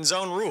Republicans'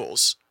 own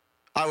rules,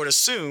 I would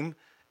assume,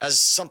 as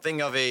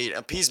something of an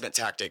appeasement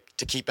tactic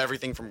to keep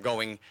everything from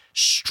going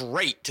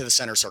straight to the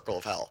center circle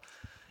of hell.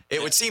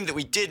 It would seem that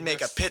we did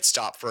make a pit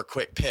stop for a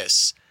quick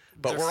piss,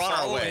 but we're on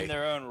our way. They're following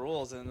their own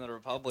rules, and the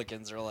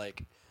Republicans are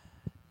like,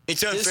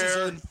 It's "This unfair.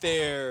 is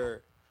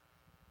unfair."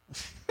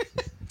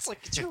 It's like,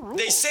 it's your rules.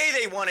 They say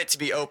they want it to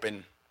be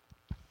open,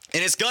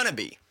 and it's gonna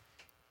be.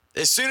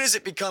 As soon as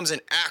it becomes an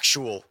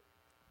actual,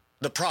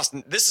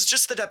 this is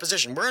just the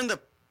deposition. We're in the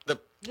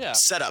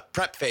setup,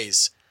 prep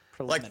phase.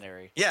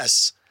 Preliminary.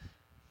 Yes.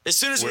 As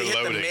soon as we We're hit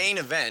loading. the main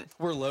event,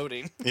 We're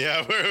loading.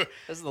 Yeah,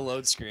 This is the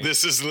load screen.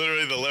 this is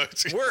literally the load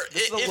screen.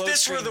 This is the if load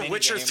this were screen The mini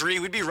Witcher game. 3,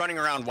 we'd be running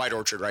around White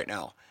Orchard right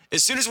now.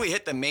 As soon as we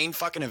hit the main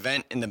fucking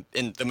event in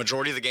the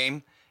majority of the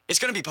game, it's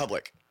going to be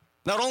public.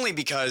 Not only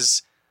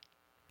because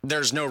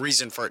there's no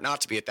reason for it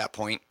not to be at that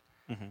point,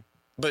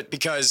 but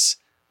because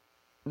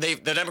the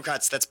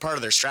Democrats, that's part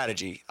of their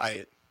strategy,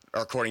 or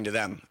according to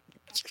them.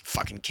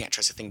 Fucking can't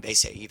trust a thing they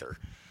say either.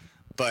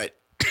 But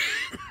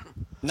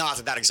not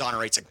that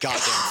exonerates a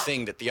goddamn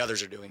thing that the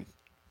others are doing.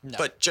 No.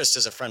 But just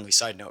as a friendly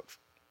side note,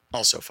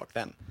 also fuck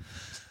them.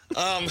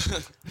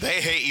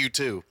 They hate you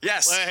too.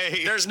 Yes,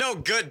 Like, there's no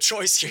good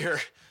choice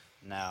here.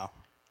 No.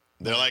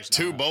 they're like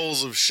two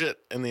bowls of shit,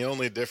 and the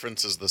only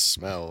difference is the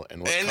smell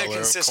and what And the color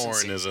of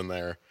consistency. corn is in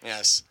there.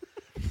 Yes.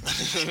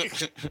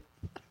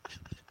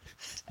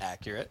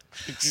 Accurate.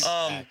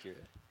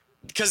 Accurate.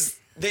 Because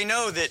they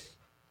know that,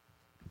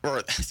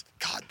 or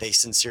God, they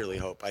sincerely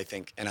hope, I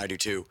think, and I do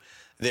too,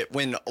 that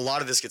when a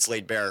lot of this gets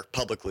laid bare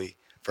publicly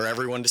for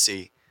everyone to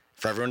see,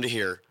 for everyone to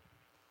hear,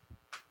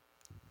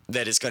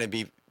 that it's going to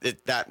be,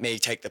 that may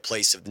take the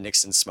place of the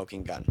Nixon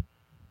smoking gun.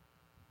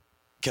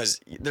 Because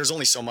there's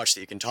only so much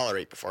that you can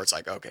tolerate before it's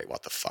like, okay,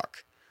 what the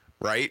fuck,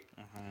 right?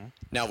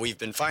 Now, we've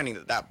been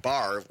finding that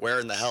bar, where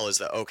in the hell is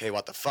the okay,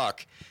 what the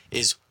fuck,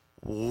 is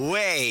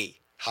way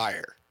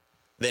higher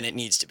than it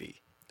needs to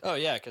be. Oh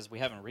yeah, because we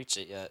haven't reached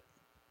it yet.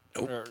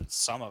 Nope. Or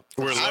some of.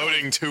 We're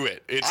loading to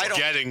it. It's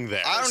getting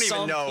there. I don't even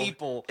Some know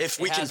people, if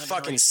it we can hasn't been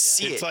fucking reached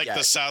see yet. it It's like yet.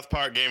 the South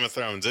Park Game of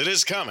Thrones. It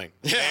is coming.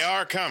 Yeah. They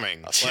are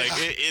coming. Like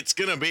it's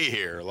gonna be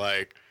here.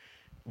 Like,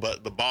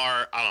 but the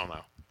bar, I don't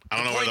know. I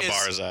don't know where point the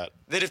bar is at.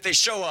 That if they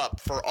show up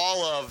for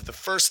all of the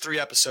first 3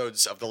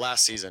 episodes of the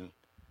last season,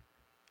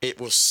 it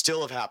will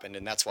still have happened,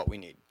 and that's what we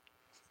need.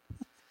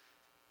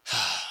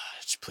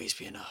 Just please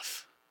be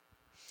enough.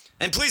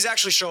 And please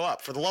actually show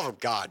up, for the love of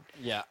God.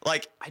 Yeah.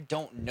 Like, I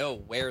don't know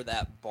where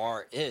that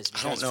bar is.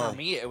 I don't Because know. for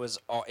me,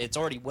 it's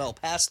already well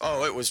past the bar.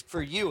 Oh, it was.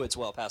 For you, it's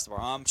well past the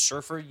bar. I'm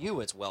sure for you,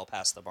 it's well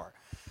past the bar.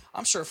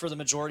 I'm sure for the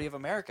majority of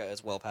America,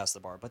 it's well past the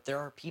bar. But there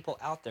are people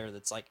out there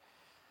that's like,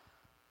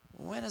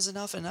 when is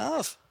enough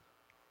enough?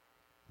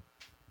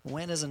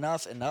 When is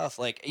enough enough?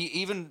 Like,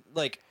 even,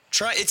 like...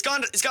 It's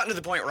gotten to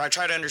the point where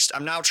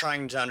I'm now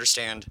trying to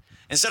understand,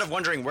 instead of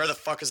wondering where the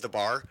fuck is the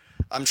bar,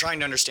 I'm trying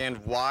to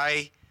understand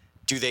why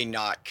do they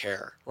not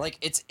care? Like,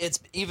 it's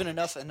even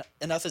enough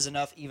is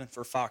enough even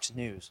for Fox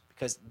News,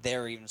 because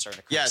they're even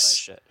starting to criticize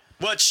shit.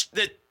 Which,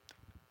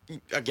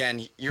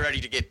 again, you're ready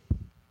to get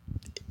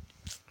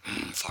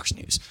Fox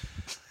News.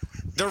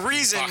 The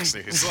reason Fox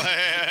News.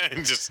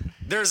 Just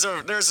there's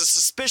a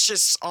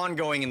suspicious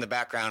ongoing in the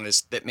background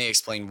that may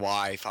explain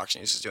why Fox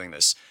News is doing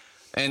this.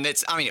 And so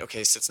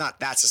it's not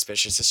that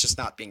suspicious. It's just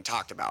not being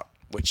talked about,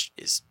 which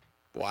is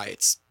why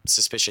it's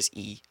suspicious,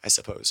 I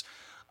suppose.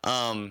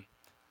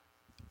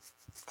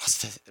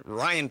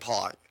 Ryan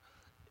Paul.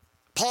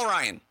 Paul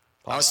Ryan.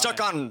 I was stuck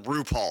on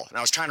RuPaul, and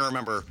I was trying to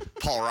remember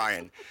Paul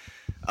Ryan.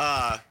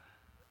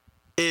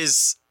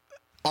 He's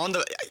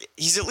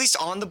at least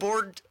on the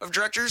board of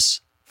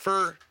directors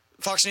for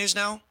Fox News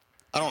now.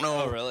 I don't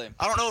know. Oh, really?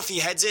 I don't know if he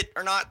heads it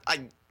or not.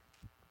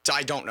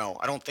 I don't know.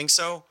 I don't think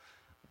so.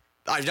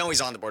 I know he's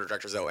on the board of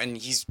directors, though, and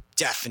he's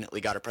definitely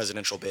got a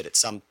presidential bid at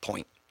some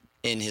point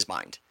in his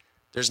mind.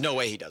 There's no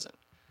way he doesn't.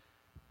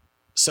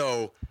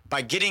 So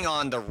by getting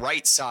on the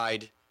right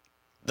side,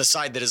 the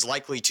side that is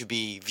likely to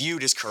be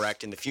viewed as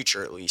correct in the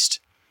future, at least,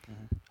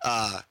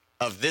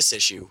 of this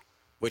issue,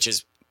 which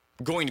is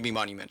going to be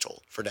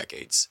monumental for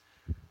decades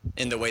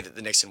in the way that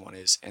the Nixon one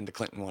is and the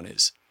Clinton one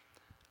is,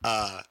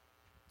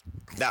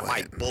 that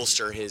might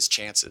bolster his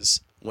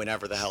chances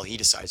whenever the hell he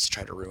decides to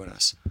try to ruin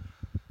us.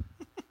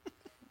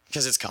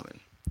 Because it's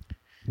coming.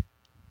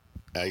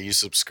 you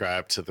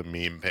subscribe to the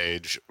meme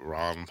page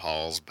Ron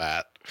Paul's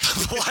bat.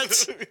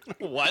 What?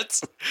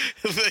 What?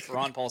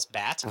 Ron Paul's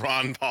bat?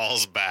 Ron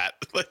Paul's bat.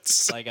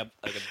 Let's like a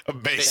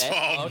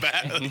baseball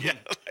bat? bat. Okay. Yeah,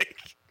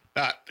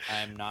 like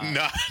I'm not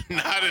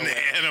an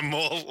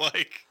animal.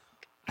 Like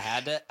I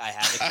had to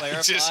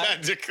clarify. Just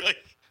had to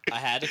I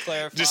had to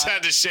clarify. Just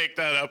had to shake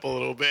that up a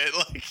little bit.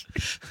 Like,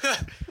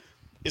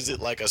 is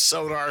it like a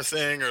sonar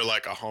thing or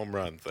like a home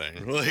run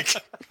thing? Like,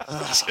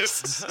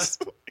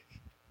 just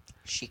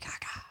Chicago.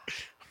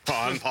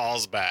 Ron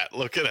Paul's bat.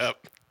 Look it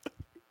up.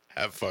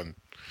 Have fun.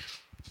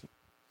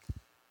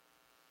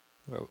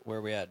 Where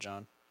are we at,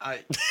 John?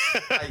 I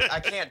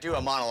can't do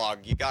a monologue.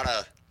 You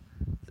gotta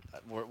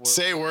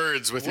say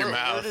words with your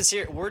mouth.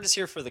 We're just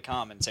here for the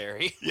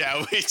commentary.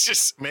 Yeah,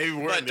 maybe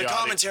we're. But in the audience.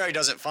 commentary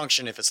doesn't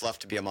function if it's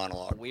left to be a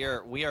monologue. We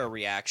are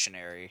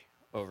reactionary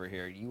over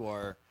here. You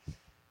are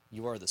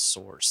the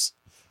source.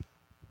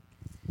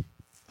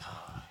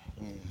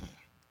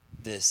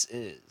 This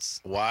is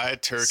Why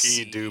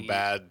turkey do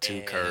bad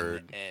to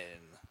curd?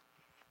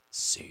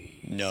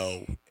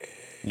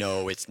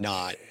 No, it's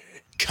not.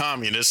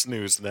 Communist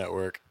News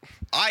Network.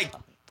 I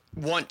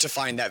want to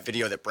find that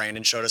video that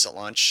Brandon showed us at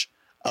lunch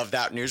of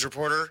that news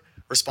reporter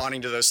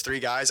responding to those three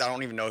guys. I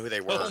don't even know who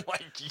they were. Oh my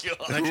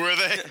god. Who were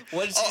they?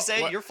 What did she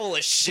say? what? You're full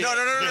of shit. No.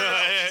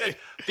 He said,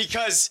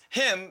 because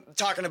him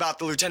talking about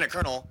the lieutenant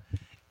colonel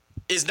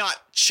is not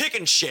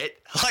chicken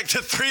shit like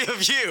the three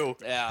of you.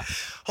 Yeah.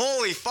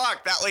 Holy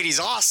fuck, that lady's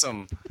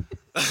awesome.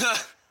 I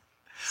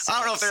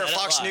don't know if they were Said it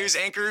Fox live. News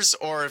anchors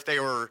or if they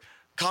were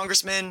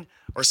congressmen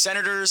or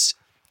senators.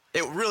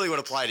 It really would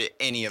apply to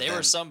any of They them.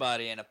 were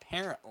somebody, and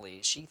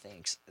apparently she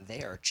thinks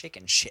they are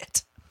chicken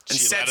shit. And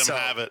She said let him so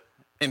have it.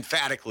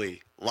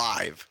 emphatically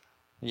live.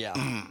 Yeah.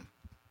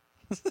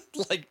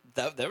 Like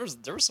that. There was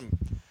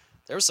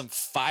some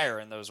fire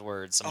in those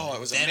words. Some Oh, it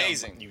was venom.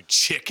 amazing. You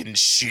chicken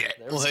shit.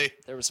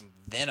 There was some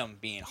venom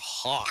being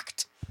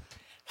hawked.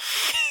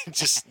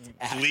 Just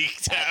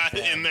leaked out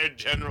in their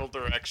general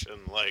direction.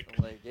 Like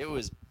it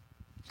was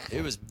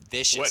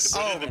vicious.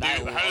 what did and the I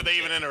dude, how did loved they it.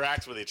 even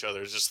interact with each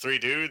other? It's just three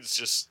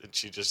dudes.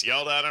 She just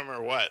yelled at him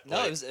or what? No,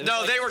 Like- it was No,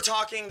 like- they were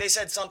talking. They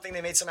said something. They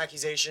made some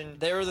accusation.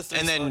 They were the three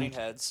and then- floating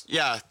heads.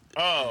 Yeah.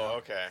 Oh,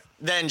 okay.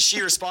 Then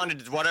she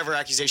responded to whatever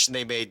accusation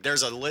they made.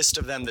 There's a list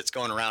of them that's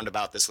going around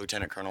about this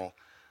lieutenant colonel.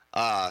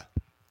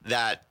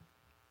 That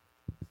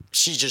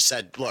she just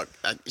said, look,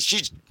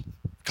 she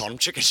called him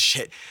chicken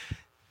shit,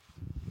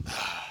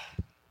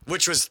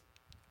 which was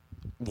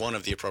one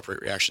of the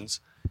appropriate reactions,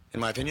 in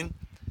my opinion.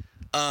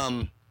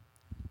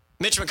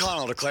 Mitch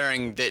McConnell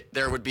declaring that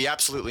there would be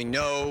absolutely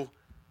no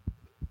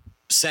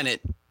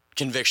Senate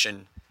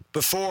conviction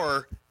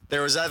before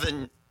there was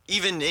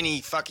even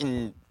any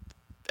fucking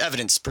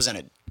evidence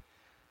presented.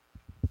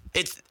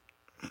 It's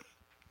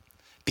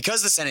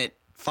because the Senate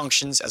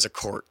functions as a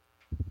court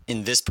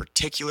in this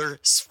particular,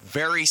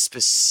 very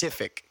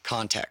specific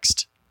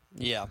context.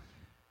 Yeah.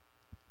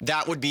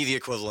 That would be the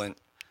equivalent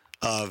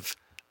of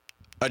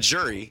a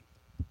jury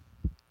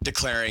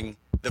declaring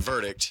the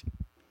verdict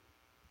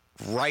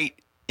right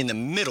in the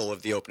middle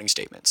of the opening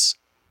statements.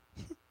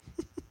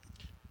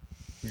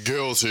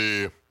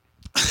 Guilty.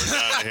 We're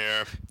done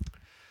here.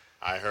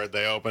 I heard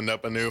they opened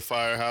up a new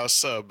Firehouse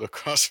sub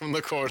across from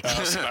the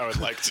courthouse, and I would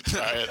like to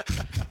try it.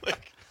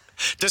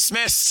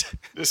 Dismissed.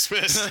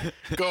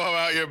 Go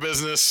about your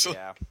business.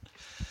 Yeah.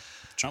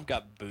 Trump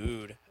got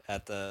booed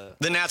at the.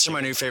 The Nats are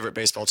my new favorite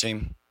baseball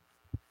team.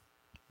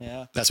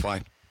 Yeah. That's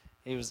why.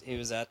 He was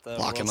at the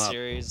Lock him World up.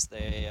 Series.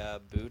 They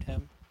booed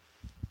him,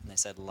 and they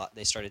said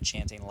they started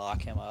chanting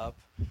 "Lock him up."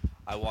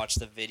 I watched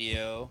the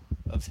video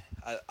of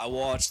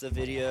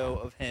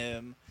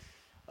him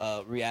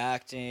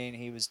reacting.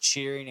 He was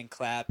cheering and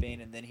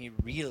clapping, and then he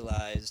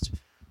realized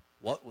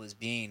what was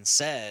being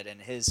said,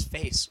 and his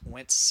face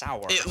went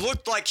sour. It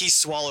looked like he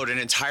swallowed an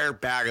entire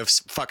bag of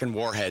fucking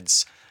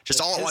warheads just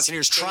all at once, and he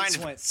was trying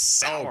to. Went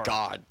sour. Oh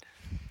God!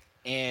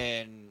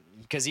 And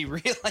because he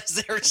realized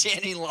they were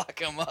chanting "Lock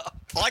him up."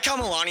 I like how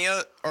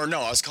Melania, or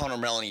no, I was calling her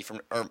Melanie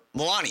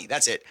Melanie.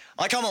 That's it.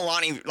 I like how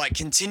Melanie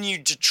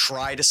continued to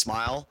try to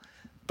smile,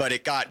 but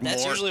it got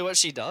That's more. usually what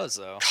she does,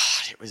 though.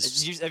 God, it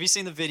was. Have you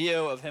seen the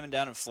video of him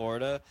down in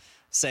Florida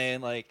saying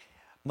like,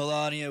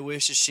 Melania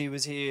wishes she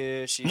was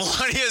here.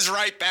 Melania's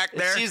right back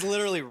there. She's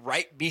literally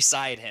right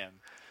beside him,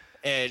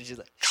 and she's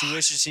like, she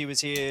wishes she was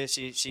here.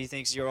 She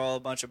thinks you're all a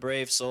bunch of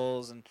brave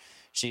souls, and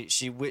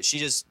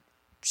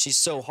she's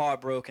so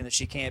heartbroken that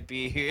she can't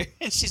be here.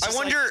 And she's. I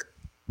wonder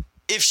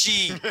if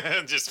she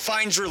Just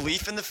finds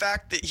relief in the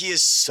fact that he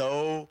is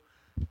so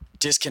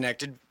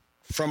disconnected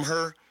from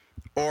her,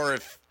 or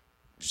if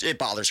it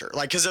bothers her.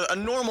 Like, because a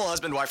normal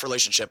husband-wife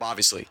relationship,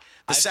 obviously,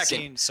 I've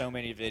seen so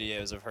many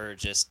videos of her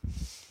just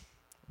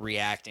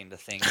reacting to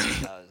things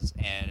he does,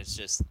 and it's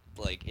just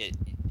like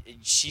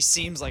she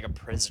seems like a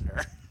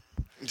prisoner.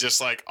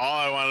 Just like all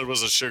I wanted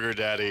was a sugar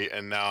daddy,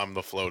 and now I'm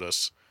the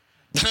FLOTUS.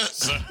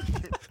 So,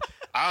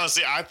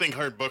 honestly, I think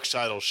her book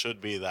title should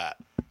be that.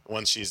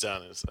 Once she's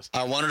done, is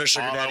I wanted a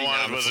sugar all daddy. I now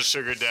wanted I'm was a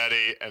sugar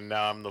daddy, and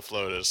now I'm the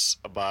FLOTUS.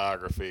 A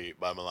biography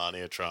by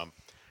Melania Trump,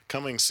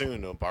 coming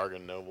soon to a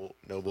noble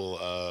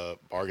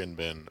bargain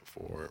bin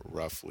for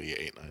roughly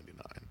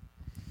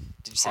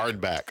 $8.99.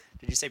 Hardback.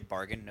 Did you say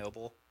bargain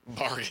noble?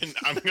 Bargain.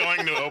 I'm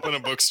going to open a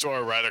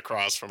bookstore right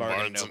across from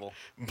Bargain Barnes Noble.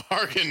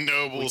 Bargain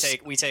Nobles.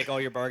 We take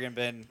all your bargain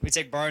bin. We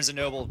take Barnes and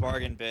Noble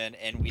bargain bin,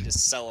 and we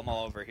just sell them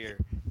all over here.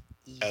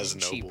 Even as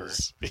cheaper.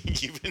 nobles,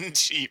 even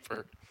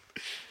cheaper.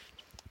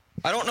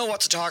 I don't know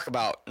what to talk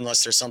about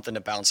unless there's something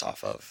to bounce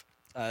off of.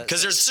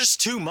 Because there's just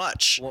too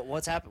much.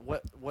 What's happened?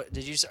 What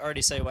did you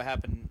already say? What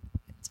happened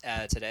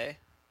today?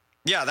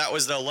 Yeah, that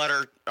was the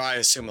letter. I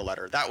assume a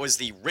letter. That was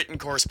the written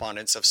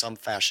correspondence of some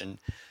fashion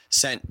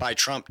sent by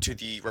Trump to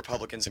the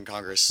Republicans in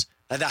Congress,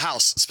 the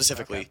House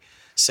specifically,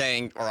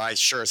 saying, or I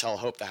sure as hell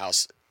hope the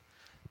House,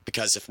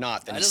 because if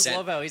not, then I he just sent.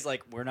 love how he's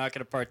like, we're not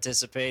going to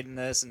participate in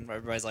this, and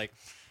everybody's like,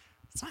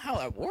 that's not how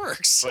that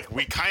works. Like,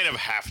 we kind of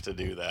have to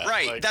do that.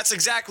 Right. Like, That's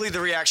exactly the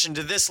reaction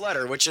to this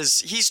letter, which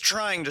is he's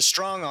trying to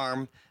strong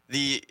arm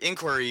the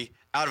inquiry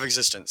out of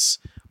existence,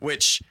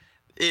 which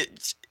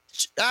it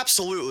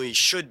absolutely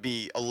should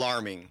be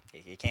alarming.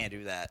 You can't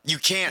do that. You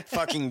can't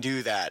fucking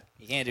do that.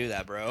 You can't do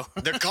that, bro.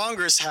 The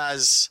Congress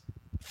has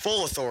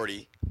full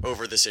authority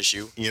over this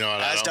issue. You know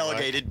what I as don't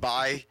delegated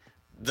by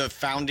the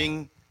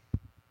founding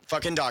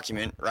fucking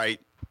document, right?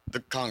 The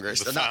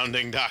Congress. The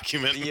founding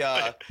document.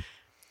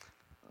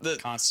 The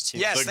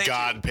Constitution. Yes, the thank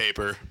God you.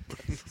 paper.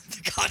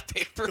 The God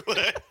paper.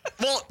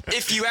 Well,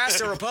 if you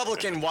asked a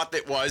Republican what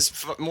it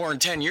was more than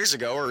 10 years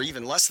ago, or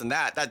even less than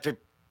that, that'd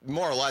be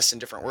more or less in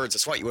different words.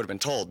 That's what you would have been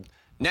told.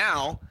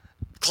 Now,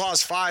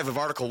 Clause 5 of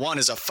Article 1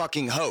 is a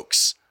fucking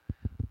hoax.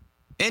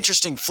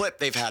 Interesting flip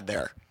they've had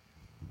there.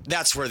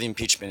 That's where the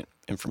impeachment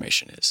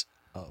information is.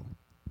 Oh.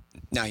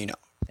 Now you know.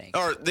 Thank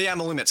you. Or the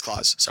emoluments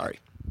clause, sorry.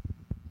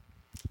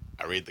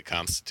 I read the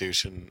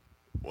Constitution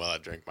while I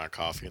drink my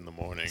coffee in the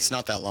morning. It's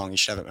not that long. You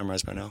should have it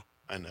memorized by now.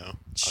 I know.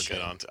 I'll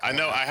get on to I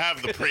know. I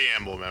have the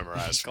preamble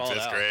memorized from Call it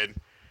 5th out. grade.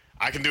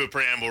 I can do a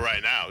preamble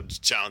right now.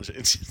 Just challenge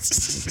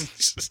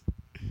it.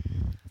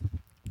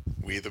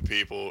 We the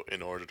people,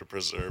 in order to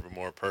preserve a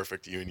more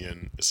perfect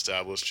union,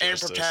 establish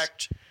justice. And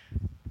protect.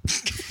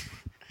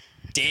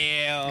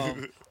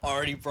 Damn.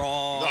 Already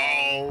wrong.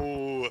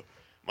 No.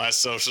 My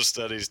social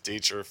studies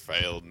teacher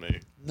failed me.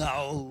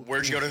 No.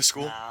 Where'd you go to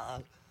school?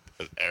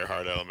 At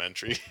Earhart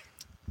Elementary.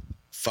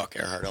 Fuck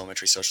Earhart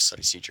Elementary social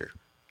studies teacher.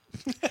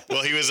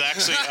 Well, he was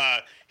actually,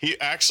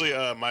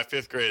 my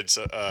 5th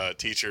grade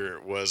teacher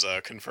was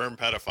a confirmed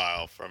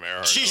pedophile from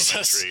Earhart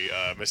Jesus.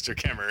 Elementary, Mr.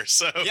 Kemmer.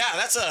 So Yeah,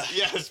 that's a...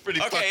 yeah, it's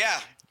pretty. Okay, yeah.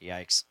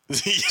 Yikes.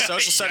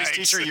 Social studies Yikes.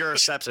 teacher, you're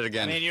accepted I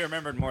again. mean, you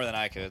remembered more than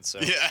I could, so.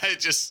 Yeah,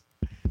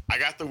 I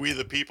got the "We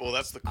the People."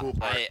 That's the cool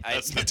part.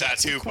 That's the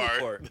tattoo cool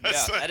part.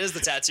 Yeah, that is the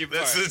tattoo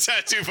part. That's the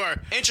tattoo part.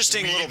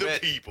 Interesting We little the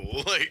bit.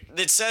 people. Like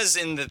It says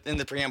in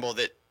the preamble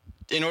that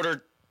in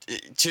order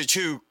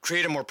to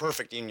create a more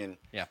perfect union,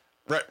 Yeah.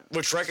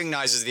 which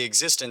recognizes the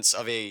existence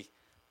of a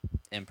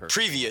Imperfect.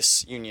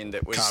 previous union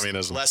that was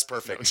Communism. less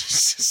perfect.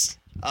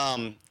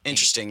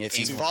 Interesting. If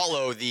you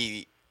follow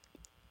the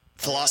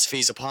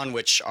philosophies upon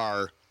which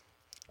our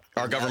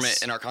government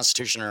Less- and our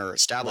constitution are Less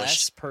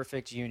established,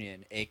 perfect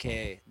union,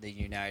 aka the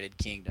United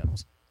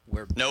Kingdoms.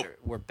 We're Nope. better,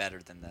 we're better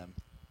than them.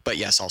 but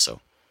yes,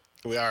 also.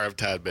 we are a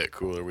tad bit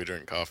cooler. We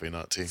drink coffee,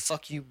 not tea.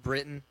 Fuck you,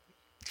 Britain.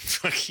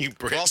 Fuck you,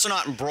 Brit. We're also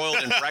not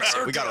embroiled in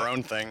Brexit. We got our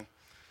own thing.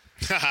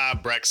 Haha,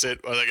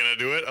 Brexit. Are they gonna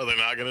do it? Are they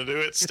not gonna do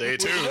it? Stay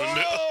tuned.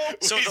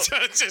 So We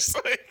the- just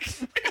like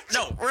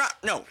No, we're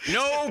not.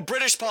 No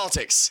British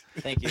politics.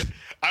 Thank you.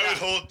 I would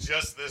hold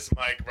just this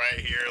mic right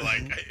here,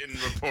 like in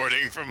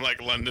reporting from like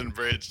London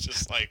Bridge,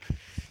 just like,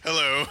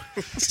 hello.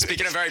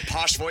 Speaking of very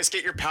posh voice,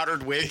 get your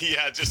powdered wig.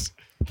 Yeah, just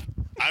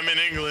I'm in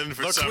England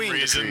for The some Queen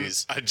reason.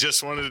 decrees. I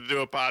just wanted to do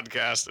a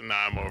podcast, and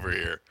now I'm over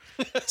here.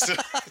 So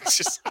it's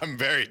just I'm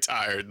very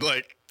tired.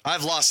 Like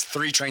I've lost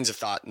 3 trains of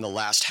thought in the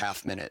last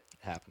half minute.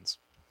 It happens.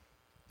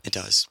 It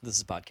does. This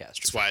is podcast.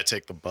 that's why I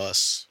take the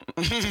bus.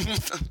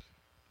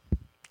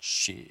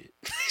 Shit.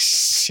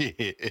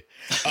 Shit.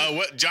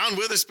 What? John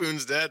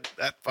Witherspoon's dead.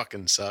 That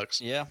fucking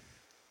sucks. Yeah.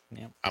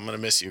 I'm gonna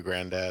miss you,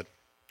 Granddad.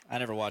 I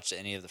never watched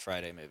any of the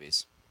Friday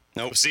movies.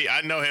 Nope. See,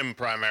 I know him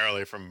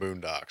primarily from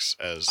Boondocks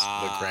as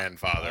the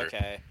grandfather.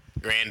 Okay.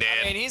 Granddad.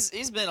 I mean,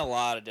 he's been a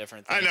lot of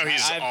different I things. know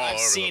he's I've all over the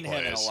seen him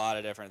in a place. lot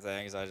of different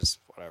things. I just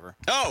whatever.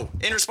 Oh,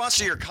 in response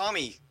to your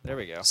commie There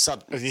we go.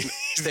 sub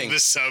thing, the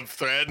sub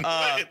thread,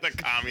 the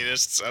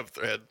communist sub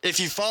thread. if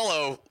you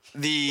follow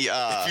the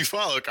If you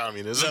follow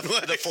communism,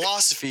 the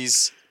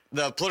philosophies,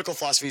 the political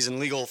philosophies and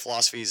legal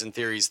philosophies and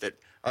theories that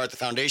are at the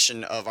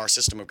foundation of our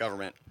system of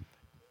government,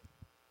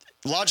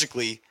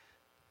 logically,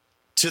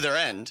 to their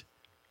end,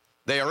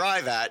 they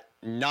arrive at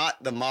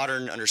not the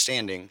modern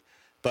understanding,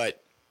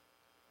 but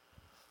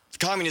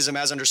communism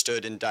as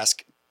understood in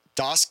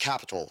Das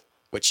Kapital,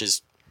 which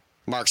is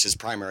Marx's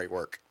primary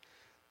work,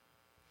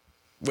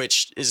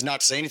 which is not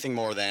to say anything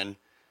more than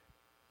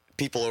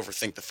people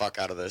overthink the fuck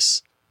out of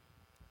this.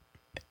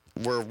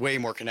 We're way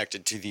more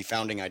connected to the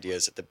founding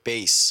ideas at the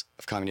base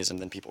of communism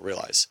than people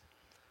realize.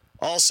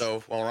 Also,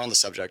 while we're on the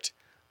subject,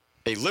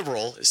 a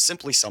liberal is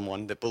simply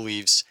someone that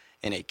believes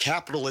in a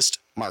capitalist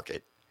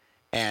market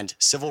and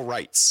civil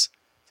rights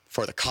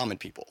for the common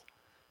people.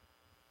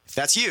 If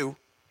that's you,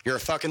 you're a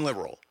fucking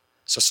liberal.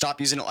 So stop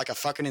using it like a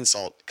fucking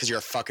insult because you're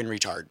a fucking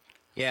retard.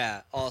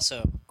 Yeah.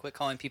 Also, quit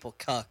calling people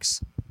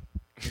cucks.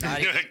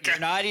 You're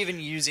not even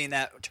using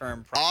that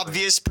term properly.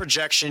 Obvious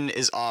projection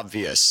is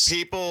obvious.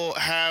 people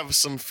have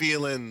some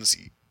feelings.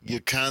 You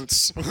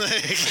cunts.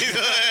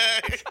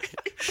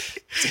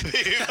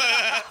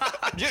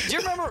 Do you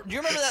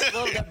remember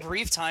that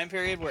brief time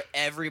period where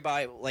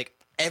everybody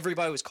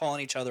was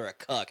calling each other a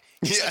cuck?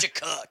 You're such a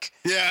cuck.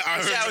 Yeah, I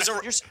remember. Yeah,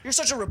 it was You're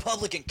such a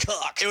Republican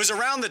cuck. it was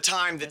around the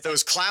time that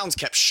those clowns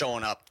kept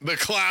showing up.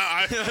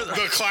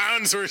 the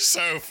clowns were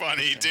so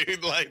funny,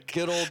 dude. Like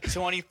Good old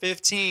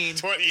 2015.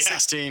 20, yeah.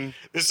 16.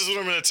 This is what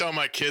I'm gonna tell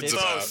my kids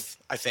about. Both,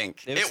 I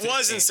think. It It was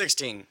was in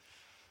 16. 16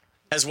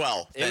 as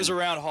well. It was then.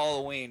 around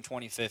Halloween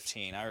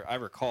 2015. I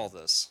recall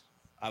this.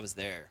 I was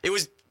there. It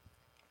was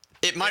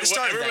It might have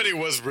started. Everybody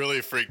was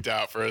really freaked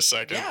out for a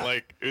second. Yeah.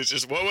 Like it was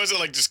just what was it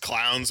like? Just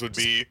clowns would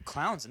be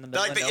clowns in the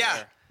middle Like, of nowhere.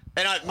 yeah.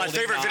 And my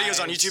Holding favorite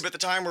videos on knives. YouTube at the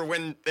time were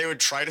when they would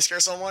try to scare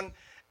someone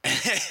and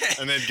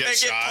then get and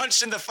shot. get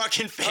punched in the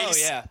fucking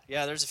face. Oh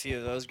yeah, there's a few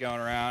of those going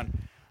around.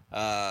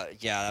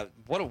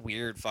 What a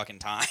weird fucking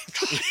time.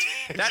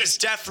 That is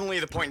definitely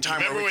the point in time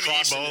Remember where we when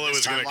crossed into Ebola this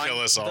was going to timeline. kill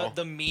us all?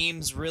 The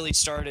memes really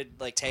started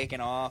like taking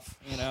off.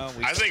 You know,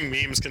 I think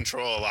memes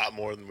control a lot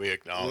more than we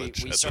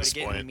acknowledge we at started this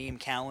getting point. meme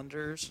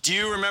calendars. Do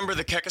you remember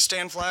the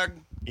Kekistan flag?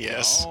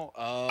 Yes. No,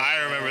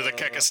 I remember the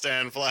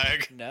Kekistan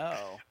flag. No.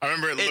 I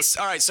remember it It's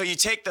all right. So you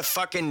take the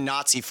fucking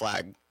Nazi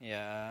flag,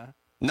 Yeah.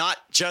 not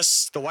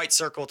just the white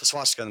circle with the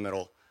swastika in the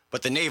middle,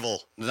 but the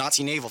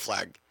Nazi naval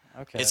flag.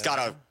 Okay. It's got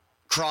a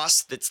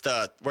cross that's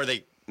where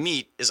they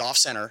meet is off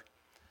center,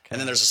 and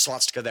then there's a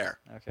swastika there.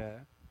 Okay.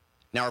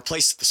 Now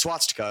replace the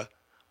swastika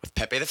with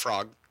Pepe the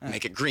Frog,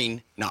 make it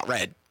green, not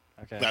red.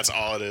 Okay. That's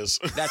all it is.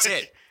 That's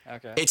it.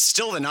 Okay. It's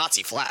still the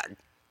Nazi flag.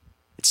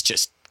 It's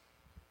just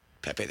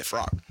Pepe the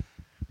Frog.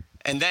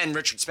 And then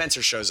Richard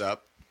Spencer shows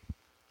up.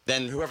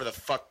 Then whoever the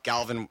fuck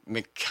Galvin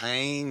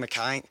McKine.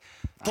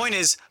 Point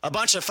is, a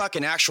bunch of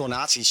fucking actual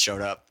Nazis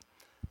showed up.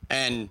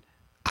 And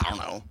I don't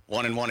know,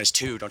 1 and 1 is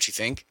 2, don't you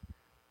think?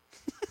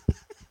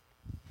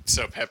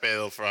 So Pepe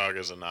the Frog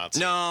is a Nazi.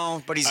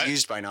 No, but he's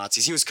used by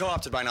Nazis. He was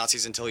co-opted by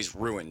Nazis until he's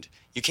ruined.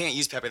 You can't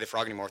use Pepe the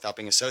Frog anymore without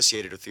being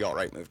associated with the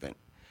alt-right movement.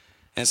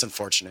 And it's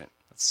unfortunate.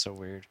 That's so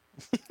weird.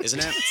 Isn't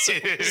it?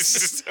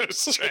 It's so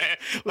strange.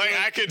 Like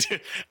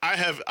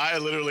I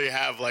literally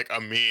have like a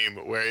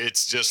meme where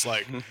it's just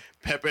like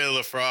Pepe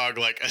the Frog,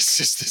 like it's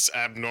just this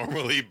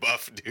abnormally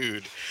buff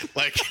dude.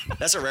 Like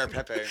that's a rare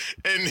Pepe.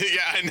 And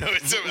yeah, I know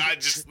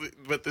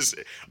but this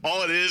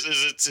all it is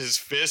it's his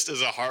fist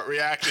as a heart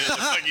reaction. It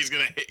looks like he's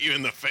gonna hit you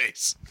in the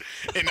face.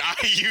 And I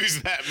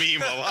use that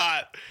meme a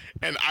lot.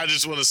 And I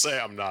just want to say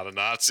I'm not a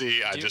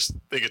Nazi. I just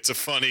think it's a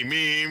funny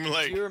meme.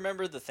 Like, do you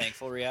remember the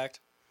Thankful React?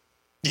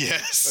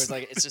 Yes. Or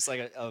it's just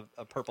like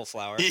a purple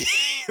flower.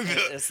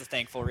 It's the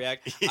Thankful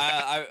React.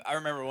 I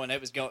remember when it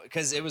was going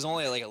because it was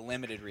only like a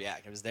limited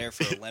React. It was there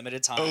for a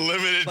limited time. A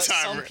limited but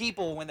time. Some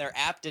people, when their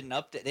app didn't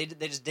update,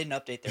 they just didn't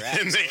update their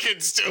app. And they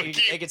could still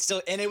they could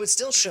still, and it would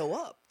still show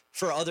up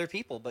for other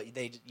people. But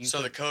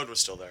So the code was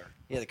still there.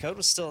 Yeah, the code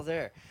was still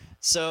there.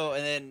 So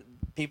and then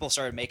people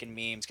started making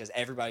memes because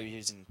everybody was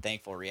using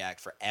Thankful React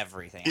for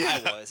everything.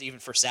 Yeah. I was even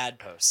for sad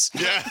posts.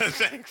 Yeah,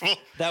 Thankful.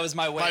 That was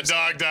my way. My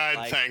dog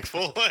died.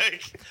 Thankful.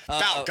 Like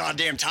about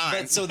goddamn time.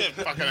 But so the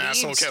fucking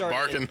asshole kept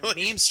barking.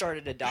 Memes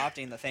started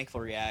adopting the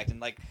Thankful React, and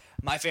like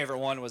my favorite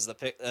one was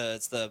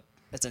it's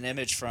an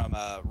image from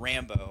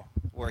Rambo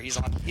where he's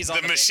on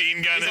the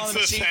machine gun. It's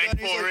the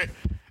Thankful.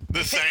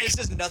 It's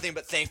just nothing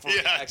but Thankful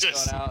Reacts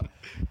just- going out.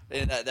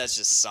 And that's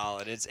just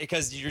solid. It's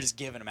because you're just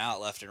giving them out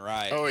left and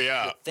right. Oh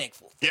yeah. You're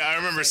thankful. Yeah, I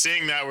remember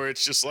seeing that where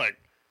it's just like,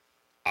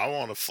 I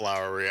want a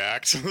flower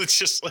react. It's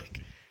just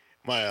like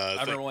my. I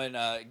remember when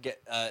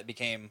it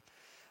became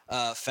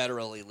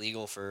federally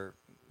legal for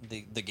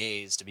the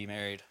gays to be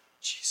married.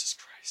 Jesus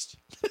Christ.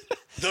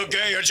 The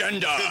gay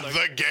agenda.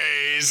 The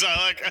gays. I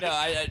like. No,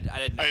 I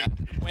didn't know.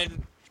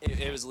 When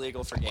it was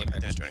legal for gay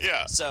marriage.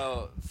 Yeah.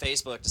 So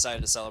Facebook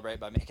decided to celebrate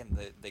by making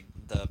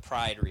the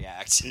Pride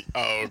React.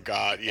 Oh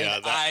God, yeah.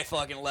 And I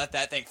fucking let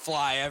that thing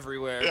fly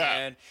everywhere, Yeah.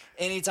 man.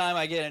 Anytime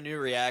I get a new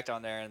React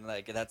on there and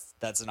like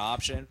that's an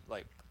option,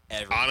 like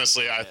everyone.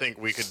 Honestly, I think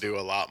we could do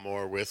a lot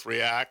more with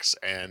reacts,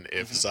 and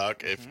if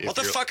Zuck, if What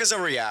the you're- fuck is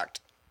a React?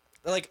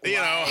 Like you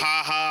know,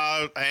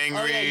 haha, angry,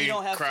 Oh, yeah, you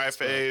don't have cry Facebook.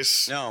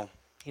 face. No.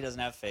 He doesn't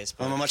have Facebook.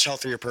 I'm a much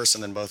healthier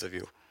person than both of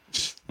you.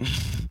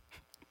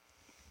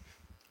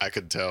 I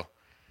could tell.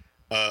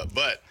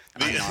 But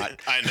I'm not.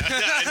 I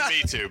know.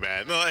 Me too,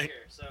 man. Like, Here,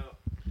 so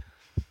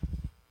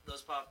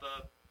those pop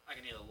up. I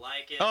can either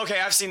like it. Okay,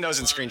 I've seen those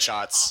in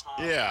screenshots.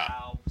 Yeah.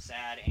 Wow,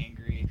 sad,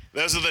 angry.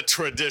 those are the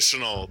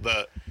traditional,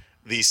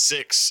 the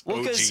 6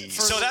 Well, 'cause OGs.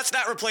 for- So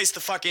that replaced the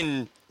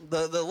fucking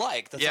the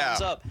thumbs Yeah.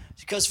 up,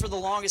 because for the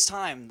longest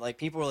time, like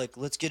people were like,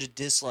 let's get a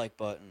dislike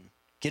button,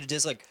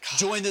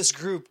 join this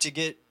group to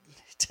get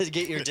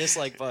your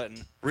dislike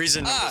button.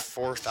 reason number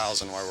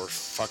 4,000 why we're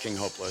fucking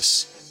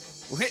hopeless.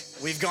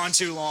 We've gone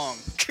too long.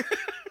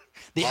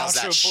 The Pause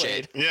that outro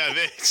played. shit. Yeah,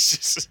 it's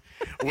just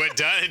we're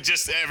done.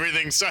 Just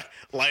everything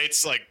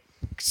lights, like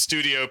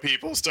studio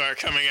people start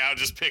coming out,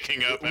 just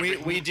picking up.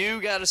 We do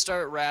got to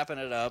start wrapping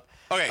it up.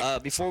 Okay.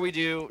 Before we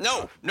do,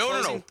 No.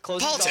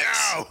 closing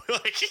Politics.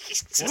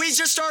 thoughts. We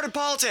just started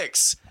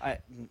politics. I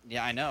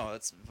know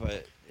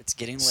but it's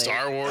getting late.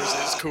 Star Wars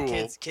is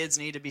cool. Kids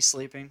need to be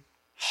sleeping.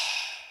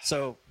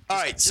 So All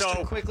right, just to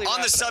so quickly on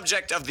wrap the it up.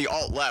 subject of the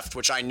alt-left,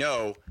 which I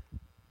know,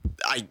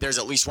 there's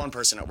at least one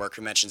person at work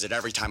who mentions it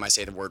every time I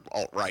say the word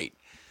alt-right.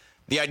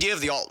 The idea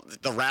of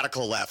the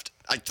radical left,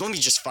 let me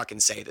just fucking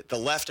say that the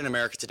left in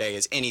America today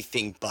is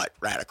anything but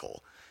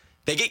radical.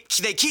 They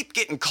keep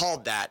getting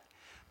called that,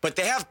 but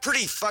they have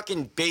pretty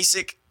fucking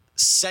basic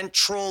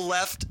central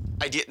left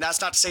idea. That's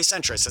not to say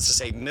centrist, that's to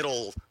say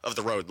middle of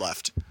the road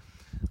left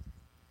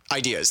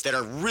ideas that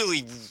are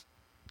really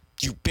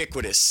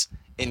ubiquitous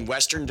in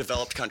Western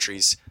developed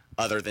countries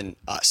other than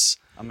us.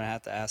 I'm going to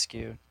have to ask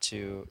you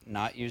to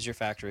not use your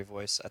factory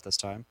voice at this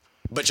time.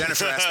 But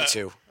Jennifer asked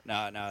me to.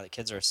 No, the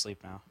kids are asleep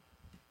now.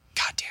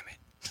 God damn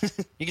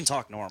it. You can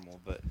talk normal,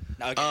 but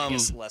I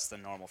guess less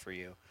than normal for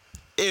you.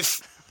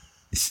 If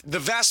the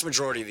vast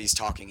majority of these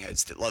talking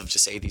heads that love to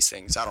say these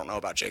things, I don't know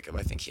about Jacob.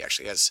 I think he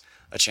actually has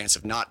a chance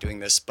of not doing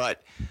this.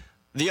 But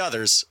the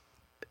others,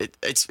 it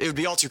would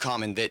be all too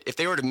common that if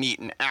they were to meet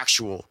an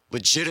actual,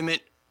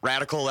 legitimate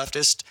radical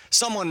leftist,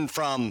 someone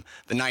from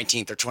the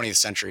 19th or 20th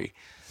century,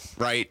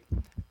 right?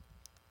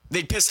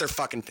 They'd piss their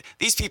fucking...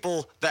 These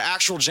people, the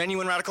actual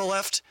genuine radical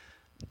left,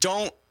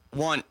 don't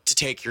want to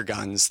take your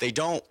guns. They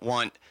don't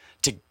want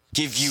to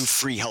give you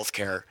free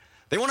healthcare.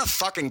 They want to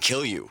fucking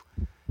kill you.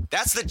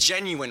 That's the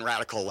genuine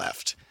radical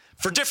left.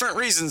 For different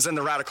reasons than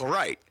the radical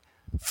right.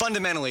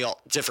 Fundamentally all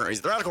different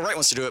reasons. The radical right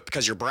wants to do it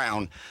because you're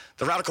brown.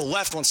 The radical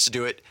left wants to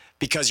do it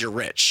because you're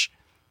rich.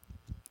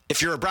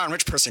 If you're a brown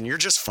rich person, you're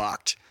just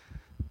fucked.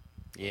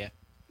 Yeah.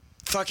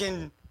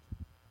 Fucking...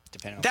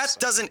 Depending That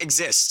doesn't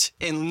exist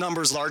in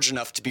numbers large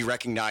enough to be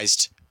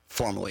recognized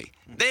formally.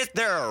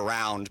 They're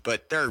around,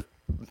 but they're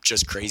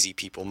just crazy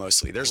people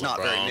mostly. There's not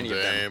very many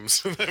of them.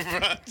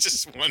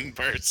 Just one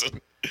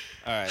person.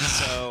 All right,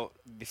 so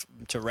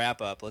to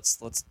wrap up,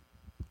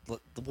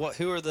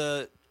 who are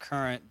the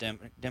current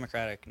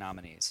Democratic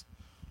nominees?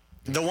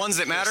 The ones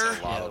that matter?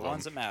 Yeah, the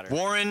ones that matter.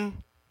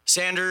 Warren,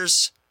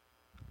 Sanders.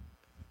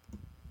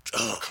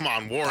 Oh, come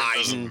on, Warren Biden.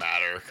 doesn't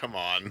matter. Come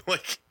on,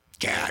 like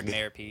Gag.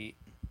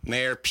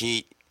 Mayor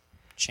Pete.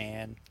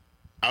 Chan.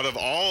 Out of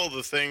all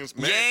the things,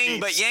 Yang,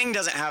 but Yang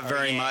doesn't have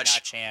very Yang, much.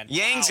 not Chan.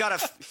 Yang's Wow.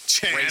 got a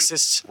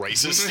racist.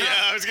 Racist? Yeah,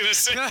 I was gonna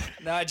say.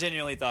 No, I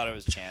genuinely thought it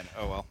was Chan.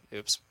 Oh well.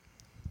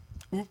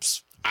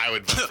 Oops. I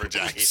would vote for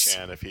Jackie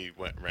Chan if he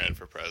ran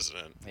for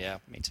president. Yeah,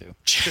 me too.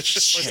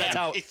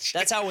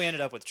 That's how we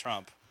ended up with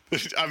Trump.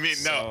 I mean,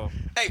 no.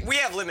 Hey, we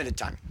have limited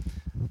time.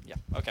 Yeah.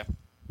 Okay.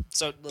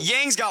 So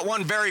Yang's got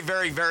one very,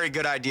 very, very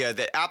good idea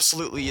that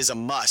absolutely is a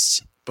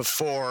must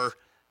before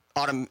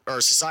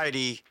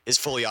society is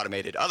fully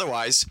automated.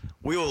 Otherwise,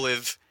 we will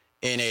live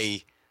in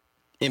a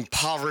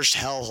impoverished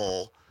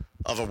hellhole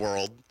of a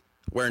world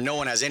where no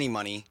one has any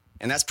money,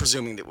 and that's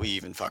presuming that we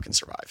even fucking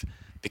survive,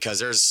 because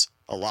there's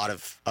a lot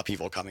of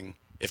upheaval coming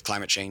if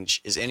climate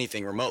change is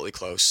anything remotely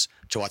close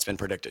to what's been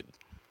predicted.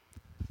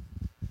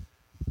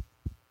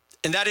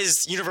 And that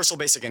is universal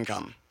basic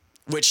income,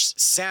 which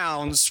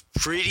sounds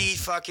pretty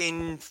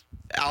fucking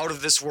out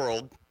of this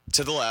world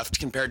to the left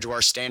compared to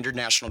our standard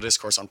national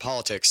discourse on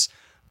politics.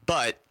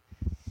 But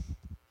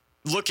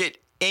look at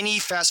any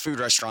fast food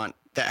restaurant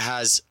that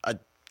has a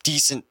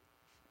decent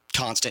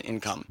constant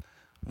income.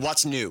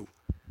 What's new?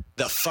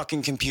 The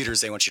fucking computers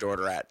they want you to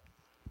order at.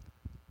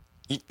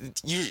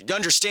 You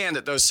understand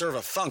that those serve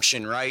a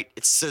function, right?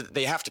 It's so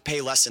they have to pay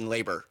less in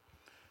labor,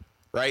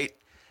 right?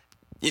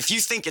 If you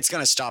think it's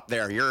going to stop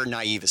there, you're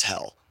naive as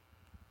hell.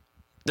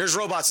 There's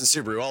robots in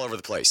Subaru all over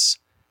the place.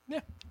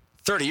 Yeah.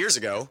 30 years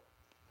ago,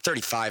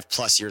 35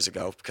 plus years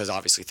ago, because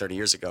obviously 30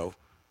 years ago,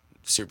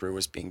 Subaru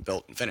was being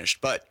built and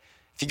finished. But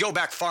if you go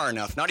back far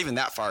enough, not even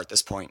that far at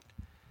this point,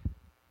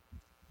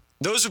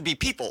 those would be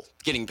people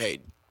getting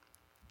paid.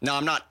 Now,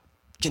 I'm not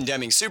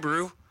condemning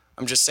Subaru.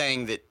 I'm just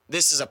saying that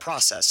this is a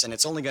process, and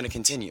it's only going to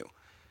continue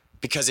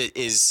because it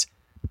is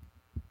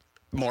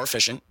more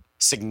efficient,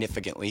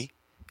 significantly.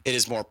 It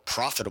is more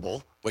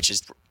profitable, which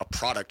is a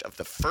product of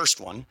the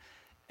first one.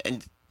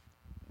 And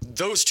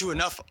those two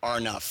are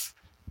enough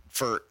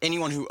for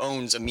anyone who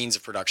owns a means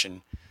of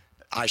production.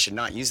 I should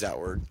not use that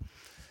word.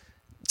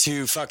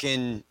 To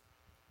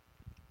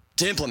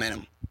implement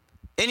them.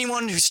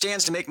 Anyone who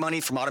stands to make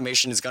money from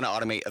automation is going to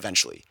automate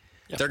eventually.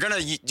 Yep. They're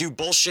going to do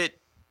bullshit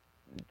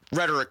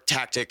rhetoric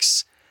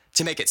tactics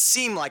to make it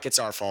seem like it's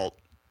our fault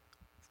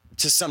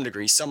to some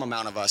degree, some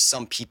amount of us,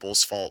 some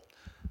people's fault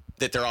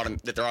that they're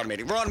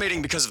automating. We're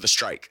automating because of the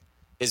strike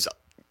is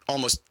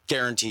almost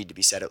guaranteed to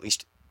be said at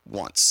least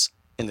once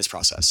in this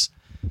process.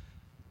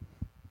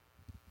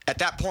 At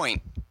that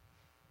point,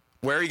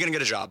 where are you going to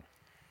get a job?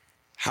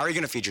 How are you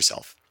going to feed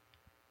yourself?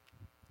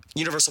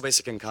 Universal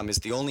basic income is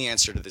the only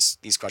answer to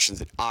these questions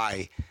that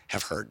I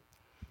have heard.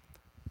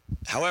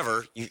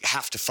 However, you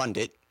have to fund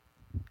it,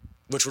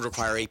 which would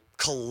require a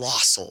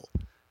colossal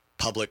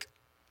public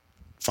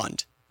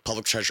fund,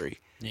 public treasury.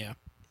 Yeah.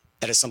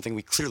 That is something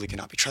we clearly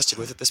cannot be trusted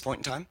with at this point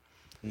in time.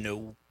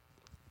 No.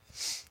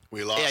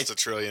 We lost $1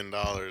 trillion.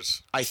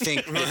 I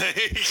think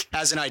that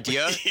as an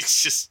idea,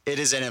 it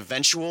is an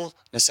eventual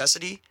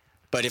necessity,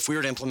 but if we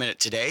were to implement it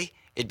today,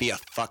 it'd be a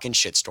fucking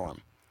shitstorm.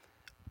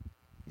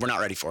 We're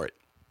not ready for it.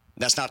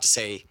 That's not to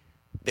say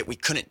that we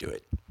couldn't do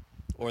it.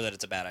 Or that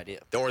it's a bad idea.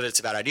 Or that it's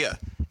a bad idea.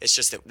 It's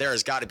just that there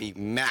has got to be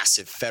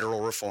massive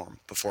federal reform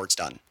before it's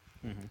done.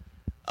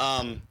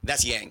 Mm-hmm.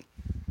 That's Yang.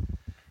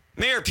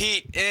 Mayor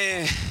Pete,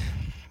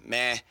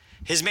 meh.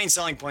 His main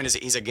selling point is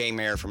that he's a gay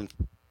mayor from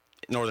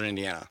northern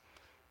Indiana.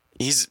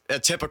 He's a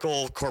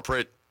typical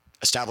corporate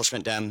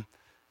establishment Dem,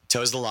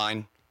 toes the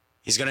line.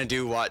 He's going to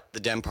do what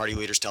the Dem party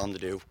leaders tell him to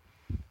do.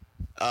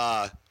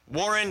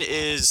 Warren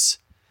is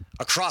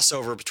a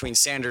crossover between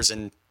Sanders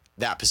and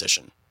that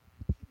position.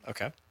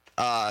 Okay.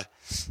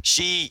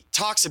 She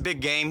talks a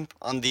big game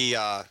on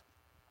the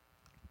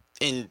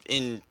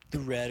in The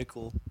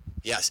radical.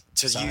 yes,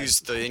 to Side, use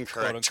the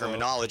incorrect quote-unquote.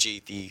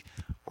 terminology, the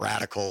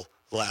radical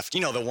left.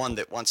 You know, the one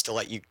that wants to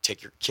let you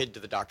take your kid to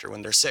the doctor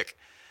when they're sick,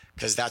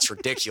 because that's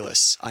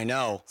ridiculous. I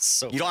know.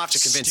 So you don't have to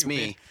convince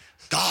me.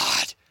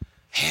 God,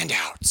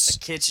 handouts. The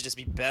kid should just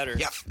be better.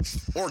 Yeah,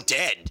 or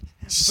dead.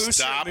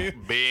 Stop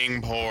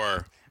being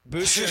poor.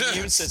 Boost your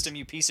immune system,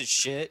 you piece of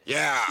shit.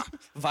 Yeah.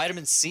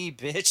 Vitamin C,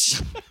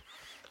 bitch.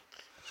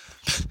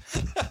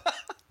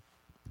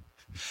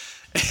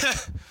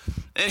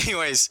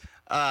 Anyways,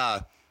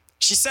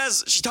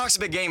 she talks a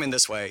big game in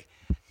this way,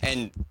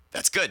 and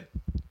that's good.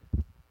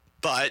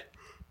 But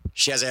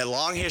she has a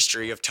long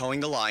history of towing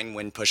the line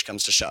when push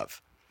comes to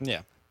shove.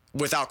 Yeah.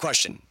 Without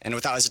question and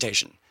without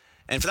hesitation.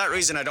 And for that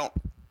reason, I don't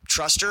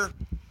trust her.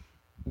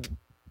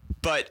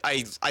 But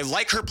I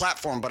like her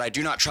platform, but I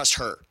do not trust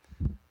her.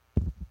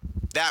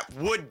 That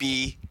would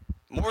be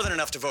more than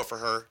enough to vote for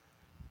her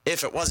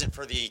if it wasn't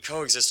for the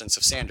coexistence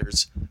of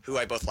Sanders, who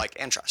I both like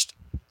and trust.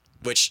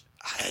 Which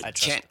I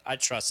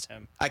trust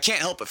him. I can't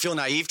help but feel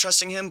naive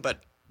trusting him,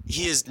 but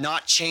he has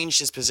not changed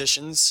his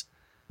positions.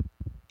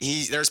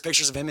 There's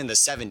pictures of him in the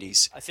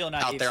 70s I feel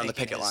naive out there on the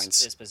thinking picket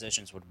lines. His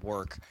positions would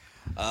work.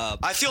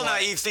 I feel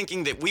naive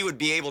thinking that we would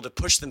be able to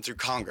push them through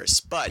Congress,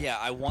 but Yeah,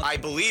 I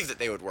believe that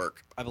they would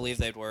work. I believe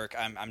they'd work.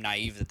 I'm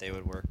naive that they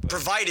would work. But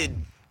Provided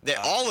that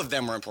all of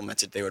them were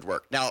implemented, they would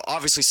work. Now,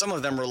 obviously, some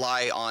of them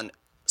rely on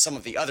some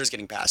of the others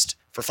getting passed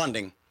for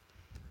funding.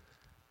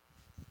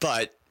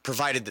 But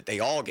provided that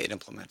they all get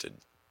implemented,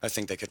 I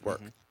think they could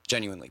work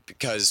genuinely,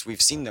 because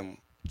we've seen them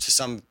to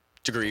some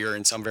degree or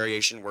in some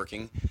variation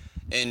working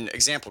in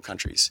example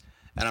countries.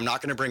 And I'm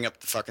not going to bring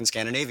up the fucking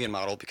Scandinavian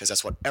model, because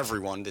that's what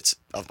everyone that's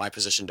of my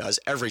position does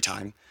every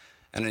time.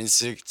 And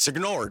it's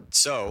ignored.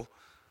 So,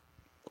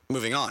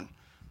 moving on.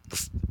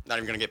 Not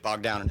even going to get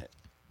bogged down in it.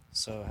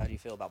 So how do you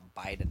feel about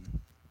Biden?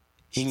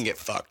 He can get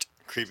fucked.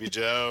 Creepy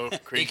Joe.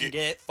 He can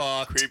get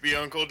fucked. Creepy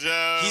Uncle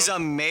Joe. He's a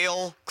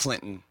male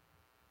Clinton.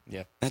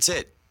 Yeah. That's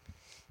it.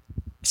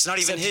 It's not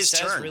even Except his he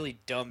says turn. really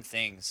dumb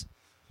things.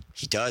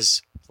 He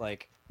does.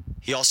 Like,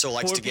 he also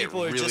likes poor to get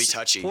people are really just-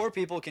 touchy. Poor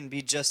people can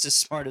be just as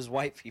smart as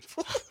white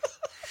people.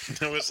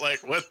 I was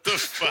like, what the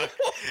fuck?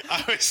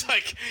 I was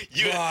like,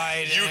 you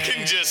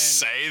can just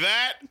say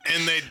that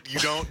and you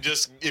don't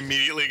just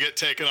immediately get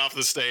taken off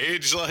the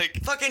stage? Like,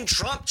 fucking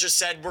Trump just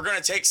said we're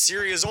gonna take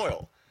Syria's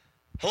oil.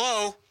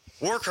 Hello?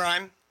 War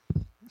crime.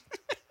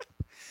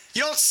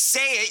 You don't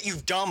say it, you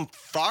dumb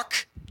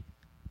fuck.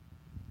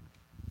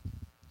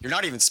 You're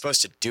not even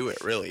supposed to do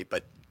it, really,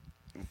 but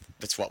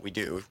that's what we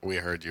do. We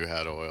heard you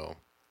had oil.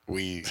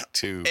 We,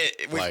 too,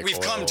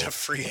 we've come to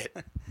free it.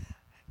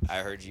 I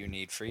heard you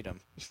need freedom.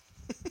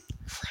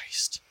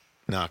 Christ.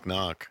 Knock,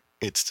 knock.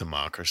 It's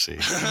democracy.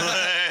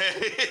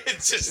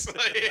 It's just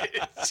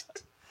like...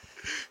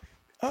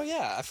 Oh,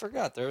 yeah, I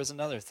forgot. There was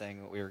another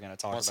thing we were going to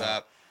talk What's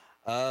about.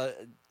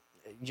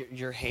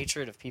 Your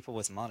hatred of people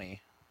with money.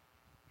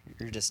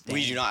 You're just...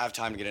 We do not have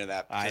time to get into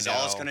that, because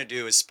all it's going to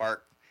do is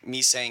spark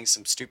me saying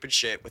some stupid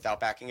shit without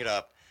backing it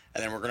up,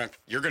 and then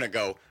you're going to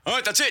go, all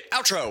right, that's it,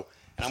 outro.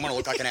 And I'm going to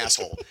look like an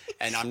asshole.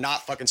 And I'm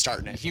not fucking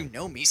starting it. You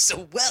know me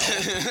so well.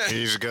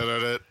 He's good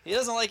at it. He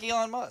doesn't like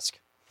Elon Musk.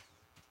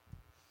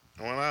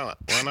 Why not?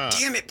 Why not?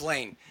 Damn it,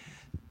 Blaine.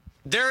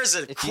 There is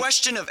a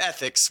question of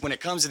ethics when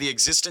it comes to the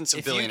existence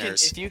of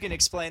billionaires. If you can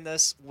explain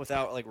this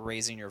without like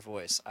raising your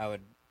voice, I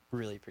would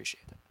really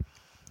appreciate it.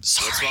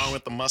 Sorry. What's wrong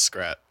with the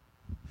muskrat?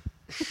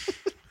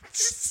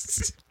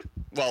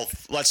 Well,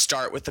 let's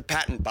start with the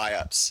patent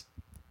buy-ups.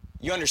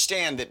 You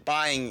understand that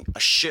buying a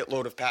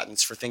shitload of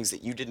patents for things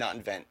that you did not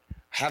invent,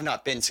 have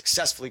not been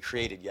successfully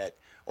created yet,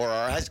 or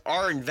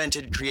are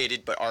invented,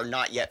 created, but are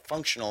not yet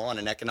functional on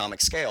an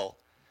economic scale,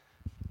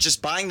 just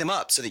buying them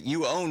up so that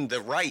you own the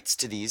rights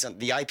to these,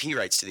 the IP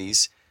rights to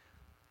these,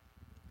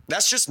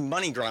 that's just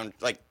money ground.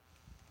 Like,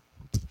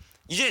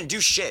 you didn't do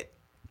shit,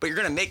 but you're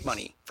going to make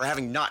money for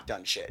having not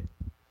done shit.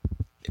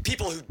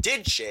 People who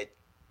did shit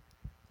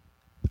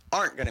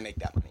aren't going to make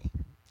that money.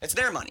 It's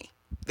their money.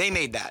 They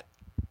made that.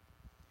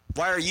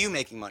 Why are you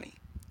making money?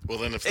 Well,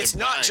 then if It's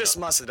not just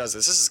Musk that does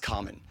this. This is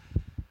common.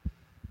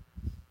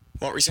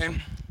 What were you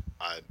saying?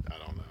 I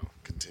don't know.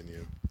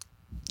 Continue.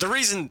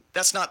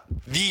 That's not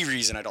the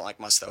reason I don't like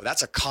Musk, though.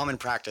 That's a common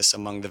practice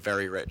among the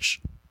very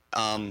rich.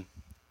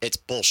 It's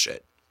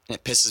bullshit. And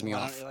it pisses me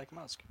Why off. don't you like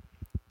Musk?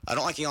 I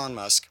don't like Elon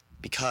Musk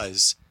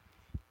because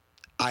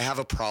I have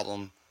a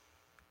problem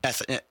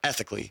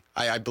ethically.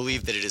 I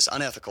believe that it is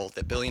unethical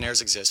that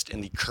billionaires exist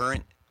in the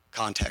current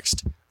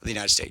context of the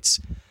United States.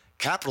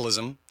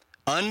 Capitalism,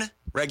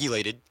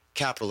 unregulated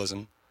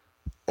capitalism,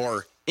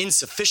 or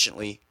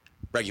insufficiently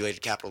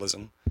regulated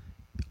capitalism,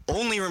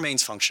 only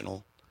remains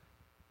functional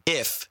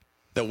if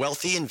the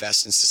wealthy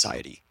invest in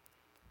society.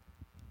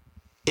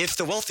 If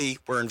the wealthy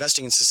were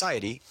investing in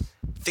society,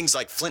 things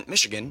like Flint,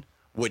 Michigan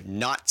would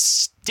not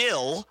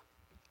still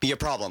be a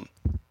problem.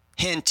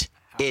 Hint,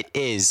 it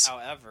is.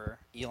 However,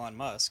 Elon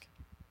Musk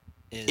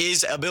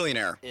Is a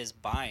billionaire. is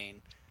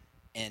buying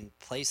and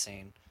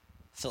placing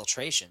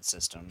filtration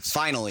systems.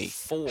 Finally.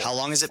 For How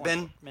long has it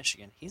Flint, been?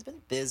 Michigan. He's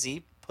been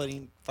busy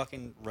putting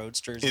fucking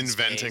roadsters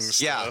Inventing in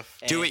space. stuff.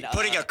 Yeah,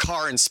 putting a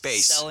car in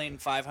space. Selling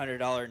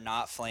 $500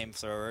 not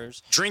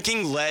flamethrowers.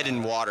 Drinking lead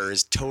in water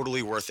is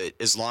totally worth it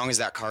as long as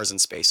that car's in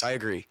space. I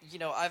agree. You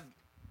know,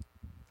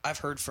 I've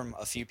heard from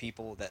a few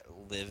people that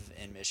live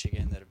in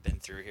Michigan that have been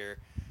through here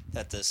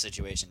that the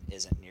situation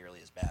isn't nearly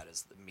as bad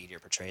as the media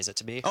portrays it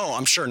to be. Oh,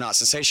 I'm sure not.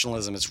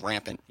 Sensationalism is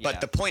rampant. Yeah.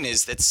 But the point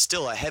is, that's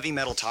still a heavy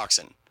metal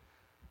toxin.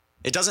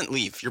 It doesn't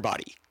leave your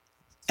body.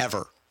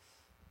 Ever.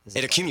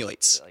 It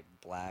accumulates. Is it like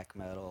black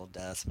metal,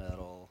 death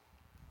metal,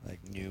 like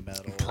new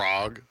metal?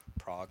 Prog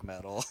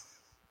metal.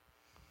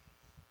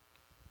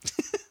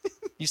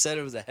 You said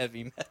it was a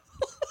heavy metal.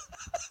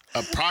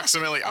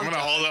 Approximately. I'm gonna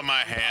hold up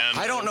my hand.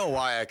 I don't know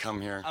why I come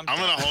here. I'm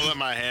gonna hold up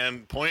my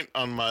hand. Point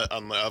on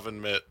the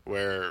oven mitt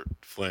where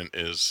Flint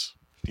is.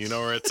 Do you know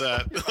where it's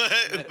at?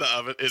 The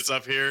oven. It's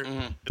up here.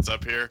 Mm-hmm. It's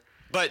up here.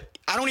 But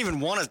I don't even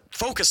want to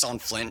focus on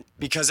Flint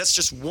because that's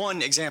just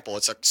one example.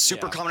 It's a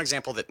super Yeah. common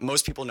example that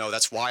most people know.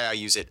 That's why I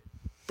use it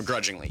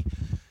begrudgingly.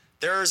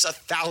 There's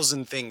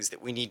 1,000 things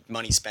that we need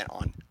money spent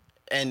on,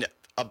 and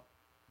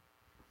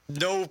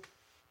no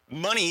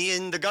money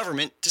in the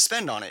government to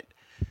spend on it.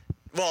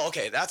 Well,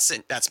 okay, that's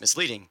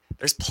misleading.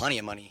 There's plenty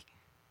of money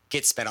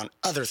gets spent on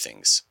other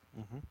things,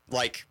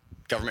 like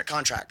government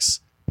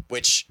contracts,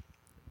 which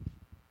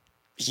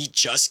he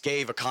just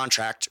gave a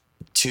contract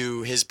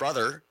to his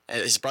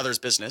brother's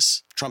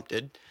business, Trump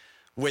did,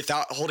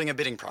 without holding a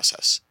bidding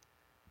process.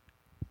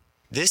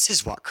 This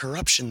is what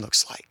corruption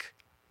looks like.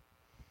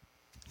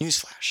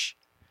 Newsflash.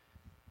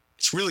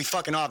 It's really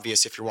fucking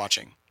obvious if you're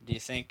watching. Do you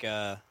think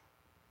like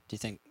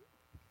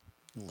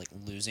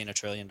losing $1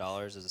 trillion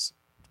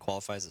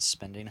qualifies as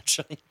spending $1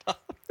 trillion?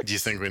 Do you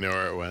think we know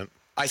where it went?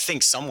 I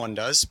think someone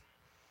does.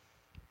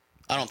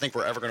 I don't think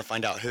we're ever going to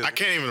find out who. I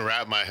can't even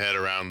wrap my head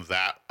around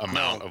that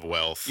amount of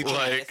wealth. You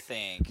I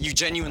think you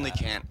genuinely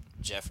can't.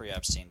 Jeffrey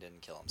Epstein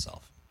didn't kill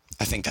himself.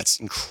 I think that's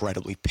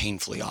incredibly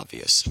painfully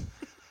obvious.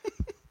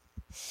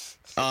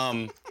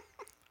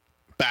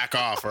 Back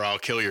off or I'll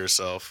kill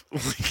yourself.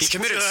 He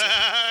committed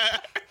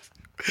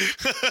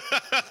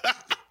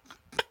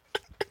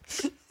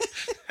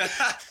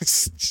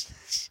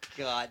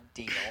God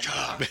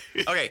damn.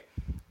 Okay.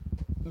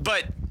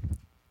 But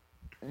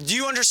do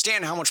you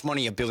understand how much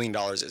money $1 billion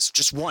is?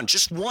 Just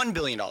 $1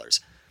 billion.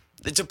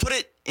 To put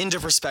it into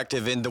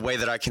perspective in the way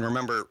that I can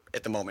remember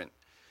at the moment,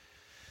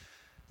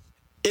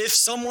 if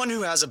someone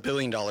who has $1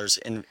 billion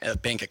in a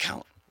bank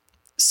account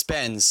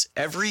spends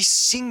every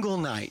single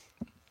night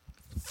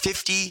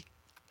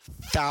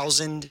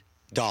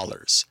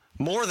 $50,000,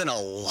 more than a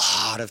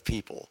lot of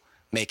people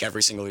make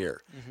every single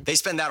year. They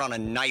spend that on a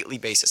nightly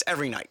basis,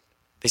 every night.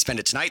 They spend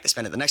it tonight, they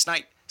spend it the next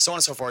night, so on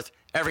and so forth,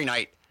 every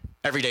night,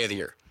 every day of the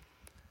year.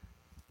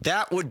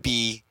 That would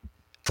be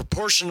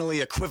proportionally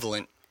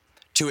equivalent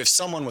to if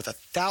someone with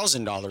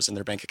 $1,000 in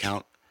their bank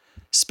account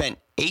spent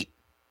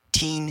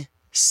 18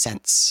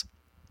 cents.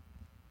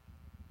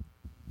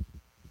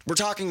 We're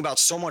talking about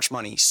so much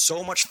money,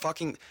 so much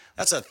fucking,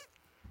 that's a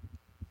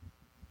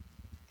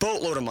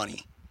boatload of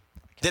money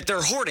that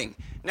they're hoarding.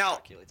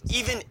 Now,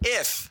 even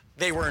if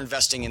they were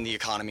investing in the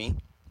economy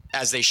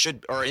as they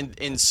should, or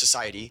in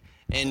society,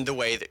 in the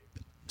way that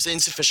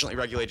insufficiently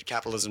regulated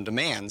capitalism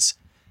demands,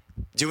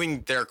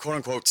 doing their quote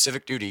unquote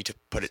civic duty, to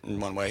put it in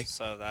one way.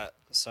 So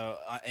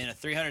in a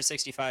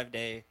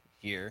 365-day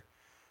year,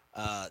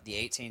 the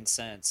 18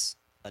 cents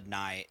a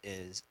night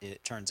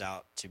it turns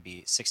out to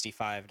be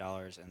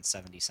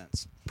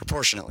 $65.70.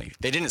 Proportionately.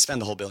 They didn't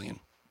spend the whole billion.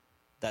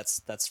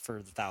 That's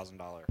for the $1,000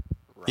 run.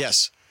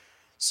 Yes.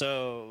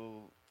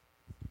 So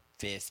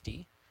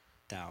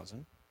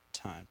 50,000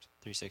 times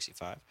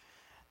 365.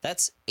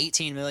 That's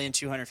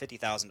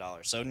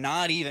 $18,250,000. So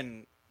not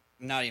even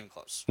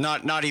close.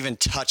 Not even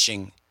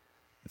touching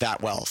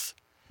that wealth.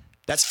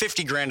 That's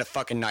 50 grand a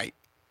fucking night.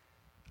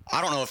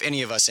 I don't know if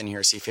any of us in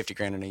here see 50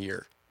 grand in a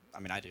year.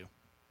 I mean, I do.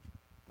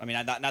 I mean,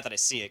 not that I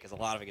see it, because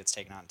a lot of it gets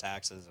taken out in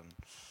taxes and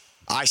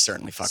I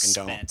certainly fucking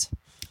spent.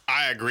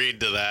 I agreed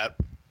to that.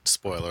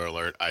 Spoiler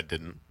alert, I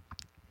didn't.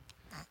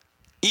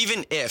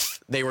 Even if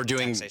they were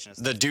doing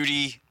the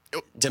duty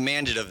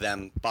demanded of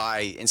them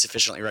by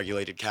insufficiently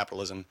regulated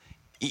capitalism,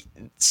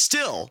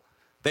 still,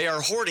 they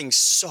are hoarding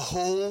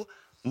so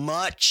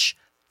much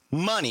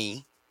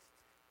money.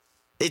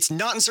 It's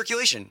not in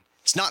circulation.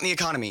 It's not in the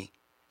economy.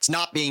 It's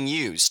not being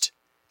used.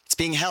 It's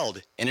being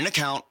held in an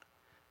account,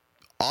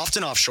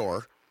 often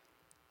offshore.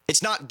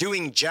 It's not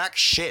doing jack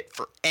shit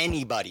for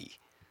anybody.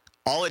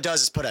 All it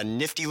does is put a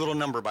nifty little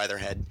number by their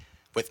head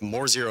with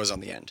more zeros on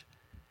the end.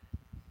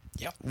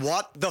 Yep.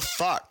 What the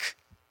fuck?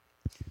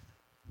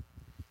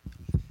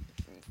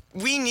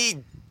 We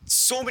need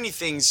so many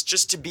things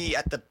just to be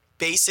at the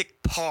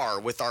basic par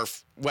with our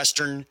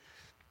Western,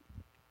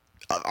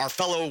 our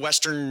fellow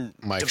Western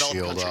Mike developed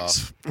shield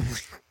countries.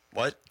 off.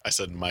 What? I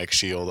said Mike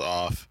shield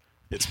off.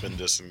 It's been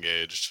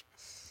disengaged.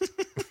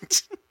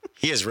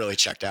 He is really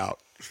checked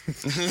out.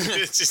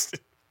 It's just...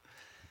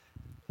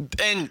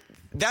 And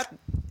that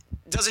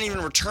doesn't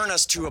even return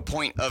us to a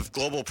point of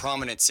global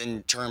prominence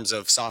in terms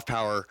of soft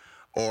power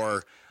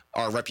or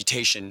our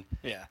reputation.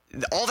 Yeah.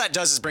 All that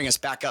does is bring us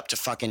back up to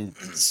fucking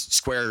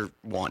square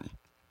one,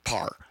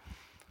 par.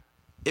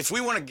 If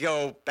we want to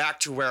go back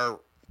to where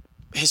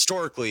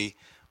historically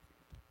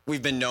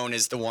we've been known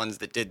as the ones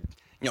that did,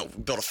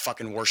 built a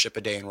fucking warship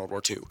a day in World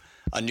War II,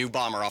 a new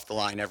bomber off the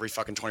line every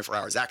fucking 24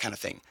 hours, that kind of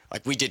thing.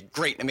 Like, we did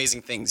great and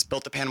amazing things,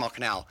 built the Panama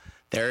Canal.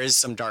 There is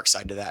some dark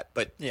side to that,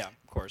 but yeah,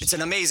 of course, it's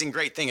an amazing,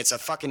 great thing. It's a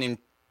fucking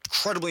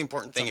incredibly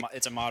important thing.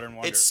 It's a modern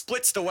wonder. It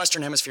splits the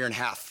Western Hemisphere in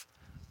half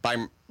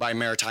by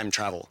maritime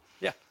travel.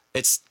 Yeah.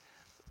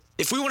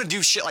 If we want to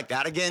do shit like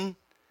that again,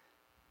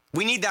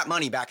 we need that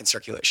money back in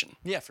circulation.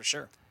 Yeah, for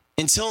sure.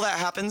 Until that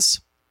happens,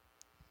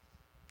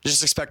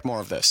 just expect more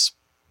of this.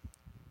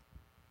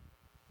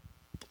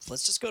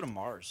 Let's just go to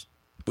Mars.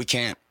 We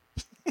can't.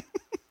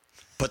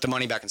 Put the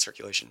money back in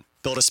circulation.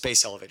 Build a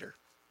space elevator.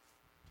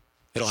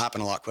 It'll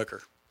happen a lot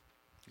quicker.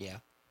 Yeah.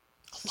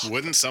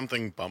 Wouldn't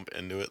something bump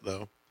into it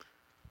though?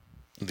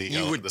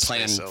 You would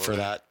plan for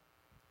that.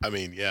 I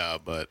mean, yeah,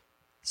 but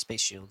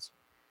space shields.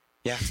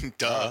 Yeah.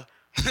 Duh.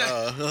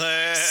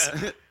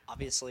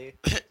 Obviously.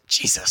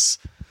 Jesus.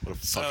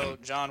 So,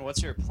 John,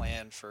 what's your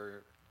plan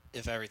for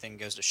if everything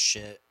goes to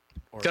shit,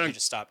 or if you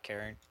just stop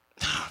caring?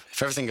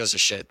 If everything goes to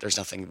shit, there's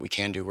nothing we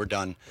can do. We're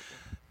done.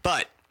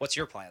 But what's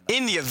your plan, though?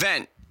 In the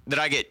event that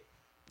I get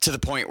to the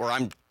point where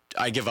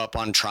I give up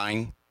on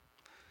trying,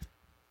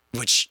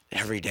 which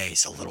every day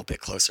is a little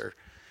bit closer.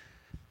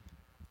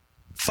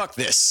 Fuck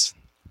this.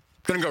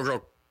 Gonna go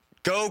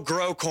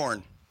grow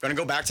corn. Gonna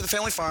go back to the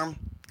family farm.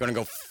 Gonna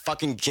go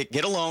fucking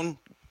get a loan,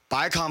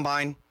 buy a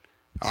combine.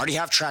 I already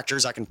have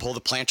tractors. I can pull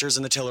the planters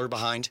and the tiller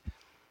behind.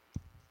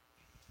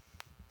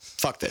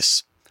 Fuck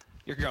this.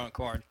 You're growing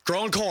corn.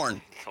 Growing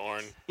corn.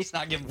 Corn. He's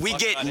not giving. We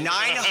get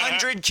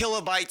 900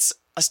 kilobytes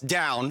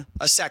down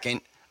a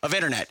second of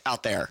internet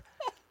out there.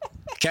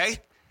 Okay?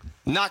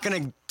 Not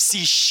gonna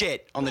see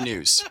shit on the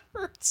news. That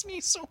hurts me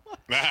so much.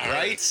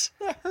 Right?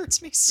 That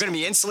hurts me so much. Gonna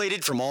be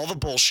insulated from all the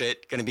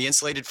bullshit. Gonna be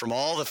insulated from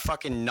all the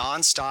fucking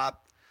nonstop.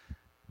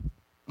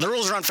 The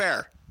rules are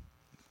unfair.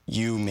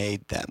 You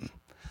made them.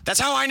 That's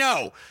how I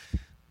know.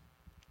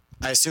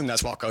 I assume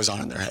that's what goes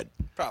on in their head.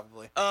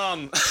 Probably.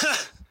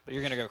 But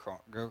you're gonna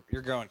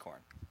you're growing corn.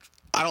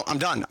 I'm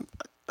done.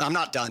 I'm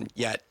not done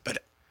yet,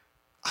 but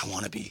I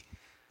want to be.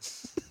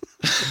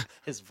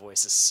 His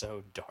voice is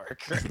so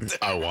dark.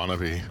 I want to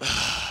be.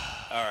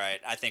 All right,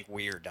 I think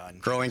we're done.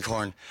 Growing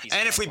corn.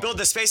 And if we build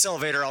the space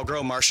elevator, I'll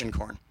grow Martian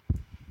corn.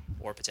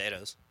 Or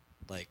potatoes,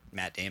 like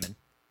Matt Damon.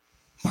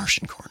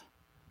 Martian corn.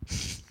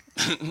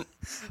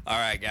 All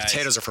right, guys.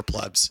 Potatoes are for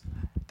plebs.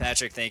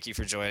 Patrick, thank you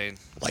for joining.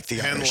 Like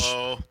the Irish.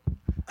 Hello.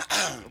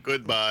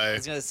 Goodbye. I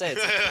was gonna say,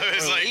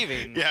 it's like, we're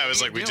leaving. Yeah, it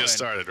was What like are you we just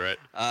doing? started, right?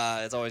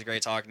 It's always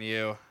great talking to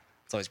you.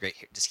 It's always great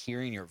just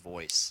hearing your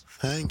voice.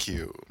 Thank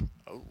you.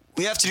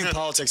 We have to do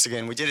politics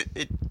again. We did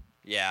it.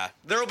 Yeah.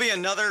 There will be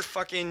another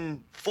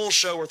fucking full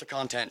show worth of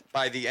content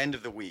by the end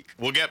of the week.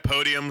 We'll get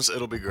podiums.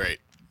 It'll be great.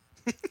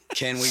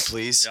 Can we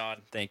please?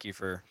 John, thank you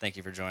for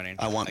joining.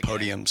 I want again.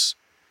 podiums.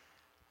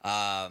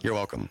 You're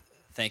welcome.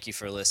 Thank you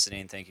for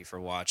listening. Thank you for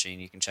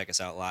watching. You can check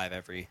us out live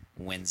every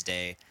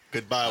Wednesday.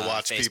 Goodbye,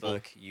 watch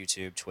Facebook, people.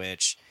 YouTube,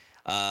 Twitch.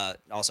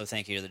 Also,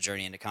 thank you to the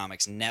Journey into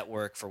Comics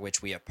Network, for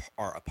which we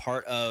are a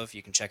part of.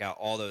 You can check out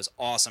all those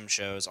awesome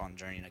shows on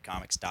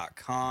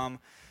journeyintocomics.com,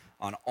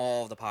 on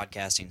all of the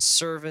podcasting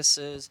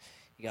services.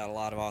 You got a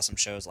lot of awesome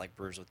shows like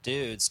Brews with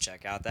Dudes.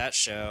 Check out that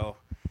show.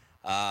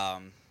 Yeah,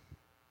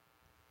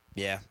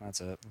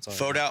 that's it. That's all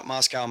Vote out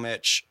Moscow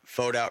Mitch.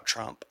 Vote out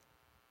Trump.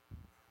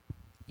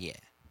 Yeah.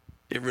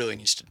 It really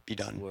needs to be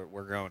done.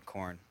 We're growing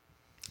corn.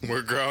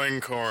 We're growing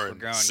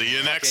corn. See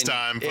you next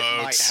time, folks.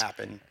 It might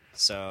happen.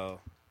 So,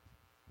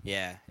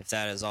 yeah, if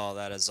that is all,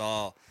 that is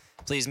all.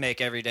 Please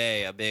make every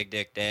day a big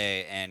dick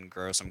day and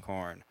grow some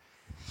corn.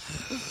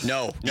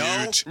 No.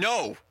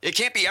 It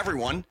can't be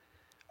everyone,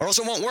 or else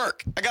it won't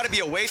work. I got to be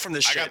away from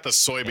this shit. I got the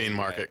soybean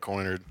market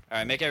cornered. All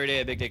right, make every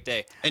day a big dick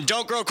day. And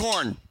don't grow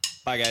corn.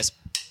 Bye, guys.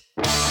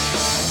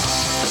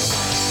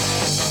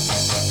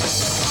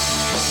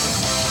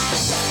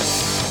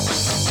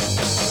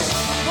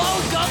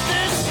 Woke up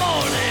this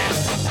morning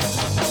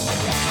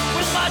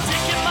with my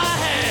dick in my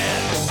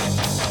hand.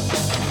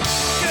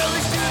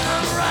 Girlie's to the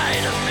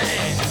right of me,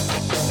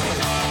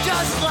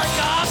 just like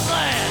I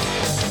planned.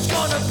 It's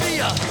gonna be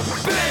a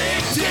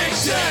big dick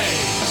day.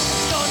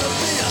 It's gonna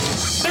be a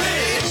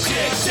big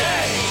dick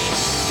day.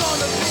 It's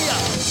gonna be a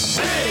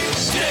big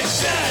dick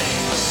day.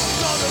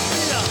 It's gonna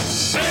be a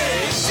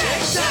big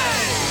dick day.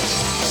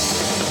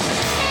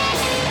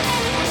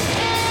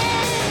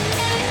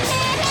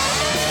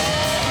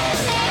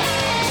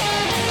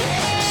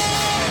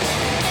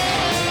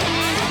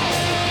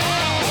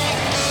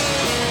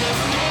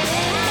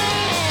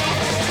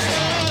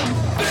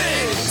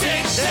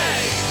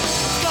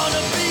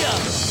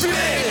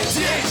 Big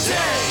dick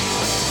day.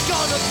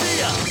 Gonna be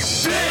a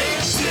big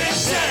dick